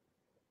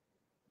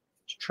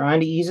 Just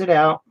trying to ease it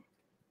out.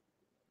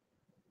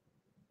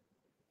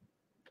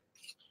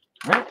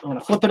 All right, I'm going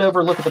to flip it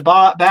over, look at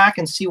the back,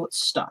 and see what's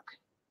stuck.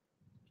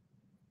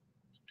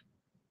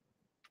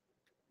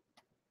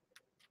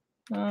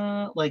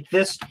 Like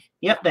this.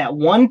 Yep, that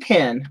one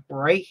pin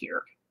right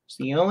here. It's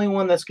the only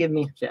one that's giving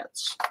me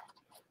fits.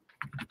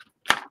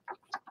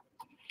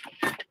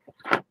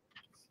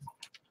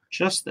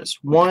 Just this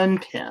one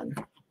pin.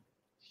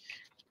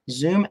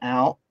 Zoom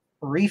out,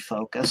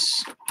 refocus,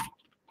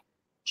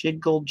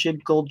 jiggle,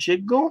 jiggle,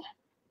 jiggle.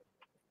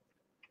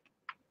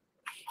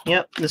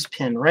 Yep, this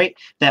pin, right?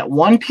 That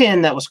one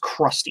pin that was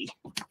crusty.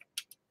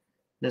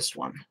 This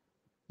one.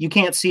 You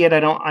can't see it. I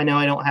know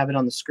I don't have it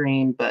on the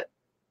screen, but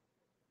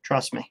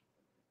trust me.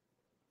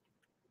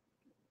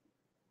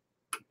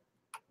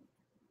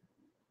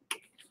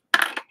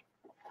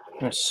 I'm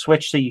going to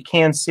switch so you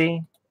can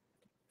see.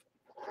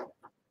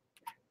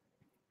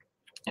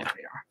 There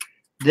we are.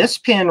 This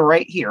pin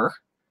right here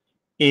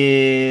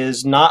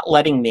is not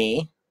letting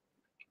me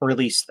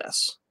release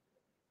this.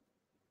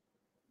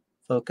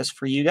 Focus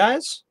for you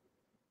guys.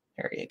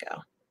 There you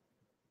go.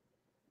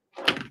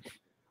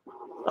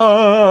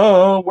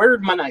 Oh,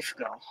 where'd my knife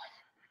go?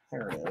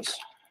 There it is.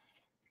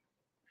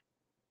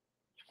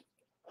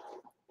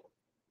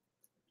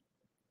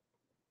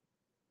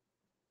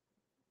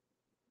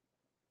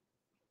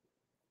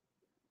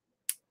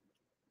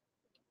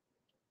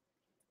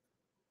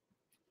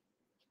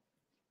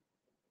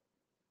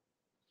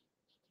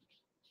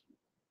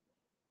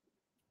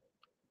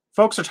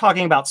 Folks are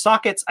talking about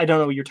sockets. I don't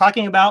know what you're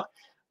talking about,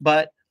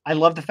 but I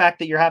love the fact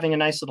that you're having a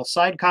nice little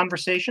side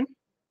conversation.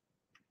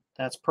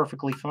 That's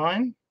perfectly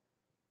fine.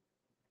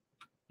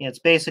 Yeah, it's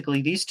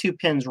basically these two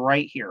pins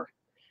right here.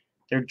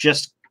 They're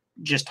just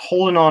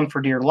holding on for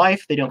dear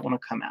life. They don't want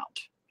to come out.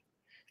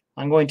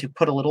 I'm going to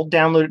put a little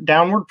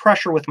downward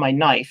pressure with my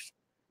knife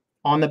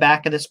on the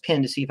back of this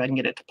pin to see if I can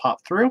get it to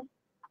pop through.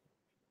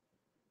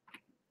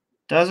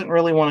 Doesn't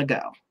really want to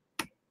go.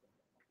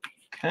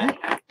 Okay.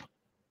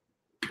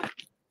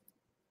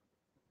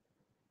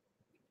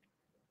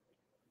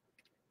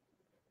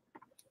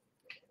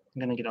 I'm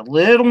going to get a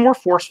little more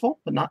forceful,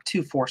 but not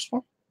too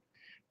forceful.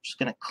 Just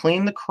going to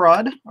clean the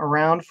crud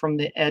around from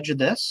the edge of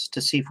this to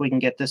see if we can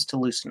get this to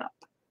loosen up.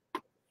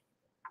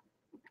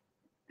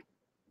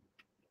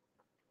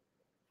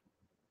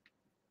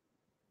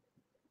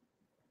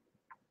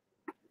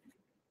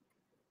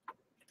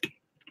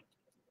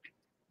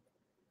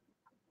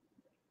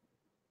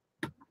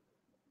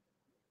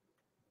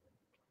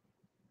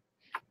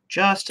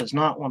 Just does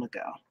not want to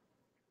go.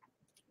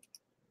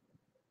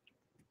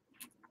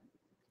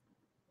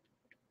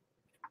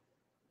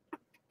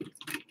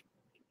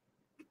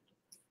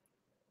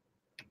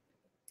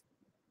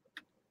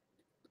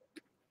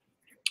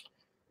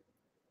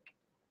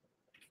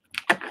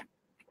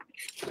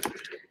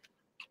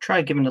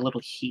 try giving it a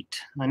little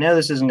heat. I know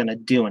this isn't going to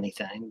do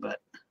anything,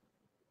 but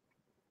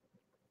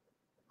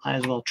might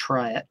as well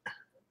try it.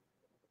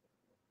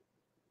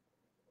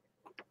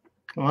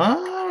 Well, I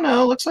don't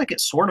know. Looks like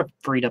it sort of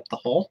freed up the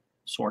hole.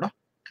 Sort of.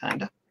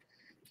 Kind of.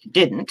 It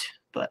didn't,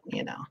 but,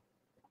 you know.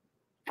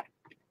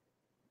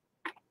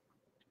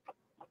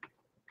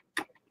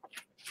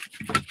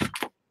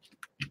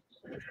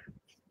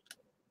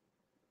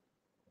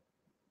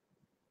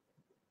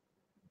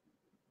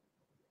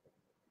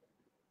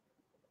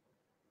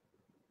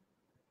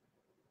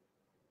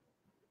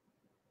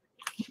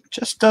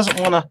 Just doesn't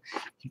want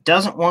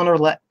to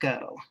let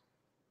go.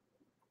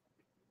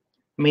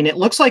 I mean, it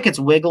looks like it's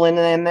wiggling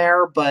in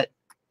there, but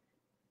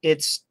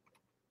it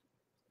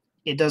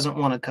doesn't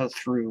want to go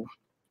through.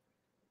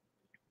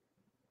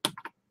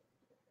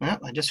 Well,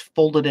 I just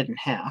folded it in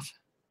half.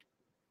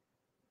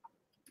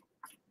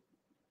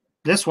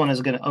 This one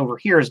is going to, over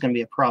here is going to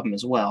be a problem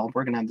as well.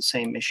 We're going to have the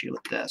same issue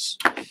with this.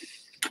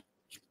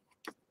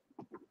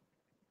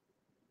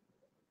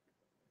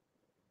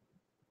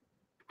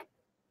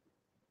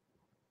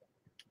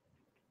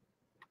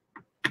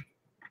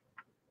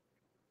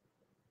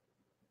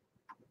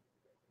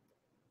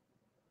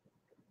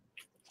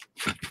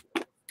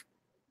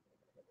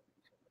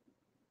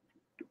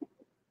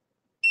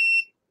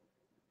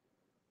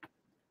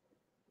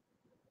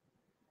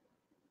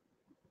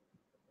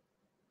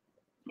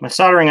 My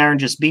soldering iron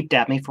just beeped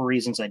at me for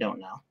reasons I don't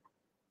know.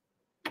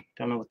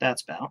 Don't know what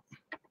that's about.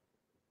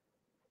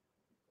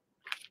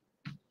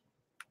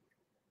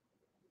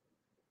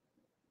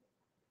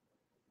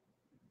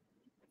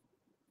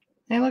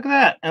 Hey, look at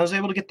that. I was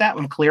able to get that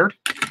one cleared.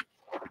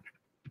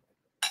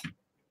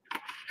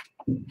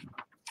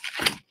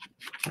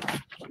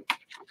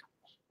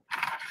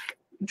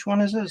 Which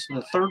one is this?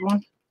 The third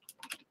one?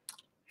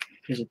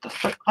 Is it the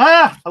third?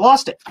 Ah! I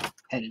lost it.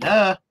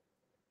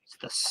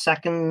 It's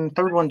the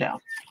third one down.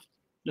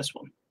 This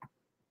one.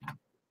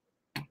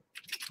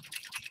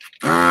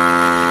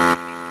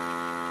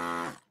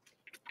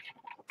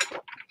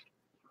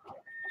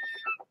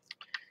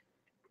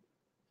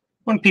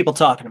 What are people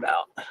talking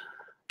about?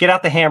 Get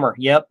out the hammer.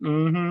 Yep.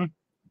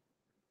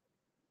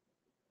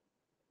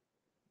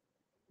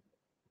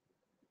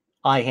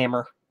 Eye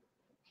hammer.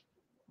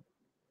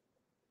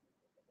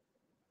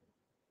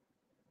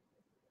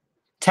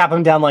 Tap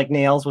them down like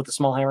nails with a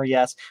small hammer.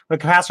 Yes. When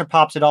a capacitor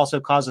pops, it also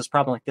causes a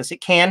problem like this.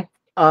 It can.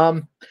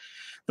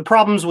 The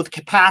problems with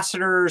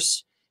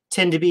capacitors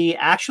tend to be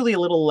actually a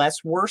little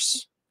less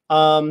worse.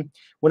 When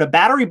a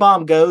battery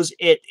bomb goes,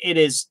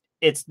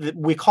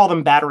 we call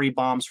them battery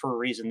bombs for a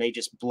reason. They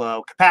just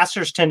blow.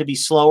 Capacitors tend to be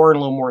slower and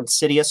a little more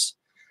insidious.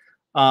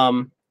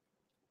 But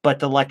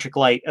the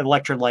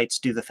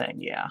electrolytes do the thing.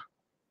 Yeah.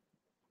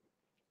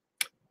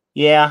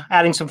 Yeah,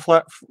 adding some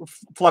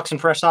flux and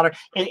fresh solder.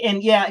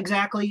 And yeah,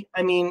 exactly.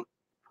 I mean,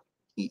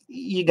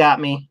 you got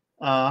me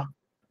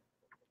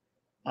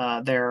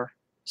there,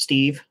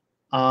 Steve.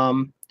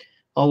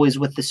 Always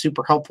with the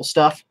super helpful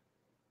stuff.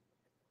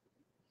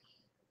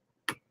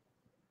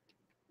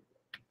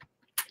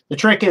 The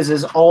trick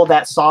is all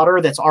that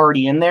solder that's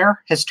already in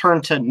there has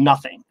turned to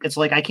nothing. It's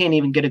like I can't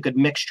even get a good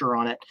mixture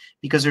on it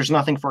because there's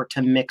nothing for it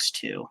to mix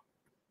to.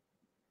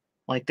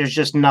 Like there's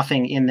just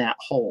nothing in that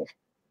hole.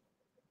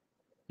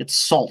 It's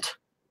salt,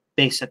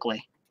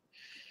 basically.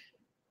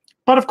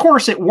 But of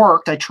course it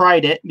worked. I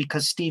tried it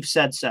because Steve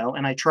said so,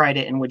 and I tried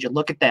it, and would you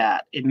look at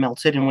that? It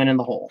melted and went in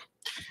the hole.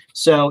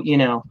 So, you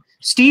know,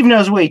 Steve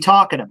knows what he's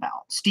talking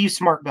about. Steve's a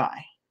smart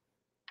guy.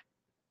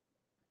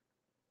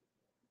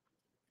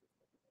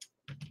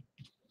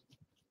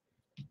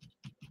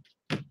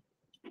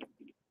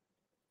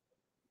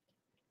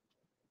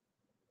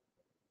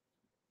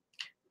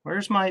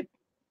 Where's my,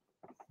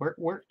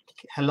 where,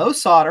 hello,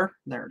 solder.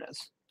 There it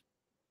is.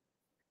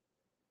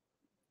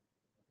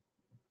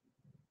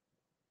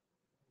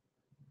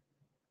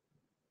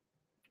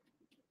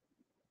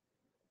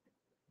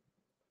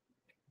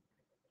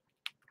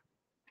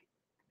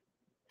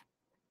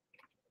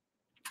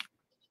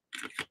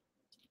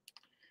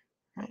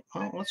 All right,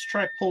 well, let's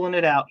try pulling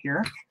it out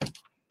here. It's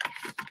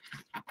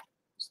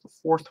the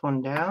fourth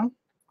one down.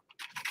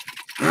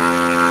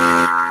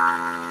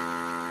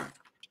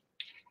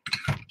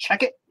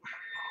 Check it.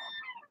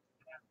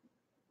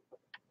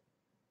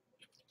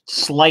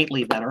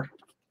 Slightly better.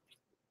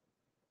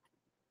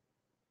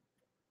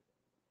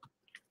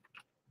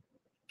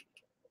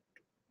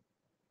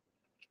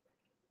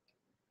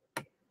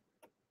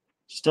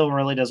 Still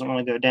really doesn't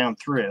want to go down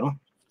through.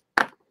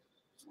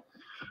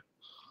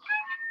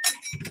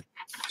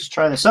 Let's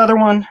try this other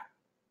one.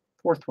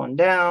 Fourth one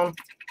down.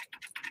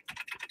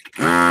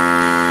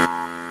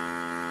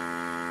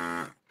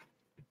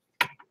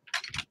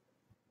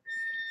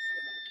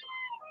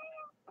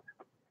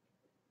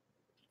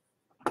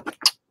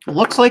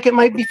 Looks like it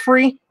might be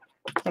free.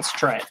 Let's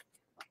try it.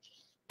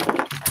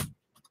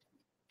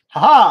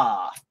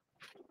 Ha-ha!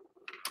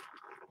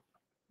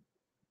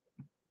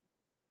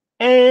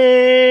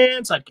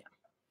 And side cam.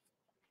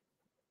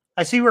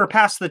 I see we're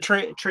past the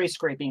tray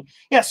scraping.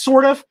 Yeah,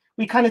 sort of.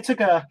 We kind of took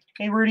a,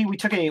 hey Rudy, we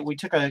took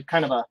a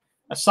kind of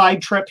a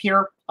side trip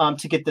here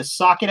to get this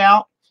socket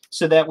out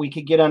so that we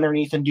could get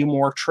underneath and do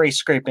more trace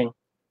scraping.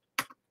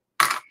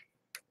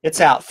 It's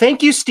out.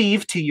 Thank you,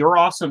 Steve, to your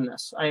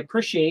awesomeness. I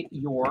appreciate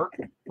your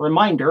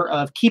reminder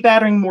of keep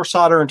adding more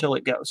solder until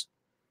it goes.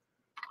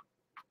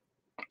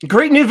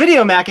 Great new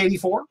video,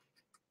 Mac84.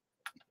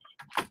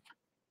 Is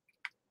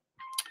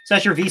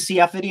that your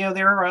VCF video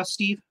there,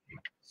 Steve?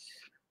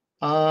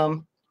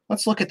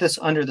 Let's look at this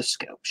under the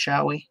scope,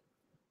 shall we?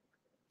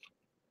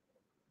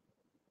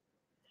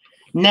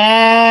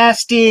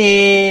 Nasty!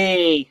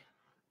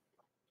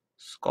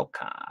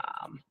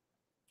 Skullcom.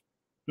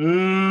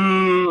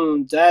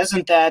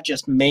 Doesn't that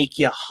just make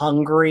you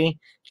hungry?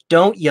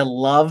 Don't you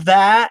love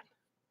that?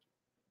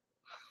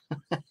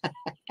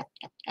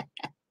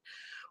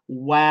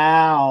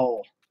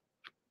 Wow.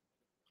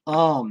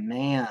 Oh,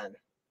 man.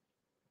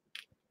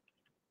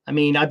 I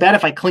mean, I bet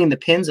if I clean the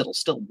pins, it'll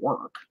still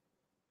work.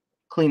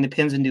 Clean the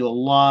pins and do a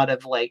lot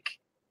of, like,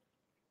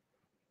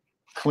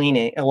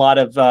 cleaning, a lot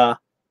of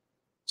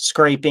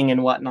scraping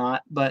and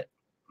whatnot, but,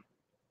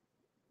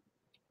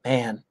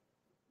 man.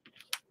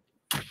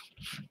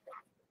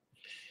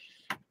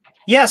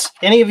 Yes,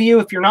 any of you,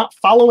 if you're not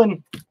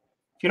following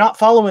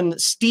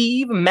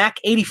Steve,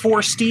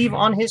 Mac84 Steve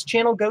on his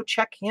channel, go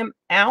check him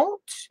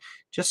out.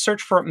 Just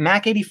search for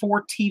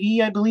Mac84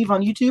 TV, I believe,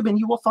 on YouTube, and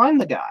you will find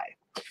the guy.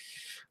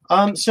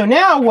 So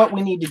now what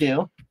we need to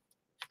do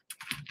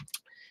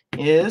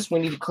is we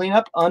need to clean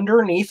up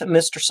underneath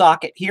Mr.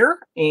 Socket here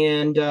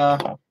and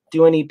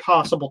do any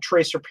possible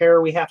trace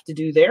repair we have to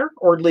do there,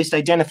 or at least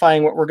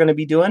identifying what we're going to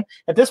be doing.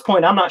 At this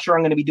point, I'm not sure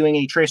I'm going to be doing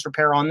any trace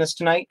repair on this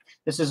tonight.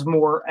 This is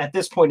more, at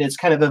this point, it's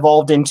kind of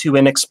evolved into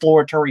an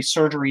exploratory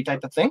surgery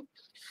type of thing.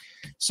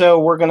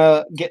 So we're going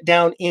to get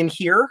down in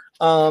here.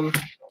 You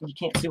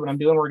can't see what I'm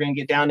doing. We're going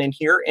to get down in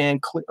here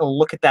and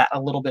look at that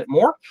a little bit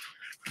more.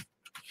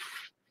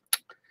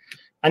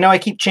 I know I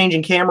keep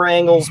changing camera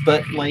angles,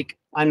 but like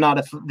I'm not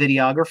a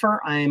videographer.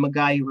 I am a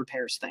guy who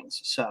repairs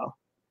things. So.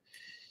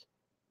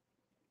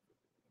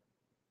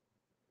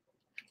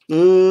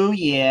 Ooh,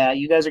 yeah,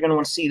 you guys are going to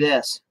want to see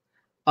this.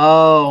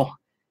 Oh,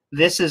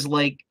 this is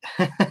like,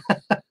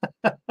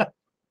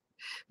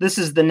 this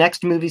is the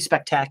next movie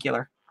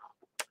spectacular.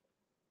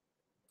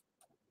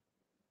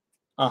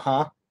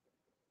 Uh-huh.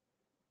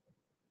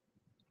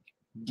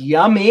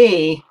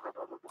 Yummy.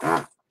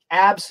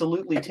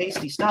 Absolutely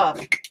tasty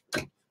stuff.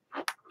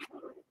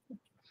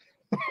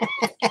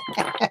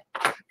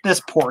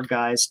 This poor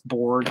guy's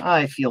bored.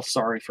 I feel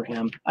sorry for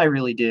him. I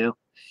really do.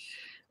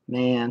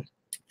 Man.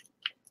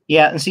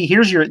 Yeah, and see,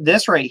 here's your,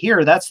 this right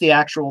here, that's the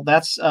actual,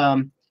 that's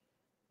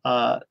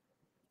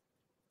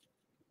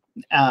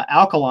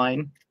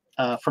alkaline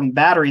from the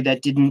battery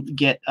that didn't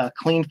get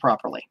cleaned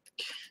properly.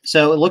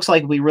 So it looks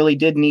like we really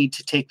did need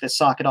to take this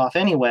socket off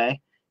anyway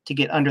to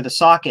get under the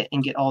socket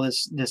and get all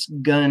this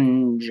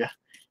gunge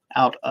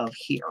out of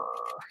here.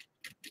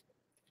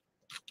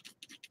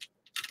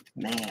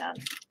 Man.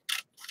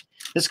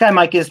 This guy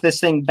might get this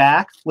thing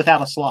back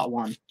without a slot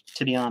one,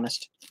 to be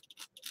honest.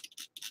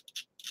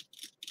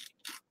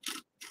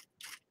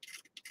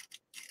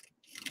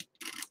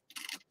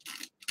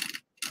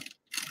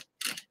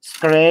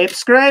 Scrape,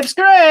 scrape,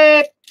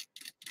 scrape.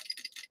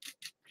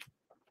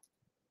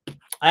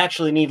 I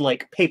actually need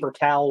like paper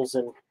towels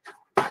and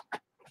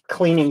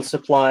cleaning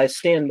supplies.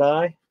 Stand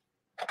by.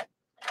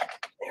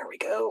 There we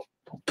go.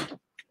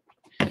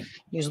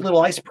 Use a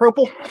little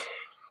isopropyl.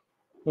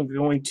 I'm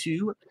going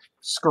to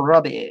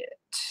scrub it.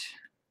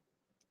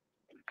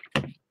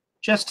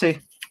 Just to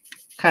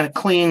kind of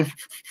clean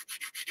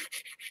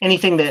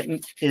anything that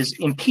is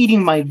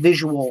impeding my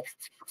visual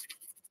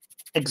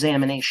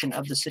examination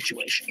of the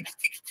situation.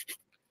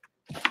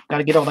 Got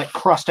to get all that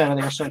crust out of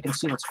there so I can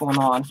see what's going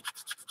on.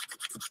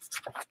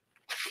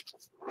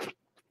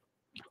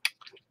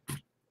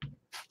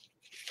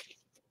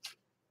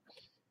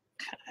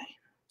 Okay.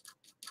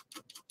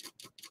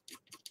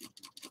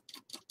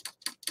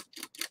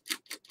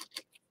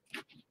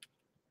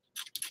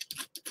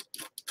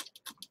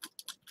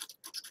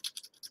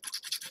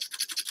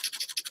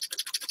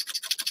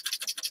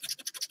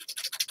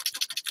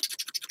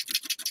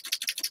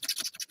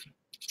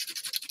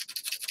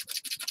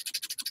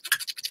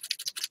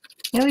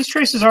 Yeah, these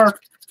traces are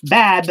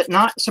bad, but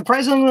not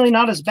surprisingly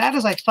not as bad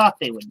as I thought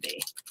they would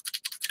be.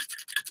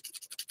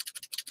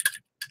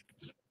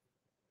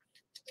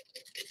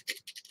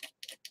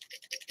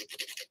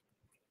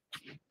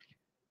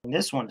 And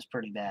this one is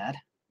pretty bad.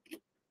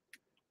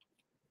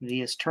 V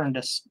has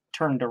turned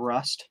to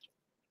rust.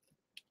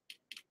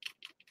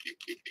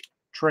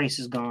 Trace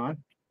is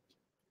gone.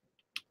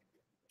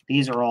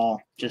 These are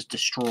all just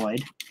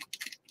destroyed.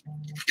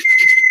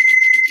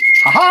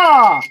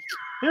 Aha!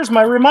 Here's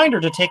my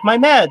reminder to take my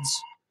meds.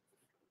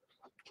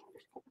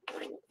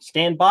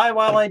 Stand by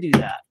while I do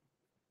that.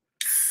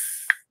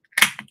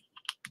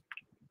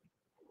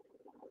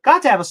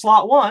 Got to have a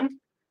slot one.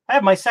 I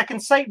have my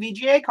second sight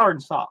VGA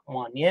card slot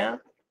one, yeah?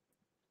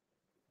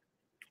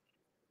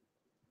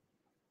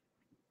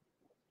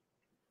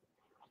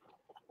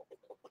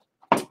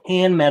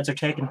 And meds are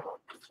taken.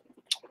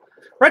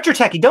 Retro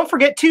Techie, don't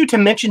forget too to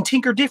mention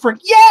Tinker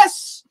Different.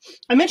 Yes!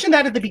 I mentioned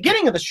that at the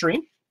beginning of the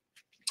stream,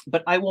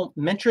 but I won't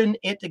mention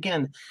it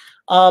again.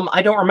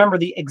 I don't remember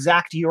the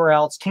exact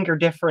URL. It's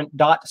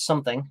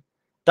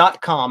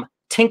tinkerdifferent.something.com.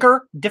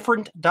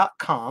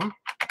 Tinkerdifferent.com.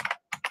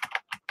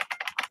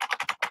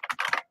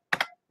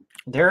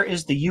 There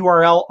is the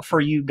URL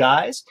for you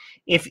guys.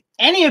 If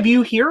any of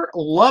you here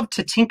love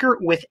to tinker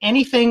with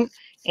anything,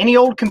 any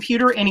old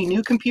computer, any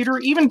new computer,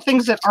 even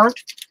things that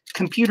aren't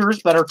computers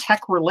but are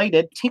tech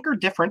related, Tinker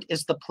Different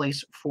is the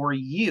place for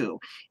you.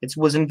 It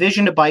was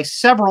envisioned by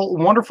several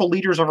wonderful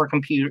leaders of our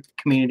computer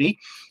community,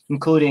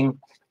 including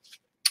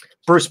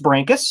Bruce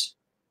Rain of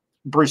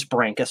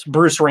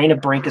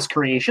Brankus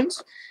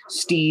Creations,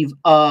 Steve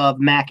of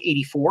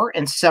Mac84,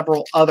 and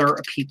several other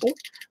people.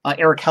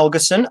 Eric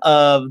Helgeson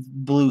of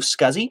Blue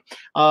Scuzzy,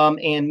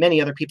 and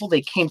many other people.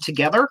 They came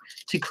together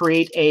to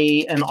create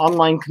an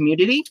online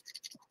community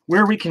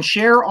where we can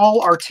share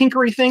all our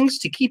tinkery things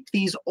to keep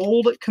these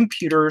old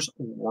computers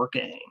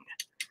working.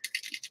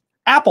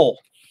 Apple,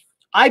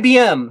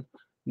 IBM,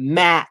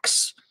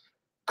 Macs,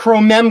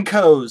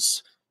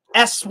 Chromemcos,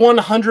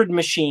 S100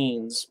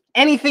 machines,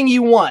 anything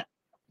you want.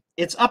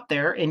 It's up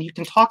there, and you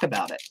can talk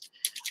about it.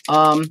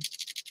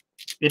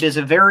 It is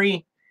a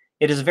very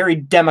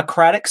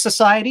democratic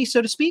society,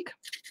 so to speak.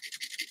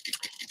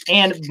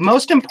 And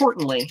most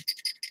importantly,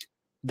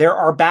 there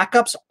are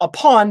backups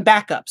upon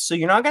backups. So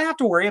you're not going to have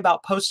to worry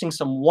about posting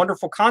some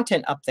wonderful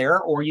content up there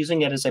or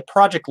using it as a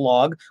project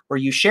log where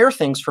you share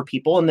things for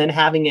people and then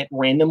having it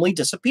randomly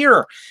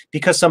disappear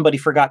because somebody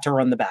forgot to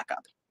run the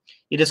backup.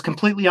 It is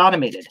completely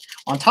automated.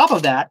 On top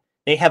of that,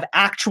 they have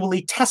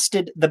actually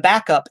tested the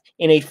backup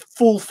in a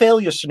full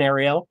failure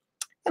scenario,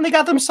 and they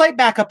got them site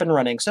back up and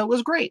running. So it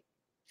was great.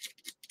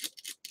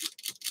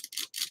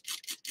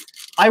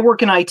 I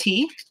work in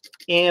IT,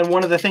 and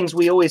one of the things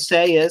we always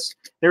say is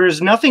there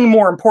is nothing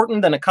more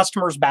important than a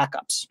customer's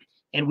backups.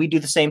 And we do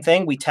the same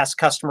thing. We test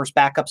customers'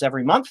 backups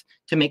every month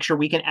to make sure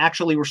we can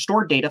actually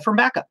restore data from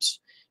backups.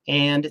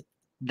 And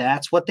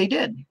that's what they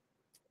did.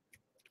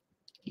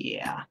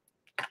 Yeah.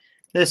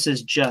 This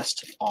is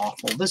just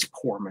awful. This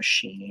poor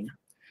machine.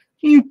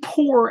 You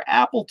poor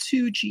Apple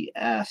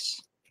IIGS.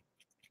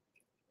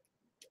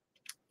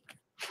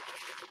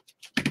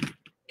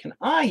 Can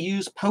I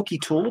use Pokey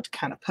Tool to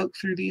kind of poke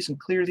through these and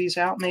clear these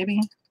out, maybe?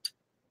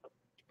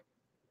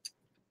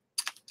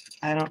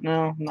 I don't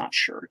know. I'm not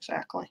sure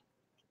exactly.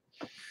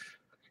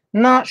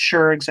 Not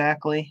sure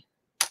exactly.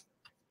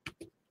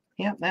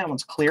 Yeah, that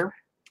one's clear.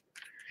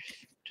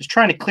 Just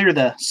trying to clear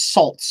the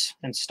salts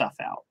and stuff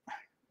out.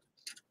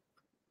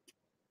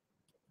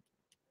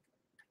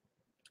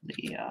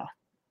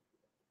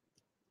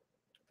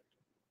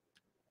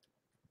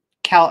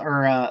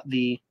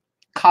 The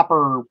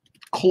copper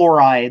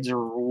chlorides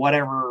or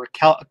whatever,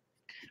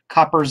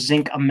 copper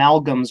zinc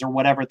amalgams or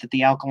whatever that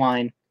the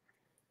alkaline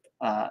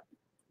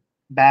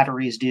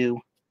batteries do.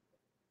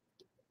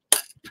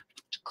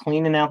 Just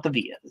cleaning out the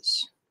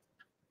vias.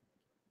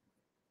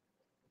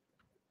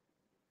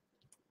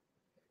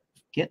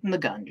 Getting the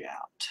gunge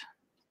out.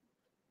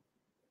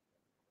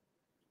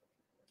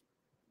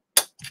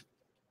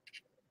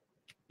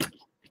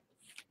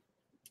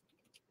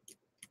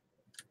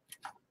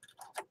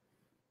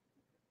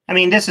 I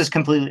mean, this is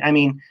completely, I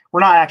mean, we're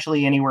not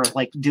actually anywhere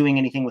like doing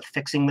anything with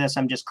fixing this.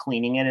 I'm just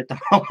cleaning it at the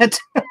moment.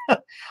 I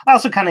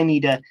also kind of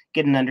need to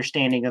get an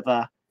understanding of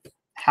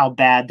how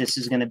bad this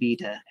is going to be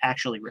to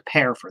actually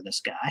repair for this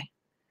guy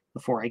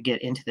before I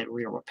get into the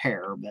real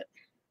repair, but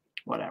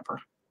whatever.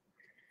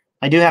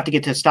 I do have to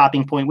get to a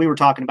stopping point. We were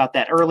talking about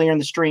that earlier in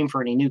the stream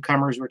for any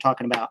newcomers. We were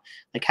talking about,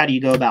 like, how do you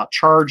go about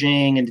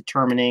charging and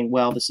determining,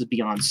 well, this is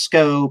beyond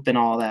scope and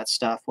all that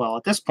stuff. Well,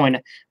 at this point,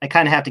 I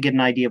kind of have to get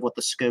an idea of what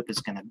the scope is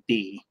going to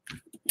be.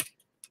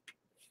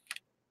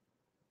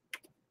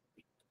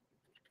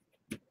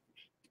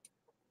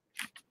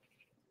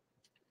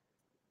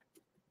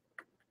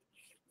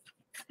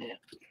 Yeah.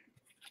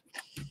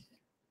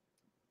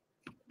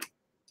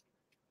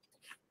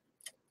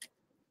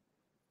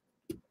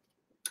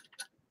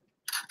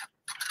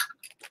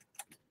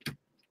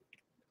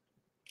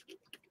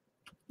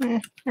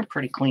 They're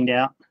pretty cleaned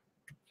out.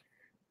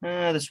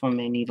 This one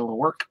may need a little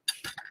work.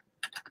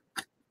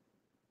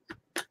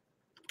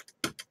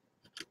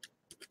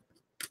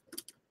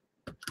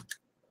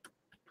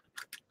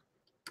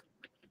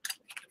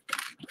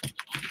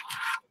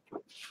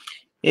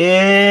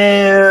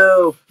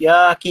 Ew,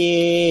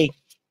 yucky.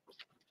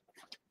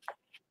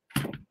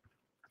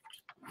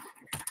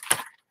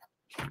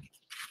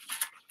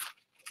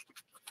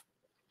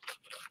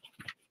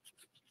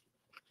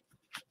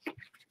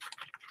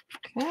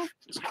 Okay,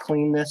 just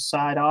clean this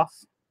side off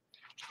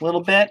a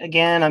little bit.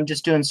 Again, I'm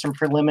just doing some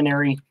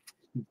preliminary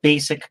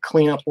basic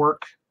cleanup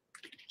work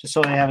just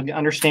so I have an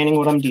understanding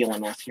what I'm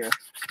dealing with here.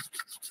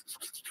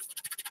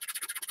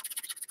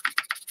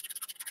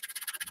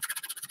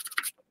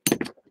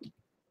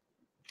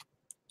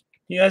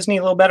 You guys need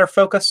a little better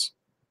focus?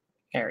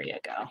 There you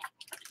go.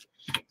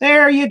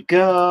 There you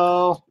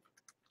go.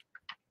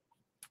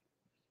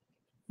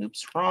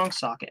 Oops, wrong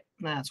socket.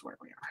 That's where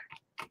we are.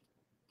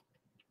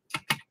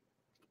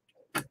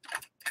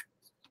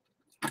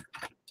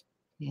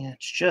 Yeah,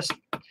 it's just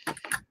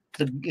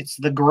it's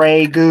the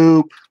gray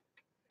goop.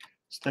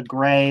 It's the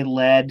gray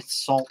lead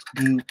salt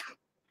goop.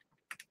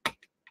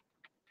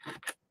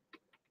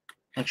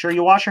 Make sure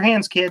you wash your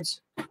hands, kids.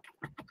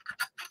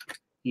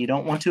 You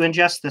don't want to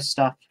ingest this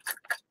stuff.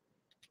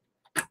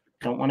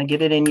 Don't want to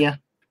get it in you.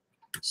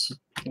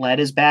 Lead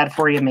is bad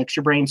for you. It makes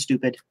your brain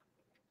stupid.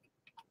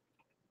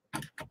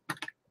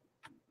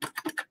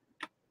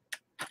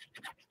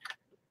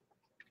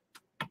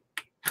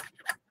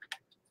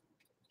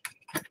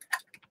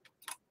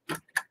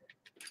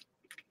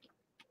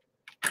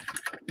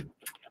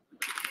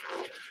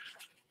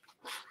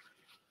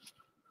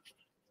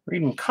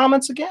 Reading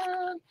comments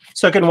again.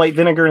 Soak in white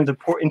vinegar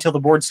until the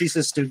board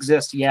ceases to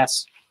exist.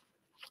 Yes.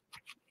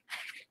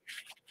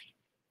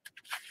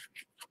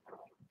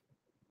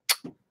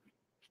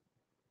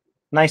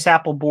 Nice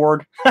Apple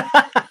board.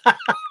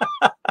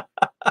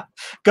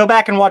 Go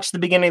back and watch the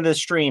beginning of the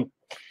stream.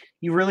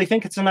 You really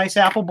think it's a nice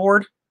Apple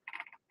board?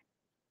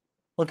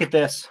 Look at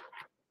this.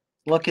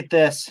 Look at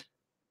this.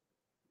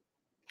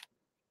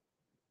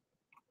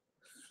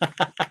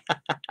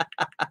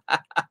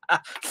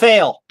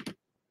 Fail.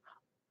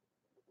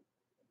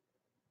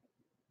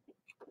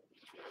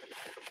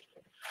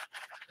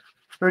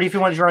 Rudy, if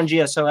you want to run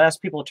GSOS,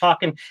 people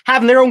talking,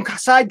 having their own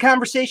side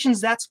conversations,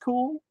 that's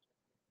cool.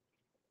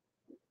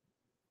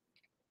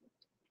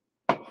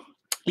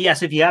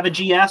 Yes, if you have a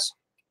GS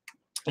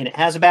and it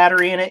has a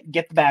battery in it,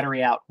 get the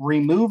battery out.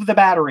 Remove the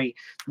battery.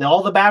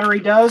 All the battery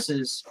does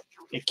is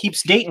it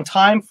keeps date and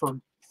time for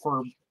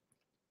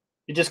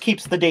it just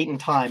keeps the date and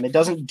time. It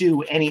doesn't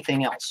do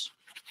anything else.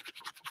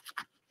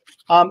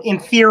 In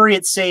theory,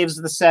 it saves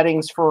the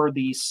settings for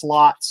the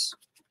slots,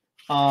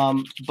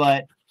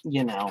 but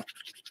you know,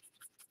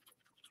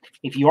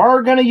 if you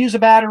are going to use a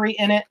battery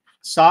in it,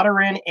 solder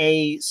in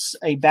a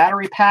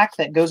battery pack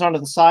that goes onto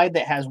the side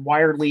that has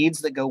wired leads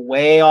that go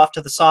way off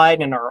to the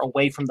side and are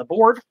away from the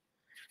board,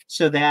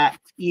 so that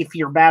if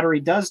your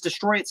battery does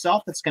destroy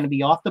itself, it's going to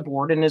be off the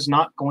board and is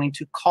not going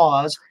to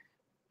cause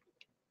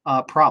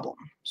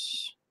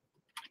problems.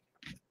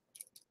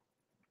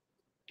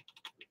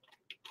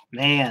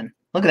 Man,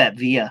 look at that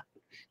via.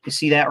 You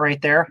see that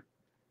right there?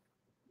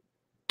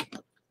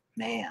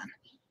 Man.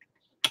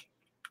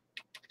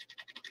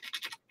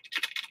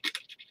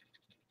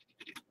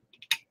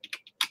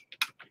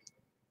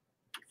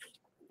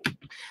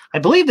 I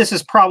believe this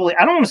is probably,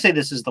 I don't want to say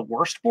this is the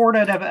worst board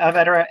I've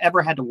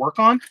ever had to work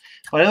on,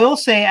 but I will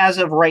say as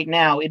of right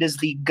now, it is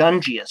the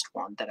gungiest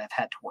one that I've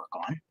had to work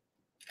on.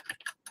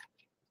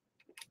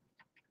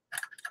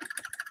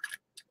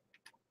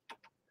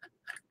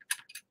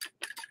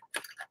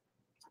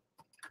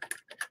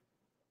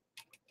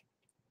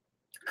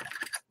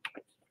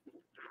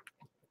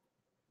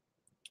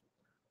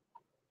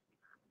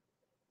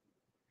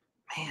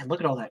 Man, look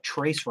at all that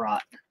trace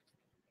rot.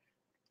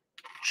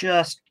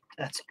 Just,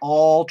 that's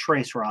all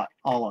trace rot,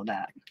 all of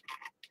that.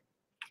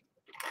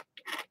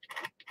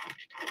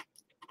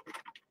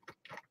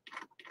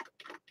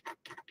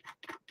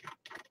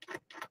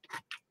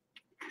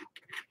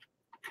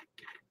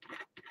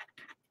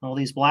 All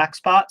these black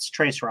spots,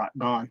 trace rot,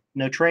 gone.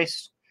 No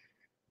trace,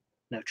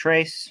 no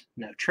trace,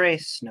 no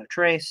trace, no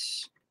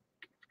trace.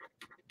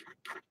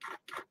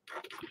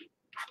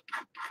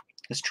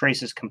 This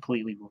trace is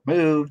completely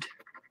removed.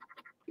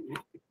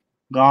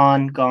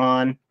 Gone,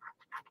 gone.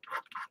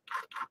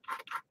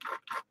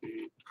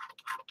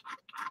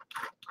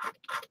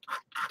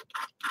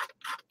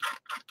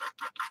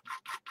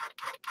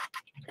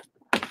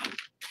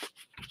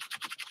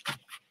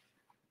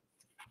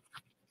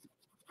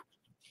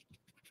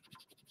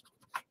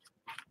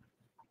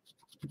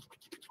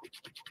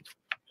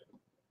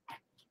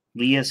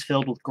 Via is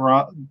filled with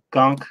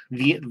gunk.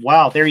 Via,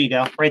 wow, there you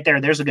go. Right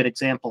there. There's a good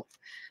example.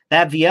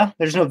 That via,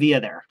 there's no via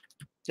there.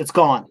 It's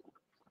gone.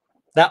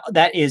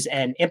 That is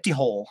an empty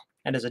hole.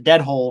 That is a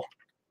dead hole.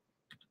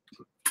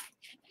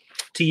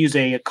 To use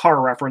a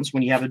car reference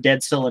when you have a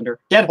dead cylinder.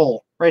 Dead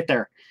hole right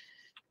there.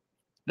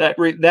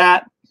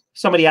 That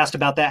somebody asked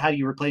about that. How do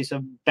you replace a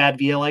bad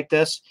via like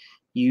this?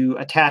 You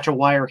attach a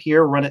wire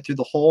here, run it through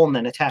the hole, and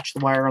then attach the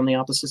wire on the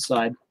opposite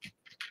side.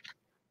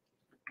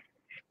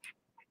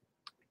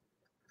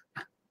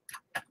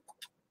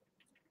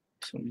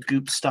 Some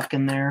goop stuck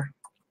in there.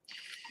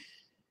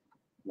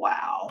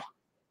 Wow.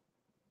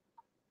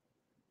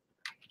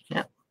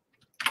 Yep.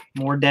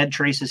 More dead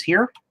traces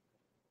here.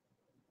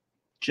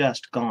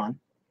 Just gone.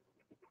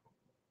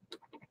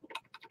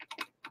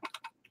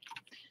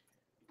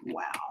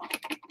 Wow.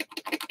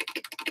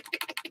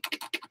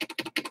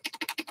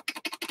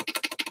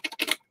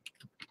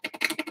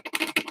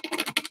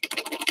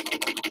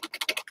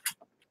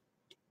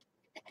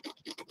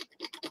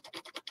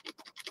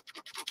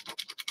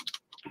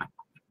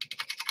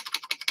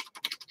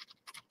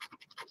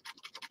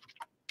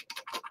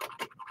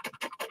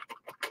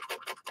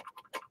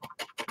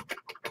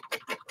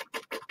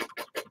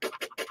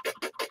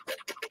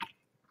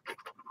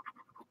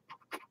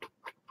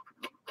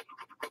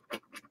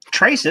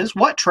 Traces?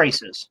 What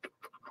traces?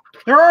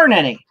 There aren't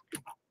any.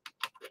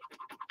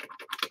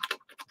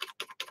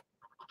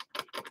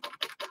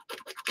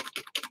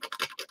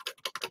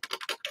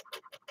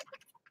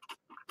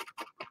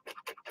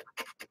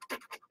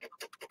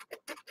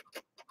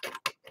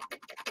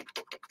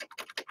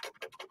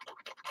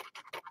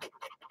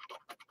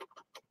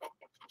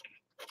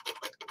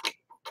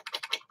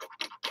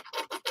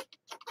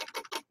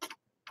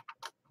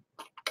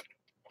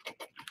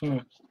 I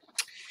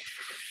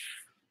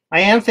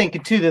am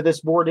thinking, too, that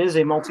this board is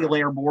a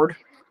multi-layer board.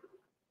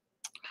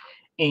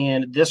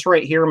 And this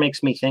right here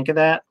makes me think of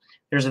that.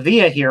 There's a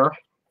via here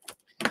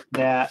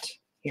that,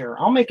 here,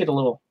 I'll make it a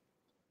little,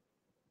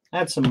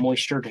 add some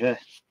moisture to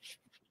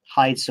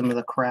hide some of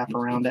the crap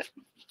around it.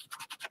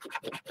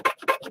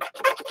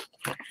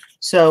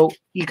 So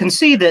you can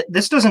see that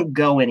this doesn't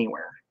go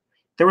anywhere.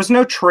 There was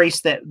no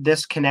trace that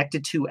this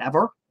connected to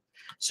ever.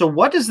 So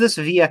what does this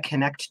via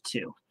connect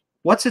to?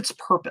 What's its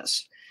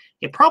purpose?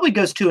 It probably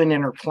goes to an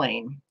inner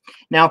plane.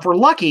 Now, if we're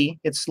lucky,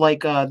 it's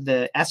like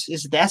the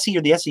SE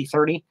or the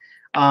SE30.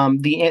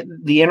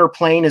 The inner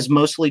plane is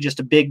mostly just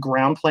a big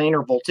ground plane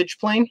or voltage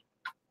plane,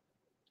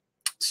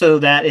 so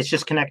that it's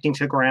just connecting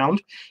to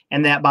ground,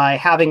 and that by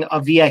having a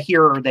via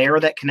here or there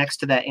that connects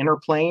to that inner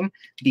plane,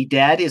 be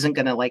dead isn't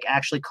going to like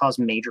actually cause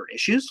major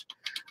issues.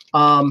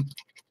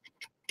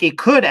 It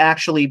could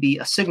actually be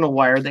a signal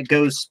wire that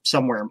goes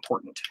somewhere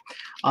important.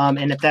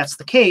 And if that's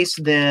the case,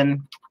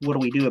 then what do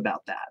we do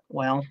about that?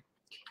 Well,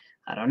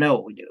 I don't know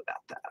what we do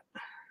about that.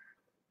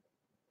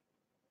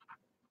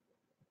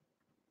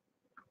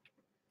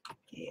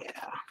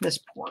 Yeah, this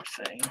poor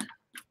thing.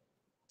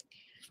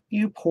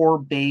 You poor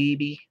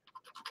baby.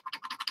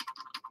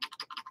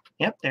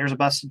 Yep, there's a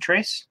busted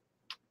trace.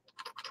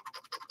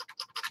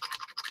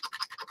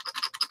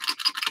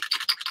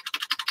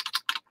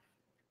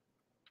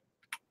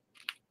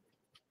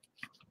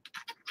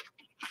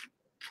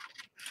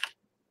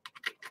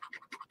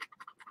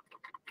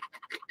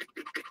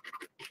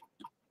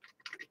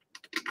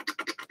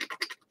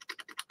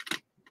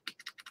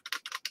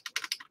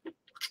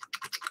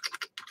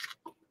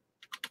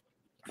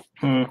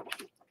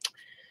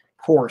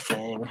 Poor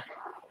thing.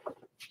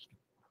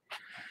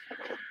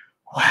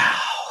 Wow.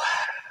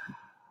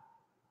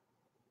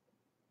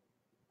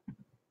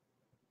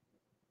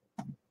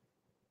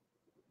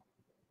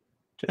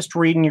 Just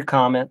reading your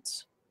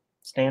comments.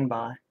 Stand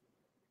by.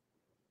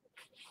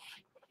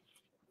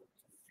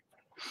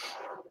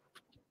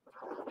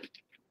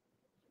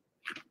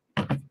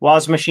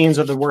 WAS machines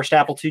are the worst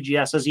Apple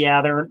IIGSs.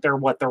 Yeah, they're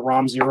what, they're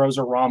ROM zeros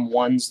or ROM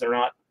ones. They're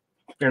not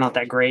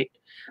that great.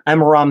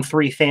 I'm a ROM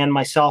 3 fan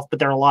myself, but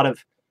there are a lot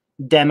of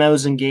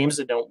demos and games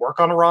that don't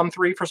work on a ROM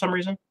 3 for some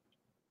reason.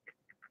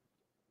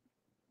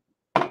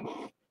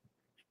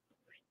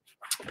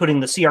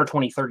 Putting the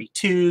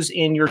CR2032s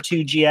in your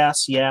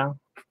 2GS, yeah.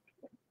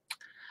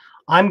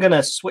 I'm going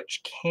to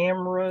switch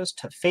cameras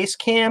to face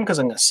cam because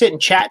I'm going to sit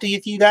and chat to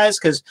you guys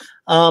because,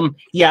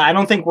 yeah, I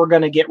don't think we're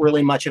going to get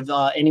really much of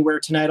anywhere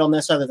tonight on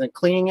this other than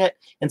cleaning it.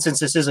 And since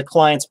this is a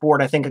client's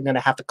board, I think I'm going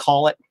to have to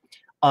call it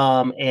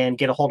and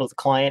get a hold of the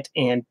client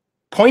and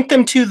point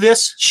them to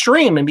this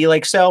stream and be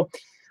like, so,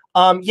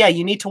 yeah,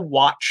 you need to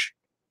watch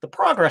the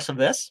progress of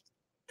this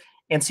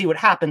and see what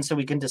happens so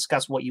we can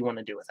discuss what you want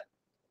to do with it.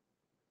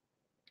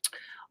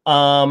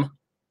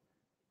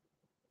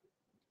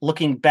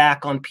 Looking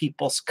back on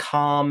people's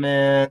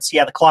comments,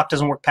 yeah, the clock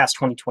doesn't work past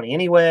 2020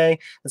 anyway.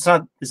 It's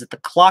not. Is it the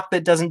clock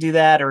that doesn't do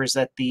that, or is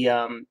that the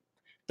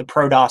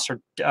ProDOS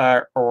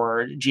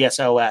or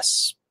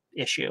GSOS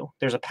issue?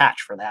 There's a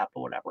patch for that,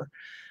 but whatever.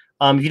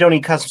 If you don't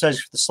need custom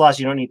sizes for the slots,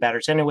 you don't need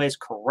batteries anyways.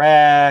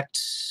 Correct.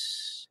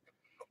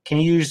 Can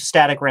you use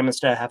static RAM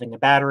instead of having a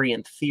battery?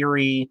 In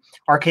theory,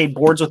 arcade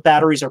boards with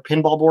batteries or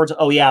pinball boards.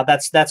 Oh yeah,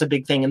 that's a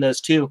big thing in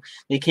those too.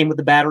 They came with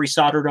the battery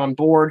soldered on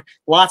board.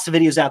 Lots of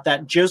videos out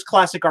that Joe's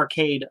Classic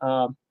Arcade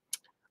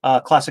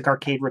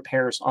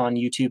repairs on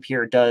YouTube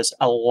here does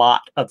a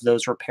lot of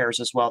those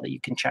repairs as well that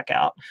you can check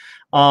out.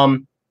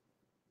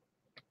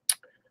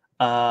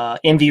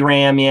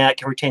 NVRAM, yeah, it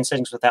can retain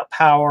settings without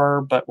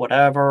power, but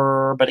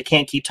whatever. But it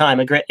can't keep time.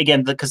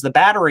 Again, because the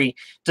battery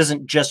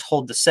doesn't just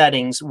hold the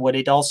settings. What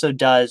it also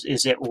does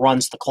is it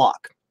runs the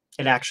clock.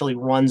 It actually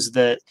runs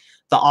the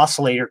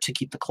oscillator to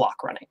keep the clock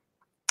running.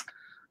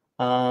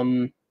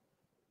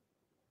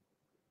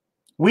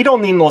 We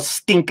don't need no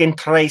stinking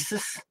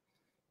traces.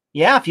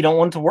 Yeah, if you don't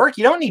want it to work,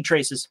 you don't need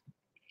traces.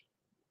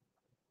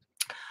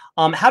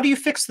 How do you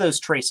fix those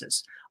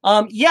traces?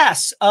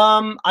 Yes,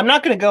 I'm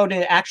not going to go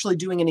to actually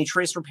doing any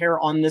trace repair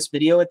on this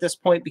video at this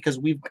point because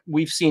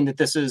we've seen that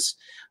this is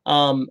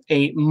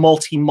a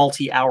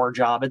multi-hour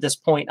job. At this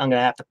point, I'm going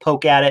to have to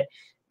poke at it,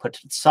 put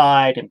it to the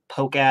side, and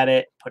poke at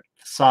it, put it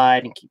to the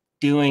side, and keep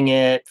doing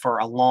it for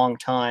a long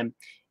time.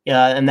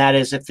 And that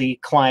is if the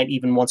client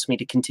even wants me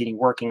to continue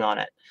working on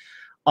it.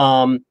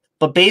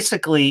 But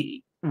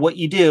basically, what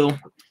you do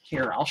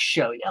here, I'll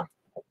show you.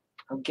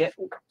 I'll get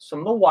some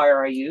of the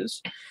wire I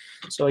use.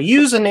 So I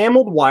use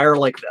enameled wire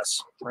like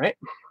this, right?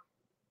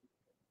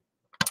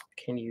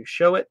 Can you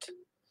show it?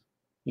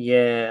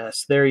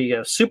 Yes, there you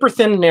go. Super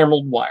thin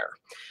enameled wire.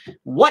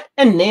 What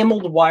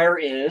enameled wire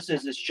is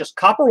it's just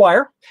copper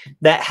wire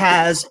that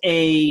has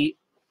a,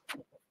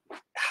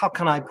 how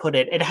can I put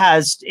it? It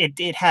has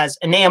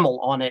enamel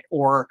on it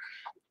or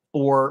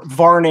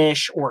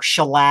varnish or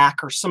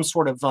shellac or some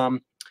sort of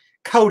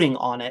coating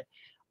on it.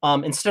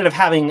 Instead of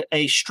having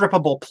a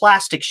strippable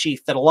plastic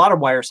sheath that a lot of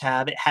wires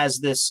have, it has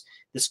this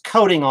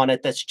coating on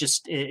it that's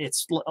just,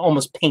 it's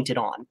almost painted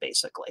on,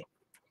 basically.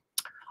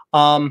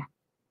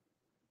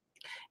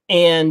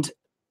 and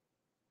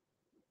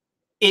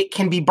it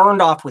can be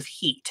burned off with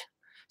heat.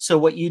 So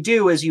what you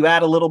do is you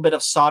add a little bit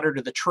of solder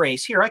to the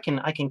trace. Here, I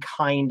can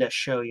kind of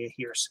show you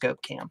here,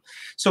 scope cam.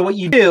 So what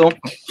you do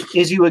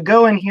is you would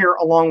go in here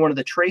along one of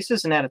the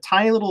traces and add a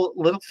tiny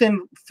little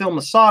thin film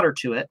of solder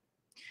to it.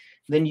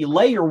 Then you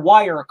lay your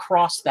wire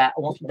across that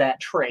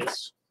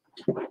trace.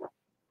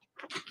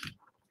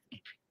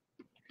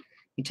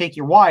 You take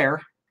your wire,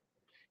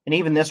 and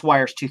even this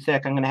wire is too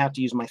thick. I'm going to have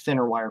to use my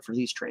thinner wire for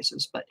these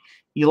traces. But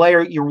you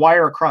layer your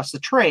wire across the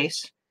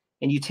trace,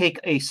 and you take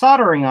a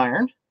soldering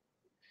iron.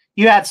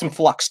 You add some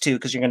flux too,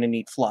 because you're going to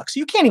need flux.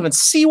 You can't even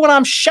see what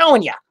I'm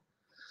showing you.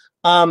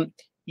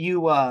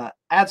 You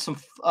add some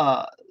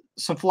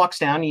flux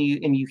down,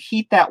 and you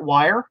heat that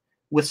wire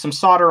with some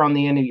solder on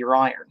the end of your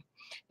iron,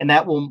 and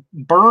that will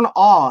burn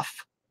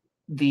off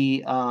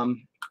the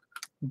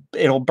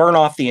it'll burn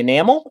off the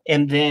enamel,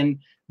 and then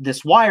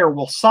this wire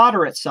will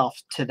solder itself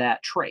to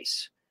that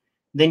trace.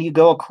 Then you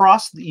go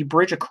across, you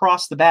bridge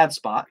across the bad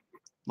spot,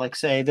 like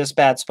say this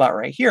bad spot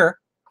right here.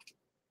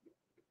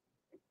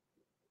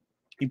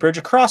 You bridge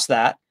across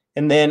that,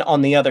 and then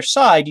on the other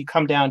side, you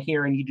come down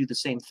here and you do the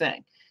same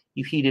thing.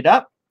 You heat it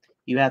up,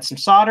 you add some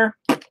solder,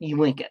 you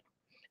link it.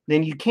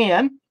 Then you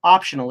can,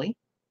 optionally,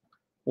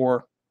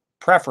 or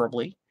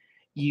preferably,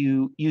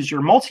 you use your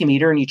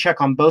multimeter and you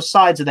check on both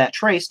sides of that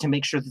trace to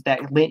make sure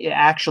that it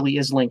actually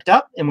is linked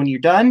up. And when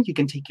you're done, you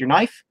can take your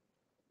knife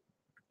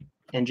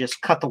and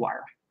just cut the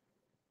wire.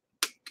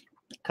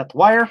 Cut the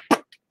wire,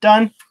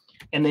 done.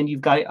 And then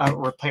you've got a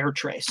repair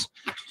trace.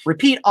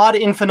 Repeat ad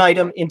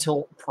infinitum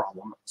until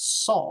problem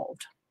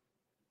solved.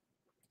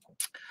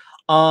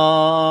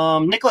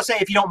 Nicholas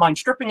A, if you don't mind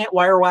stripping it,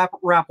 wire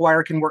wrap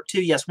wire can work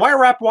too. Yes, wire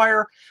wrap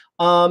wire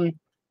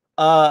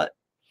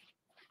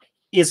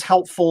is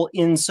helpful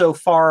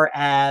insofar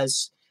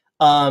as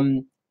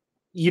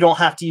you don't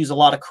have to use a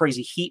lot of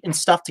crazy heat and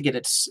stuff to get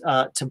it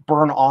to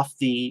burn off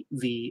the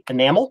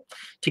enamel,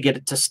 to get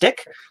it to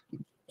stick.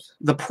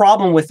 The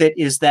problem with it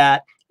is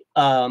that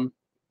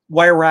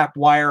wire wrap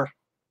wire,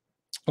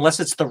 unless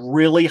it's the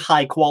really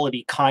high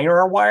quality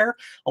Kynar wire,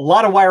 a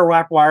lot of wire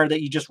wrap wire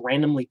that you just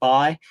randomly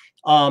buy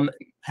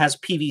has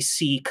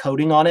PVC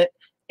coating on it,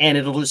 and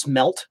it'll just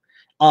melt.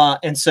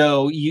 And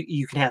so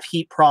you can have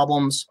heat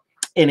problems,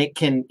 and it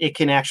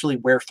can actually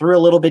wear through a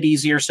little bit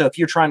easier. So if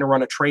you're trying to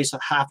run a trace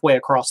halfway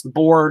across the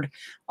board,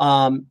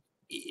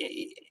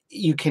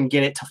 you can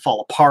get it to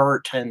fall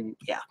apart. And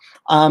yeah,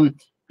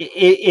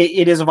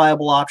 it is a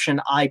viable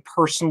option. I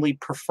personally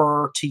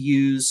prefer to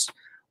use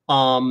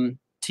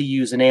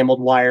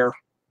enameled wire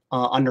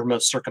under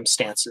most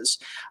circumstances.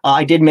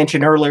 I did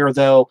mention earlier,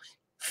 though,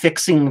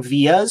 fixing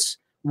vias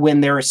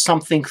when there is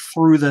something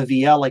through the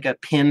via, like a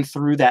pin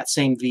through that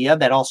same via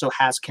that also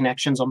has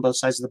connections on both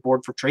sides of the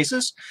board for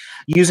traces.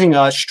 Using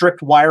a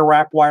stripped wire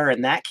wrap wire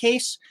in that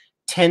case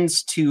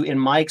tends to, in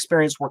my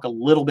experience, work a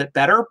little bit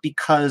better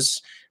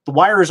because the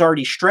wire is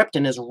already stripped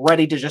and is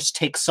ready to just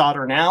take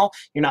solder now.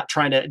 You're not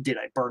trying to, did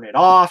I burn it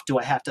off? Do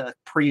I have to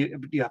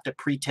you have to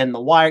pretend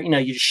the wire? You know,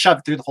 you just shove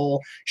it through the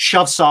hole,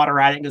 shove solder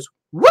at it, and goes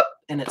whoop,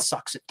 and it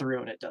sucks it through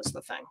and it does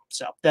the thing.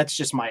 So that's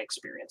just my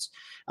experience.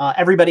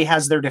 Everybody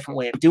has their different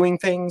way of doing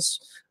things.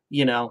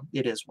 You know,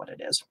 it is what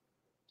it is.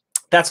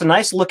 That's a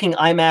nice looking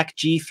iMac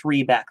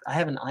G3 back. I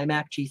have an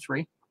iMac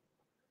G3.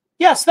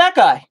 Yes, that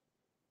guy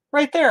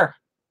right there.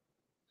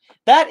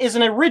 That is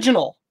an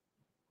original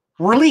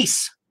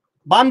release.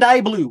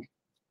 Bandai Blue.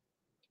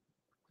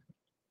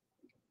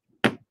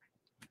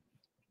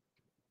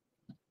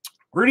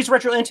 Rudy's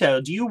Retro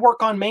Info. Do you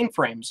work on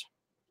mainframes?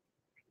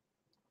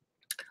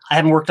 I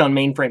haven't worked on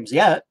mainframes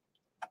yet.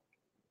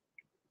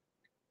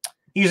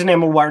 Use an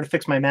enameled wire to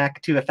fix my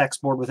Mac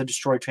 2FX board with a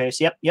destroyed trace.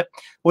 Yep.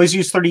 Always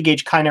use 30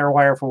 gauge Kynar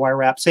wire for wire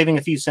wrap. Saving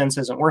a few cents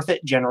isn't worth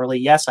it. Generally,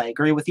 yes, I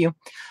agree with you.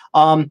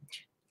 I've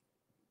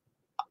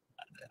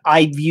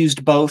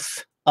used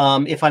both.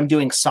 If I'm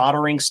doing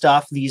soldering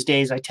stuff these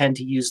days, I tend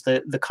to use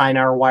the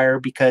Kynar wire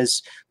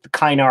because the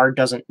Kynar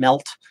doesn't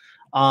melt.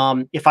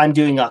 If I'm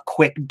doing a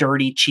quick,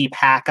 dirty, cheap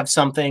hack of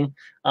something,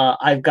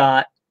 I've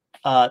got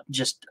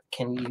just,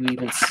 can you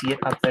even see it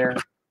up there?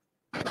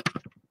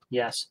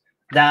 Yes.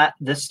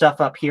 This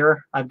stuff up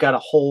here, I've got a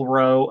whole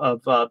row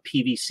of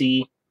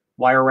PVC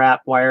wire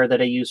wrap wire that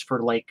I use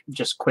for like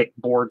just quick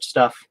board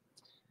stuff.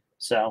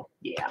 So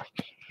yeah.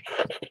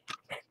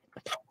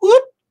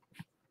 Whoop.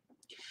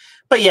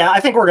 But yeah, I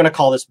think we're gonna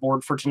call this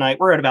board for tonight.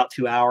 We're at about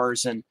 2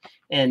 hours, and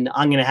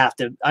I'm gonna have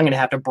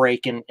to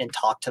break and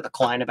talk to the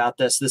client about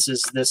this.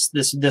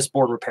 This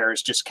board repair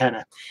is just kind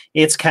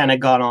of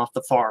gone off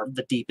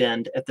the deep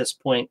end at this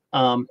point.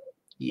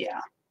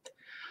 Yeah.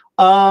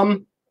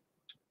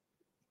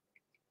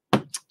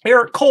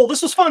 Eric Cole,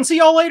 this was fun. See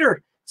y'all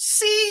later.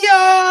 See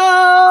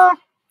ya.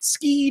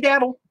 Ski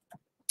daddle.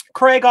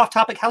 Craig, off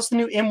topic. How's the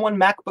new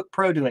M1 MacBook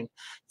Pro doing?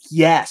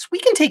 Yes, we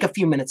can take a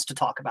few minutes to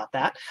talk about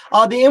that.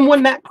 The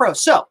M1 Mac Pro.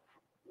 So,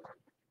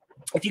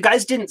 if you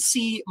guys didn't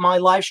see my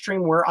live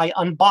stream where I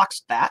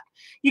unboxed that,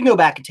 you can go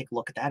back and take a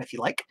look at that if you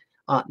like.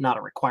 Not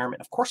a requirement,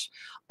 of course.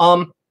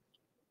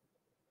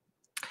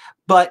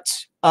 But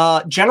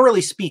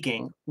generally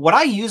speaking, what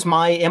I use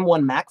my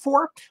M1 Mac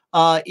for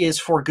is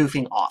for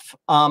goofing off.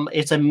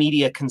 It's a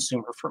media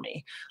consumer for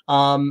me.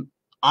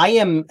 I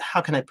am,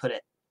 how can I put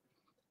it?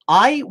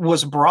 I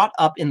was brought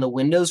up in the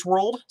Windows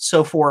world,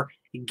 so for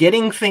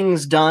getting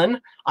things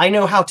done, I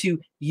know how to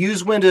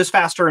use Windows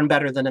faster and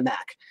better than a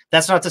Mac.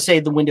 That's not to say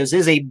the Windows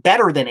is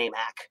better than a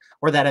Mac,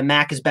 or that a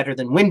Mac is better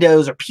than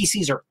Windows or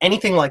PCs or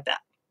anything like that.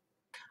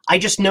 I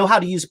just know how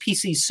to use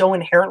PCs so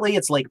inherently,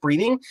 it's like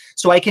breathing,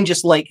 so I can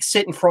just like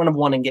sit in front of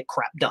one and get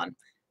crap done.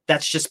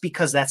 That's just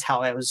because that's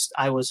how I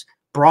was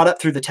brought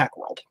up through the tech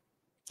world.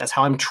 That's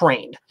how I'm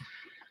trained.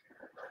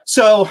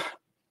 So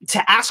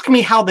to ask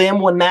me how the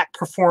M1 Mac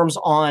performs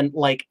on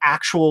like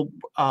actual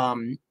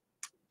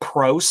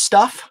pro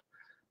stuff,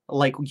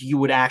 like you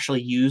would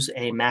actually use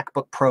a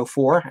MacBook Pro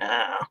for,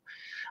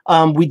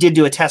 we did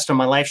do a test on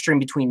my live stream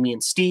between me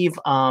and Steve.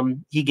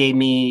 He gave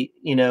me,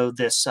 you know,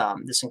 this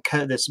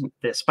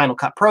Final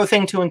Cut Pro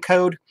thing to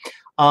encode,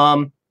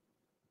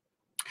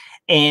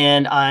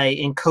 and I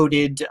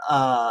encoded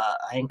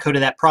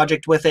that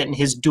project with it, and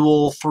his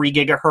dual 3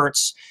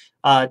 gigahertz,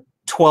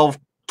 12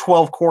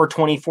 core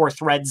 24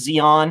 thread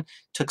Xeon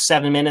took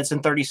 7 minutes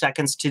and 30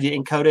 seconds to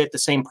encode it. The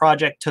same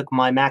project took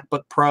my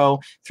MacBook Pro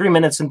 3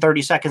 minutes and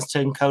 30 seconds to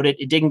encode it.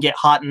 It didn't get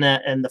hot and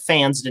the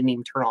fans didn't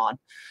even turn on.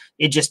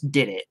 It just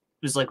did it.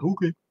 It was like,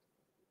 okay.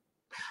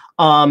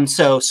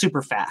 So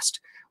super fast.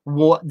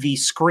 The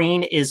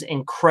screen is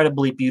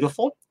incredibly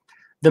beautiful.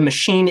 The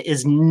machine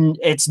is,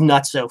 it's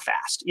not so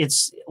fast.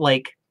 It's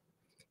like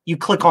you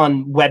click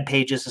on web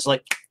pages, it's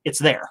like, it's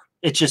there.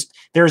 It's just,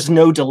 there's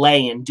no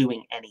delay in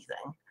doing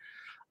anything.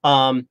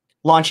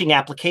 Launching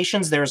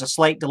applications, there's a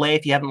slight delay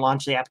if you haven't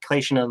launched the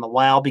application in a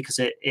while, because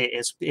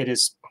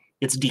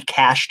it's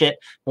decached it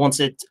once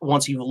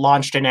you've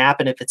launched an app,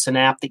 and if it's an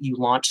app that you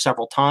launch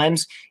several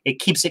times, it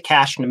keeps it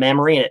cached in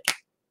memory, and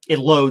it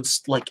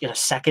loads like in a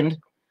second.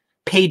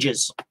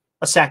 Pages,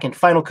 a second.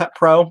 Final Cut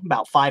Pro,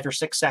 about 5 or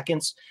 6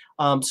 seconds.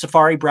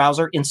 Safari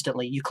browser,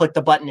 instantly. You click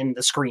the button and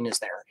the screen is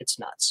there. It's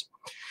nuts.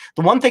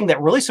 The one thing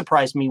that really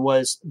surprised me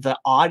was the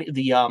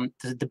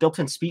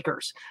built-in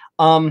speakers.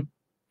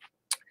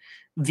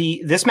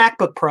 This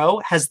MacBook Pro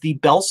has the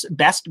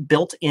best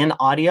built-in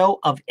audio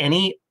of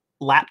any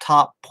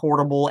laptop,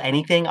 portable,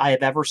 anything I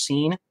have ever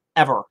seen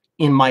ever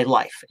in my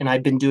life, and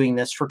I've been doing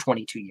this for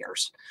 22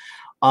 years.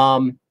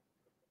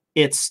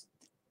 It's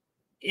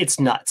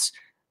nuts.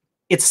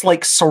 It's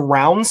like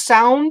surround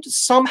sound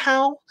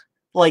somehow,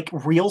 like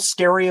real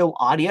stereo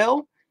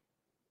audio.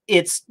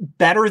 It's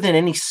better than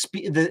any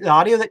the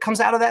audio that comes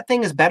out of that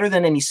thing is better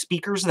than any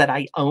speakers that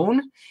I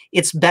own.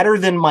 It's better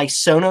than my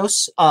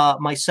Sonos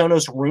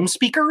room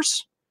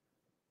speakers.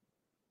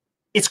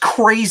 It's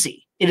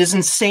crazy. It is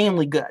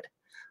insanely good.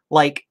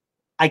 Like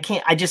I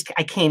can't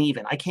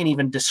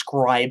even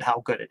describe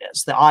how good it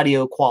is. The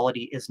audio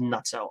quality is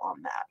nutso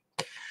on that.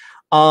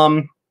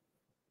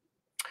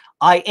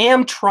 I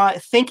am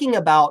thinking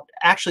about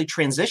actually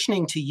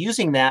transitioning to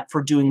using that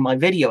for doing my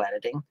video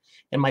editing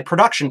and my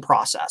production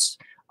process.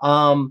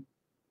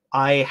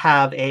 I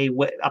have a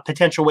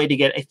potential way to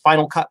get a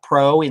Final Cut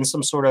Pro in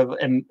some sort of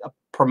a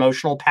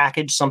promotional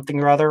package, something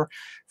or other,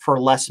 for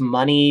less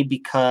money,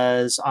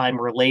 because I'm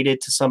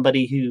related to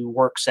somebody who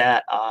works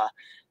at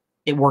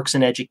it works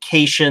in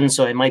education,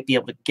 so I might be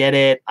able to get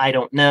it. I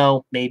don't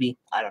know. Maybe.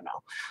 I don't know.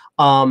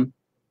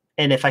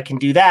 And if I can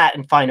do that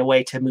and find a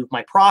way to move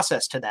my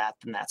process to that,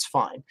 then that's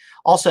fine.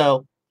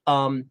 Also,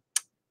 DaVinci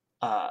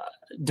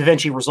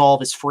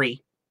Resolve is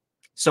free.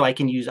 So I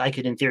could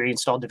in theory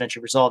install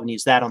DaVinci Resolve and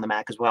use that on the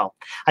Mac as well.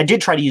 I did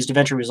try to use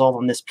DaVinci Resolve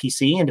on this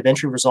PC, and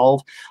DaVinci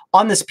Resolve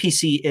on this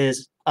PC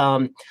is,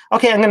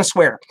 okay, I'm going to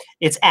swear,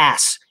 it's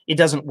ass. It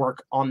doesn't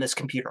work on this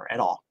computer at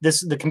all.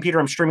 The computer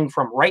I'm streaming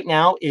from right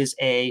now is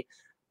a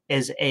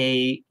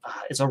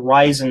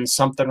Ryzen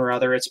something or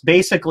other. It's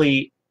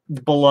basically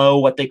below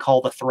what they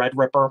call the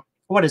Threadripper.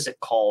 What is it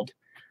called?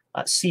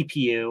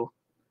 CPU.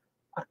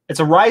 It's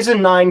a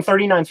Ryzen 9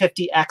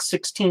 3950X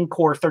 16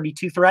 core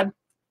 32 thread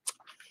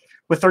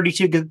with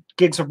 32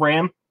 gigs of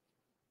RAM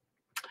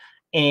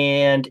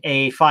and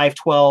a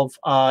 512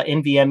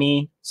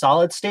 NVMe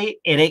solid state,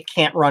 and it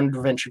can't run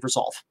DaVinci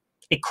Resolve.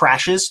 It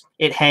crashes,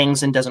 it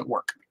hangs, and doesn't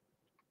work.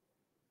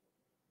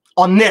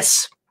 On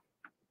this.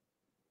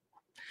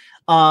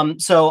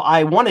 So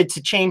I wanted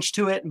to change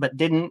to it, but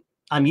didn't.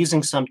 I'm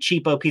using some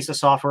cheapo piece of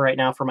software right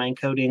now for my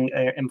encoding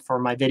and for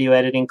my video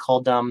editing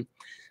called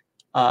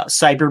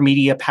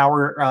Cybermedia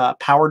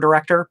Power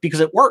Director, because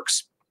it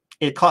works.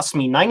 It costs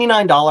me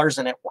 $99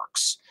 and it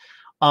works.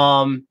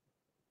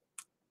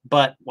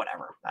 But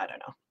whatever, I don't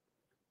know.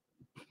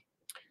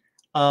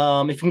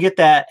 If you can get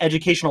that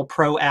Educational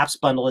Pro Apps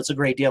bundle, it's a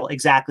great deal.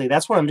 Exactly.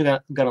 That's what I'm going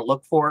to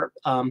look for.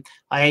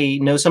 I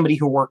know somebody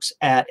who works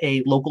at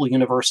a local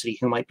university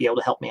who might be able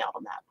to help me out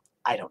on that.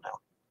 I don't know.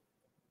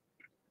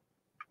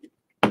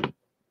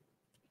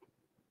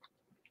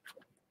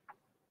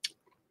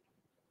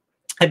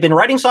 I've been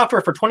writing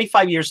software for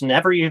 25 years and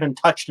never even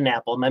touched an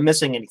Apple. Am I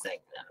missing anything?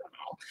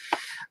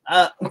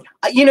 I don't know.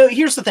 You know,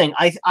 here's the thing.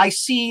 I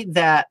see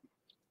that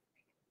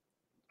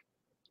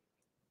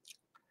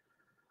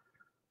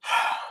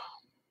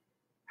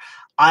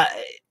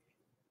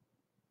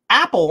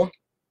Apple,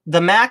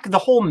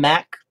 the whole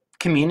Mac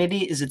community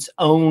is its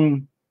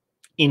own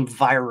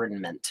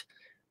environment,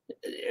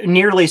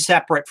 nearly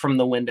separate from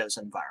the Windows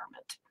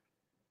environment.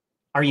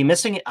 Are you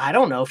missing it? I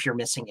don't know if you're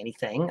missing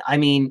anything. I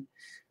mean,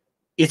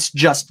 it's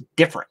just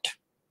different.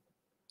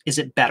 Is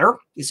it better?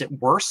 Is it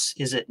worse?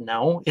 Is it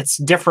no? It's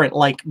different,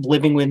 like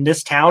living in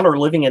this town or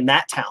living in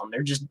that town.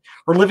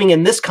 Or living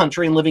in this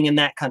country and living in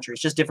that country.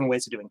 It's just different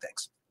ways of doing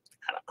things.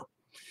 I don't know.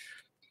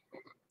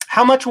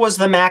 How much was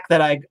the Mac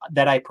that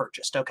I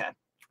purchased? Okay.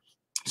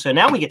 So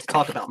now we get to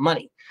talk about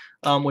money,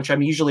 which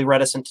I'm usually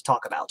reticent to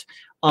talk about.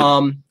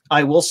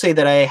 I will say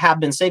that I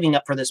have been saving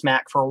up for this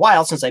Mac for a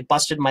while since I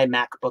busted my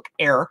MacBook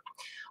Air.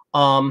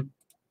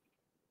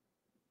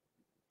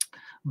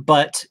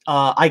 But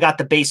I got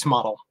the base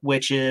model,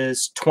 which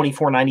is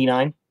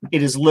 $24.99.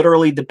 It is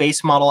literally the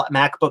base model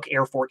MacBook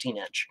Air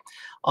 14-inch.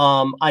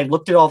 I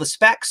looked at all the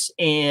specs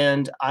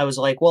and I was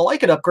like, well, I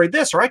could upgrade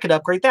this or I could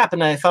upgrade that.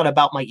 And I thought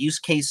about my use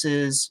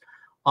cases.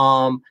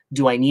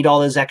 Do I need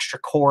all those extra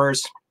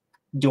cores?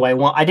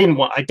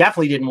 I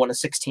definitely didn't want a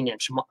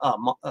 16-inch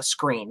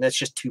screen. That's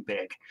just too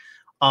big.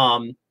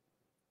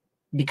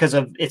 Because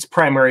of its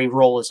primary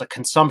role as a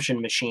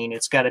consumption machine,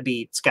 it's got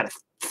to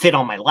fit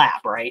on my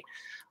lap, right?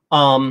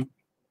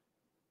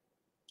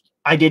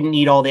 I didn't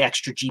need all the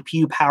extra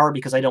GPU power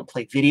because I don't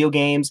play video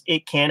games.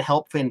 It can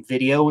help in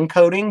video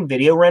encoding,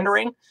 video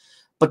rendering,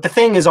 but the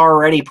thing is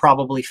already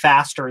probably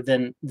faster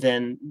than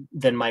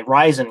my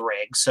Ryzen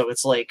rig. So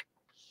it's like,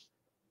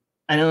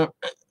 I don't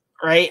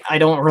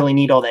really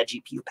need all that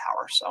GPU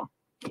power. So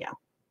yeah.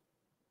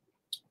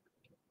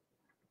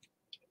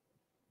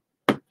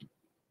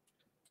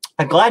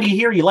 I'm glad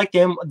you like the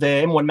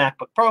M1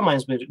 MacBook Pro.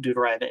 Mine's due to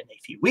arrive in a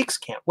few weeks.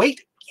 Can't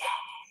wait. Yeah.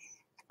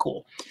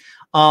 Cool.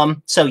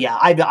 So yeah,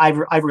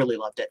 I really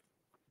loved it.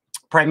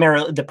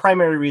 The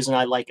primary reason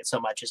I like it so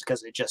much is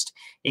because it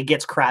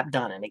gets crap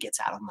done and it gets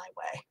out of my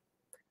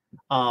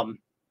way.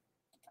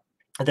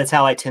 That's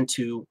how I tend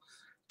to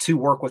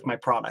work with my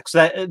products.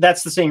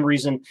 That's the same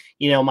reason,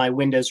 my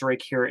Windows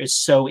rig here is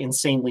so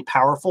insanely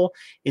powerful,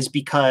 is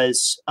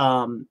because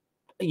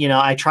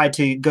I try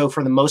to go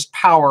for the most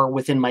power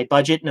within my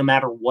budget, no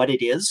matter what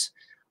it is.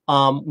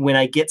 When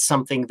I get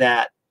something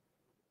that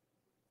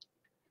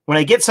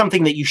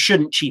you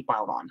shouldn't cheap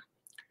out on.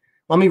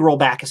 Let me roll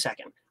back a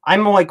second.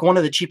 I'm like one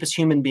of the cheapest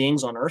human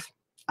beings on earth.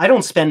 I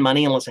don't spend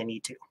money unless I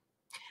need to,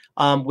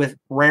 with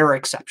rare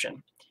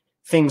exception.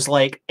 Things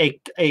like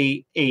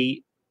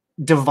a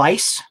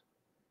device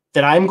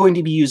that I'm going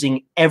to be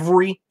using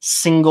every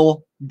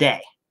single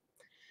day.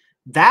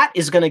 That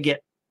is going to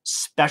get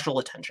special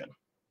attention.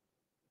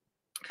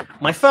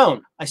 My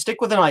phone, I stick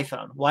with an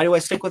iPhone. Why do I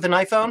stick with an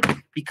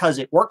iPhone? Because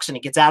it works and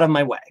it gets out of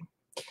my way.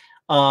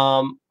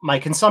 My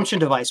consumption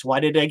device, why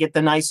did I get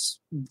the nice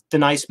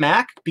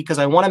Mac? Because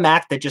I want a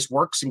Mac that just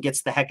works and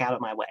gets the heck out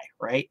of my way,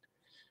 right?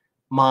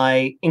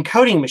 My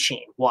encoding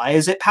machine, why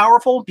is it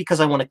powerful? Because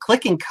I want to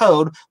click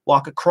encode,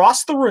 walk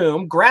across the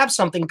room, grab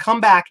something,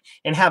 come back,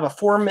 and have a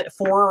 4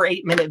 or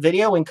 8 minute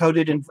video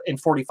encoded in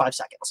 45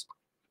 seconds.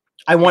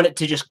 I want it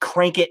to just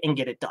crank it and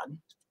get it done.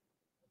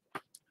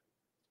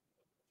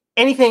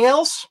 Anything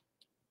else?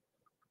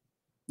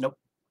 Nope.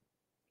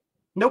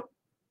 Nope.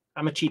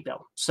 I'm a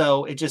cheapo.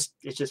 So it's just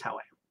how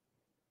I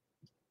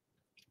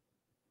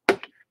am.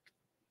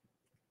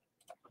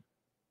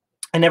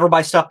 I never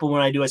buy stuff, but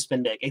when I do, I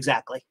spend big.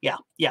 Exactly. Yeah.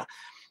 Yeah.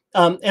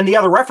 And the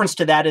other reference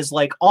to that is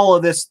like all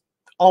of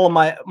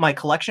my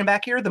collection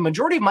back here. The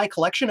majority of my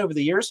collection over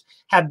the years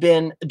have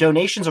been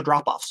donations or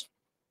drop-offs.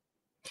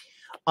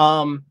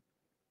 I've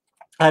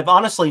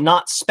honestly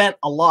not spent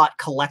a lot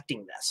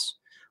collecting this.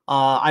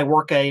 I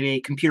work at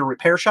a computer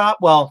repair shop.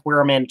 Well,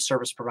 we're a managed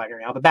service provider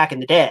now, but back in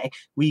the day,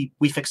 we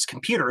fixed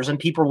computers, and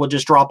people would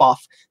just drop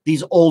off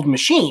these old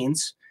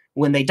machines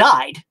when they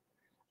died,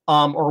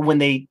 or when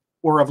they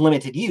were of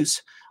limited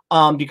use,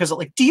 because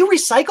like, do you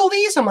recycle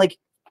these? I'm like,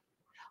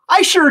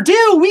 I sure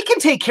do. We can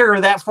take care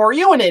of that for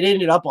you. And it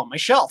ended up on my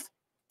shelf.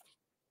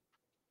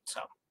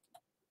 So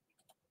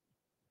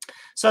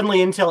suddenly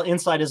Intel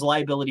Inside is a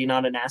liability,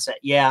 not an asset.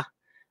 Yeah.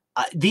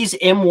 These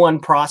M1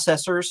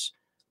 processors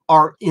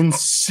are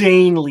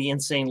insanely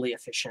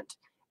efficient,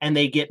 and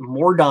they get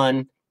more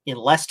done in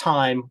less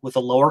time with a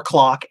lower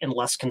clock and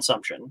less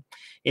consumption.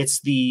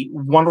 It's the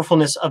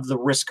wonderfulness of the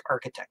RISC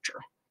architecture.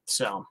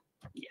 So,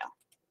 yeah.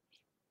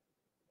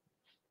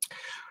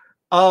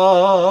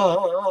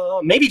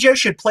 Maybe Joe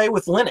should play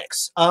with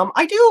Linux.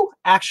 I do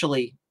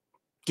actually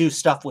do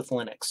stuff with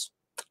Linux.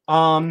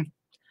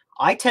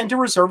 I tend to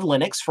reserve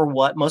Linux for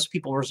what most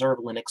people reserve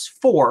Linux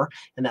for,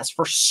 and that's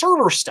for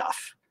server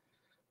stuff.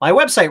 My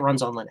website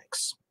runs on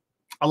Linux.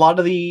 A lot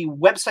of the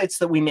websites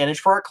that we manage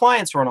for our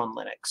clients run on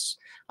Linux.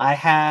 I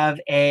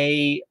have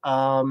a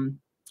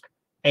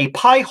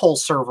Pi-hole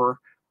server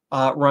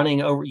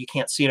running over, you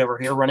can't see it over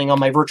here, running on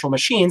my virtual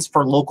machines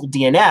for local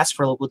DNS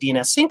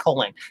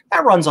syncholing.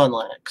 That runs on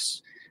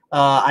Linux.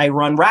 I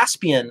run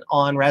Raspbian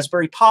on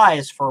Raspberry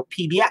Pis for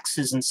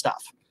PBXs and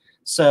stuff.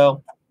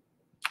 So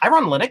I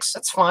run Linux.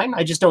 That's fine.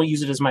 I just don't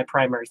use it as my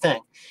primary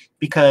thing,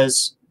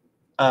 because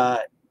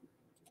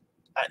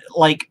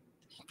like,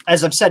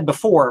 as I've said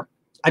before,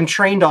 I'm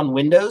trained on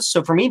Windows.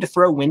 So for me to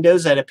throw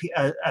Windows at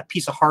a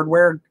piece of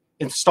hardware,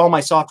 install my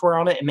software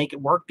on it, and make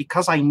it work,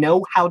 because I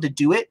know how to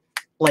do it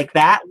like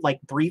that,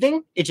 like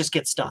breathing, it just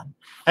gets done.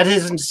 That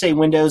isn't to say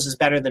Windows is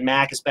better than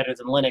Mac, is better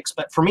than Linux.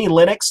 But for me,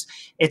 Linux,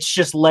 it's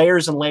just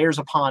layers and layers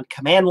upon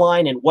command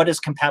line and what is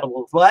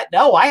compatible with what.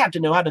 No, I have to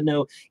know how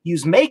to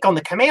use make on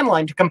the command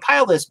line to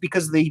compile this,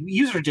 because the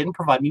user didn't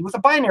provide me with a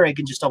binary I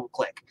can just double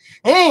click.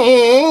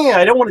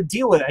 I don't want to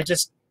deal with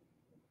it.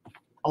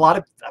 A lot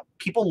of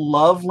people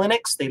love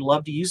Linux. They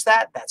love to use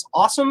that. That's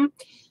awesome.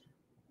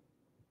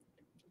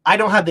 I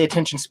don't have the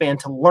attention span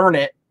to learn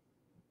it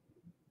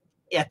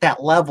at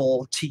that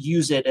level, to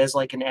use it as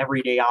like an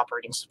everyday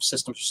operating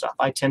system stuff.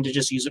 I tend to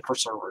just use it for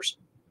servers.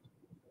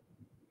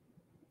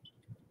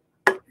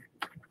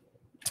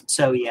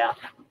 So yeah.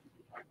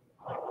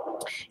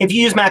 If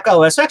you use Mac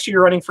OS X,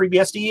 you're running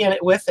FreeBSD and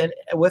with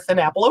an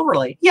Apple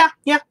overlay. Yeah,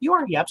 you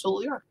are. You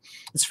absolutely are.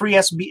 It's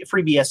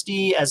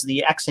FreeBSD as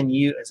the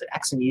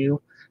XNU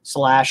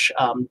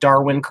 /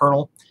 Darwin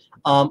kernel,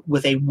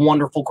 with a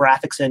wonderful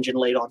graphics engine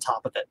laid on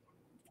top of it.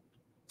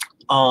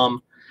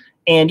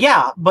 And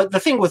yeah, but the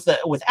thing with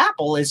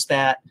Apple is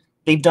that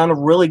they've done a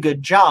really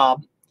good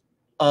job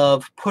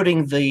of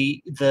putting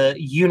the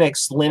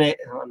Unix,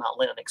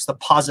 the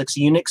POSIX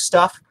Unix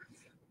stuff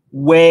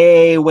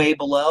way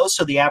below,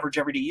 so the average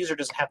everyday user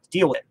doesn't have to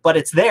deal with it. But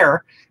it's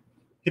there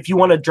if you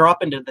want to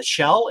drop into the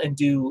shell and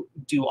do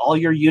all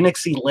your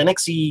Unixy,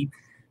 Linuxy,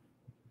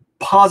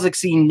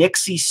 POSIXy,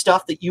 Nixy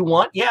stuff that you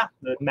want. Yeah,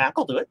 the Mac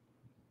will do it.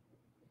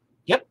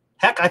 Yep.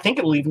 Heck, I think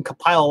it will even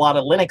compile a lot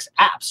of Linux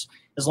apps.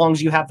 As long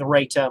as you have the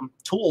right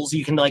tools,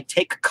 you can like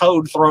take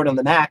code, throw it on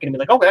the Mac, and be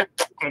like, okay,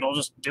 and it'll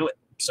just do it.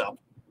 So,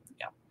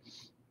 yeah.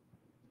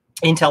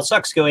 Intel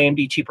sucks. Go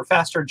AMD, cheaper,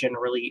 faster.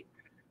 Generally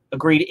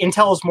agreed.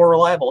 Intel is more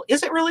reliable.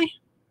 Is it really?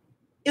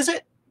 Is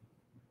it?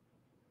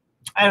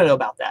 I don't know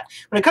about that.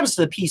 When it comes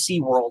to the PC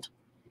world,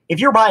 if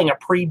you're buying a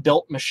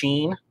pre-built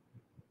machine,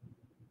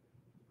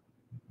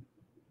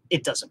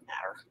 it doesn't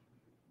matter.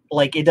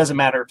 Like, it doesn't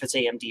matter if it's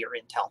AMD or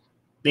Intel.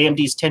 The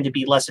AMDs tend to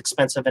be less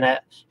expensive and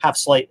have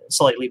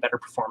slightly better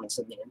performance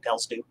than the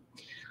Intels do.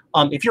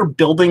 If you're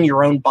building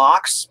your own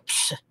box,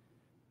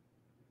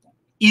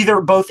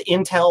 both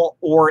Intel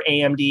or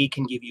AMD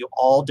can give you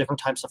all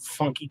different types of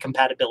funky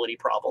compatibility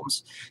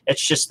problems.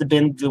 It's just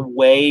been the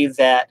way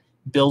that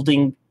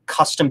building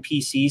custom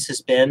PCs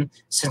has been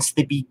since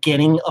the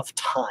beginning of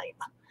time.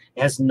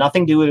 It has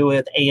nothing to do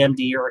with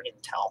AMD or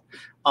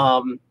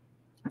Intel.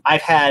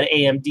 I've had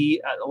AMD,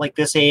 like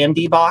this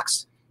AMD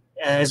box,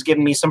 has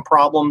given me some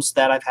problems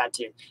that I've had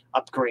to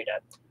upgrade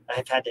it.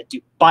 I've had to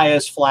do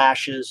BIOS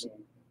flashes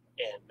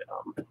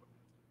and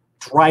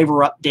driver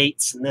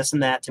updates and this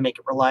and that to make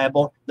it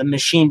reliable. The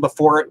machine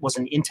before it was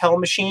an Intel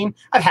machine.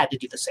 I've had to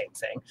do the same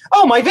thing.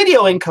 Oh, my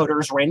video encoder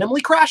is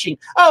randomly crashing.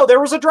 Oh, there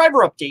was a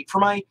driver update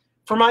for my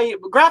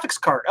graphics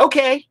card.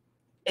 Okay,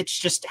 it's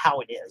just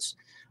how it is.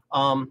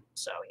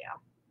 So yeah.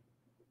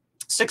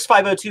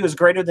 6502 is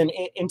greater than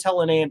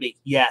Intel and AMD.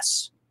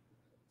 Yes.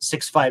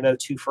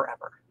 6502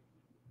 forever.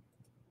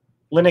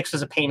 Linux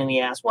is a pain in the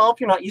ass. Well, if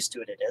you're not used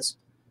to it, it is.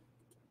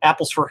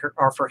 Apples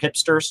are for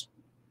hipsters.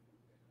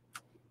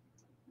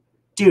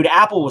 Dude,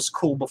 Apple was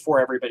cool before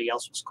everybody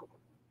else was cool.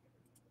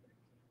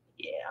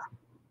 Yeah.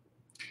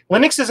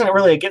 Linux isn't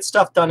really a get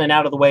stuff done and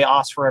out of the way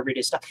OS for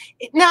everyday stuff.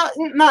 Now,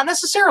 not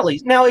necessarily.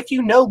 Now, if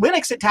you know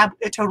Linux, it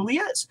totally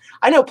is.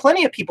 I know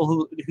plenty of people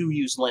who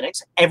use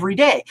Linux every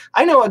day.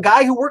 I know a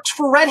guy who works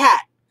for Red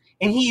Hat,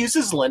 and he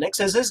uses Linux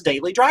as his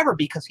daily driver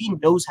because he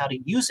knows how to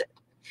use it.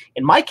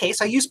 In my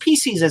case, I use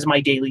PCs as my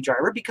daily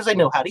driver because I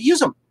know how to use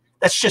them.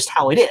 That's just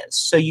how it is.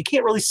 So you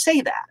can't really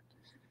say that,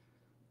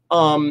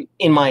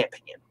 in my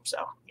opinion. So,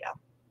 yeah.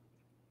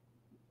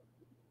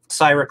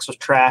 Cyrix was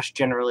trash,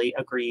 generally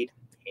agreed.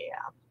 Yeah.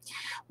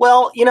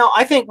 Well, you know,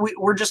 I think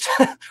we're just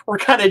we're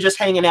kind of just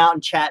hanging out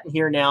and chatting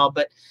here now,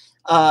 but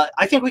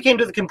I think we came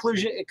to the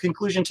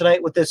conclusion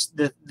tonight with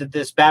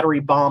this battery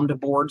bombed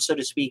board, so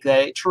to speak,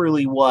 that it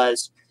truly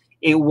was.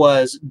 It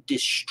was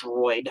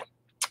destroyed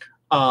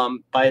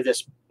by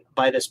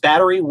this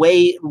battery,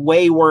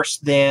 way worse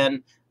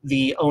than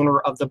the owner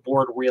of the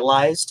board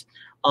realized.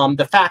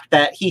 The fact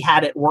that he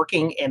had it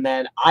working and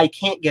then I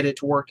can't get it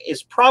to work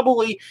is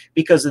probably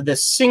because of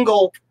this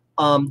single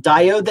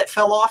diode that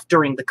fell off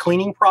during the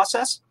cleaning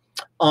process.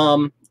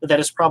 That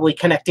is probably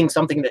connecting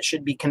something that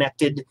should be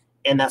connected,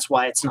 and that's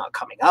why it's not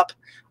coming up.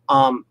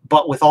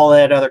 But with all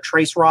that other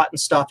trace rot and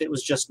stuff, it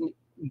was just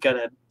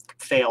gonna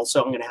fail.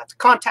 So I'm gonna have to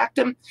contact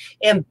him,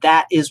 and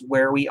that is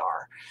where we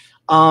are.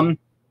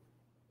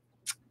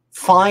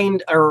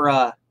 Find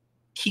or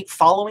keep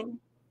following,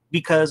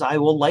 because I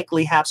will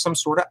likely have some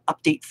sort of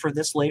update for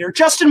this later.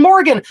 Justin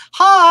Morgan,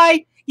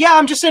 hi! Yeah,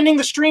 I'm just ending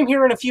the stream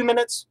here in a few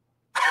minutes.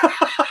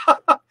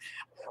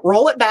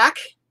 Roll it back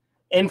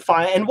and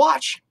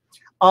watch.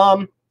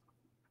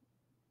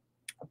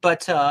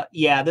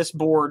 Yeah, this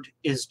board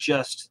is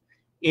just,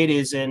 it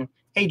is in.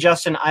 Hey,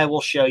 Justin, I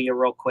will show you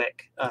real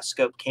quick,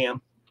 Scope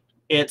Cam.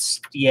 It's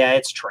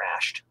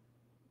trashed.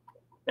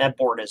 That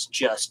board is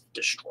just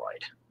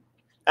destroyed.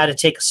 I had to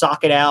take a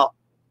socket out.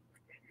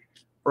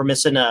 We're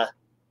missing a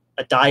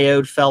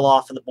diode fell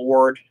off of the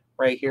board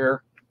right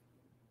here,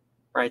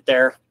 right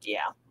there.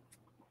 Yeah.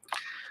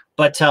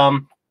 But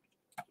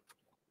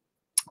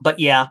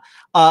yeah,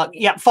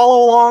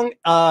 follow along.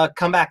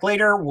 Come back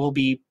later. We'll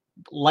be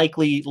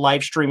likely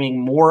live streaming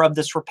more of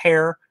this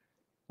repair.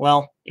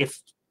 Well,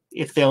 if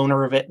the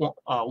owner of it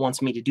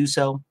wants me to do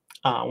so,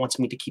 wants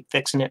me to keep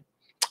fixing it,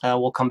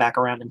 we'll come back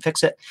around and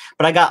fix it.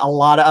 But I got a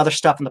lot of other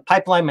stuff in the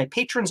pipeline. My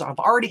patrons, I've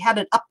already had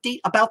an update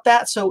about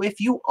that. So if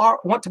you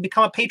want to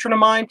become a patron of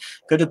mine,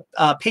 go to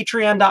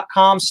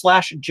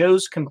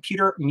patreon.com/Joe's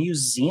Computer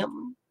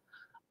Museum.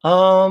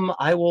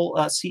 I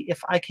will see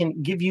if I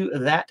can give you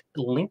that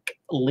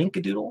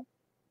link-a-doodle.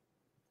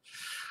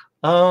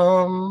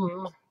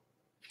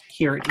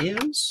 Here it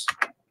is.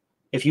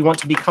 If you want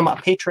to become a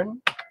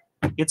patron,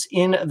 it's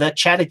in the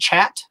chatted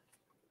chat.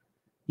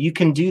 You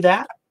can do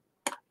that.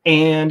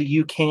 And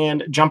you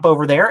can jump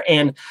over there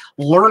and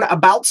learn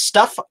about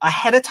stuff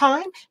ahead of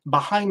time,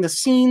 behind the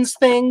scenes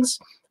things.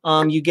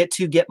 You get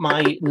to get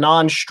my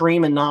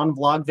non-stream and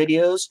non-vlog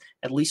videos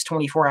at least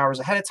 24 hours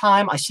ahead of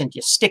time. I send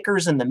you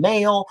stickers in the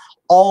mail,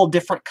 all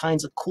different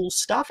kinds of cool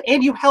stuff.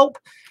 And you help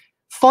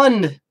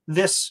fund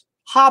this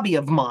hobby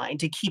of mine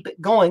to keep it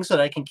going so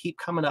that I can keep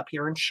coming up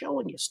here and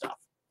showing you stuff.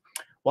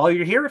 While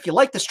you're here, if you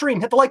like the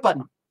stream, hit the like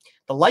button.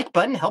 The like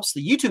button helps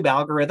the YouTube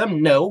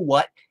algorithm know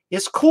what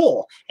is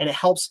cool, and it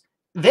helps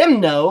them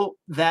know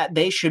that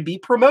they should be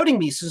promoting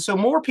me so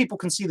more people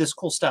can see this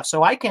cool stuff,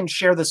 so I can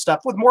share this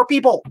stuff with more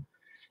people,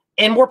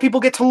 and more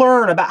people get to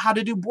learn about how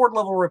to do board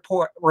level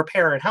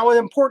repair and how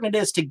important it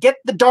is to get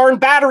the darn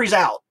batteries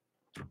out.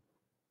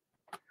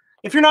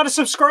 If you're not a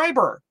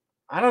subscriber,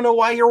 I don't know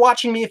why you're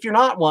watching me if you're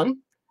not one,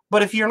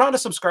 but if you're not a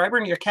subscriber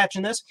and you're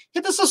catching this,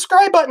 hit the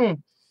subscribe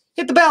button,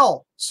 hit the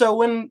bell, so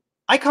when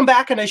I come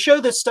back and I show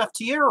this stuff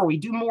to you or we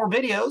do more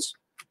videos,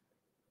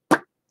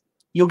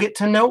 you'll get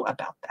to know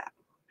about that.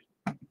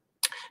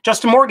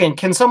 Justin Morgan,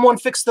 can someone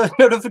fix the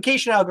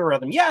notification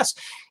algorithm? Yes,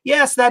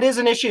 that is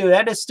an issue.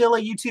 That is still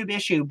a YouTube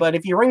issue. But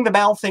if you ring the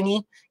bell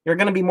thingy, you're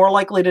going to be more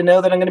likely to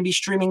know that I'm going to be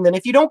streaming than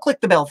if you don't click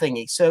the bell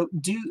thingy. So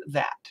do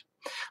that.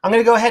 I'm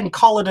going to go ahead and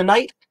call it a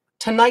night.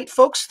 Tonight,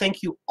 folks,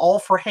 thank you all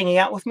for hanging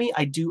out with me.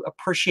 I do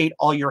appreciate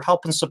all your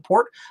help and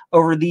support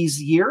over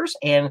these years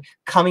and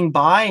coming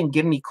by and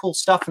giving me cool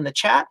stuff in the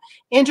chat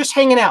and just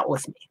hanging out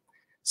with me.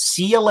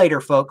 See you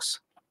later, folks.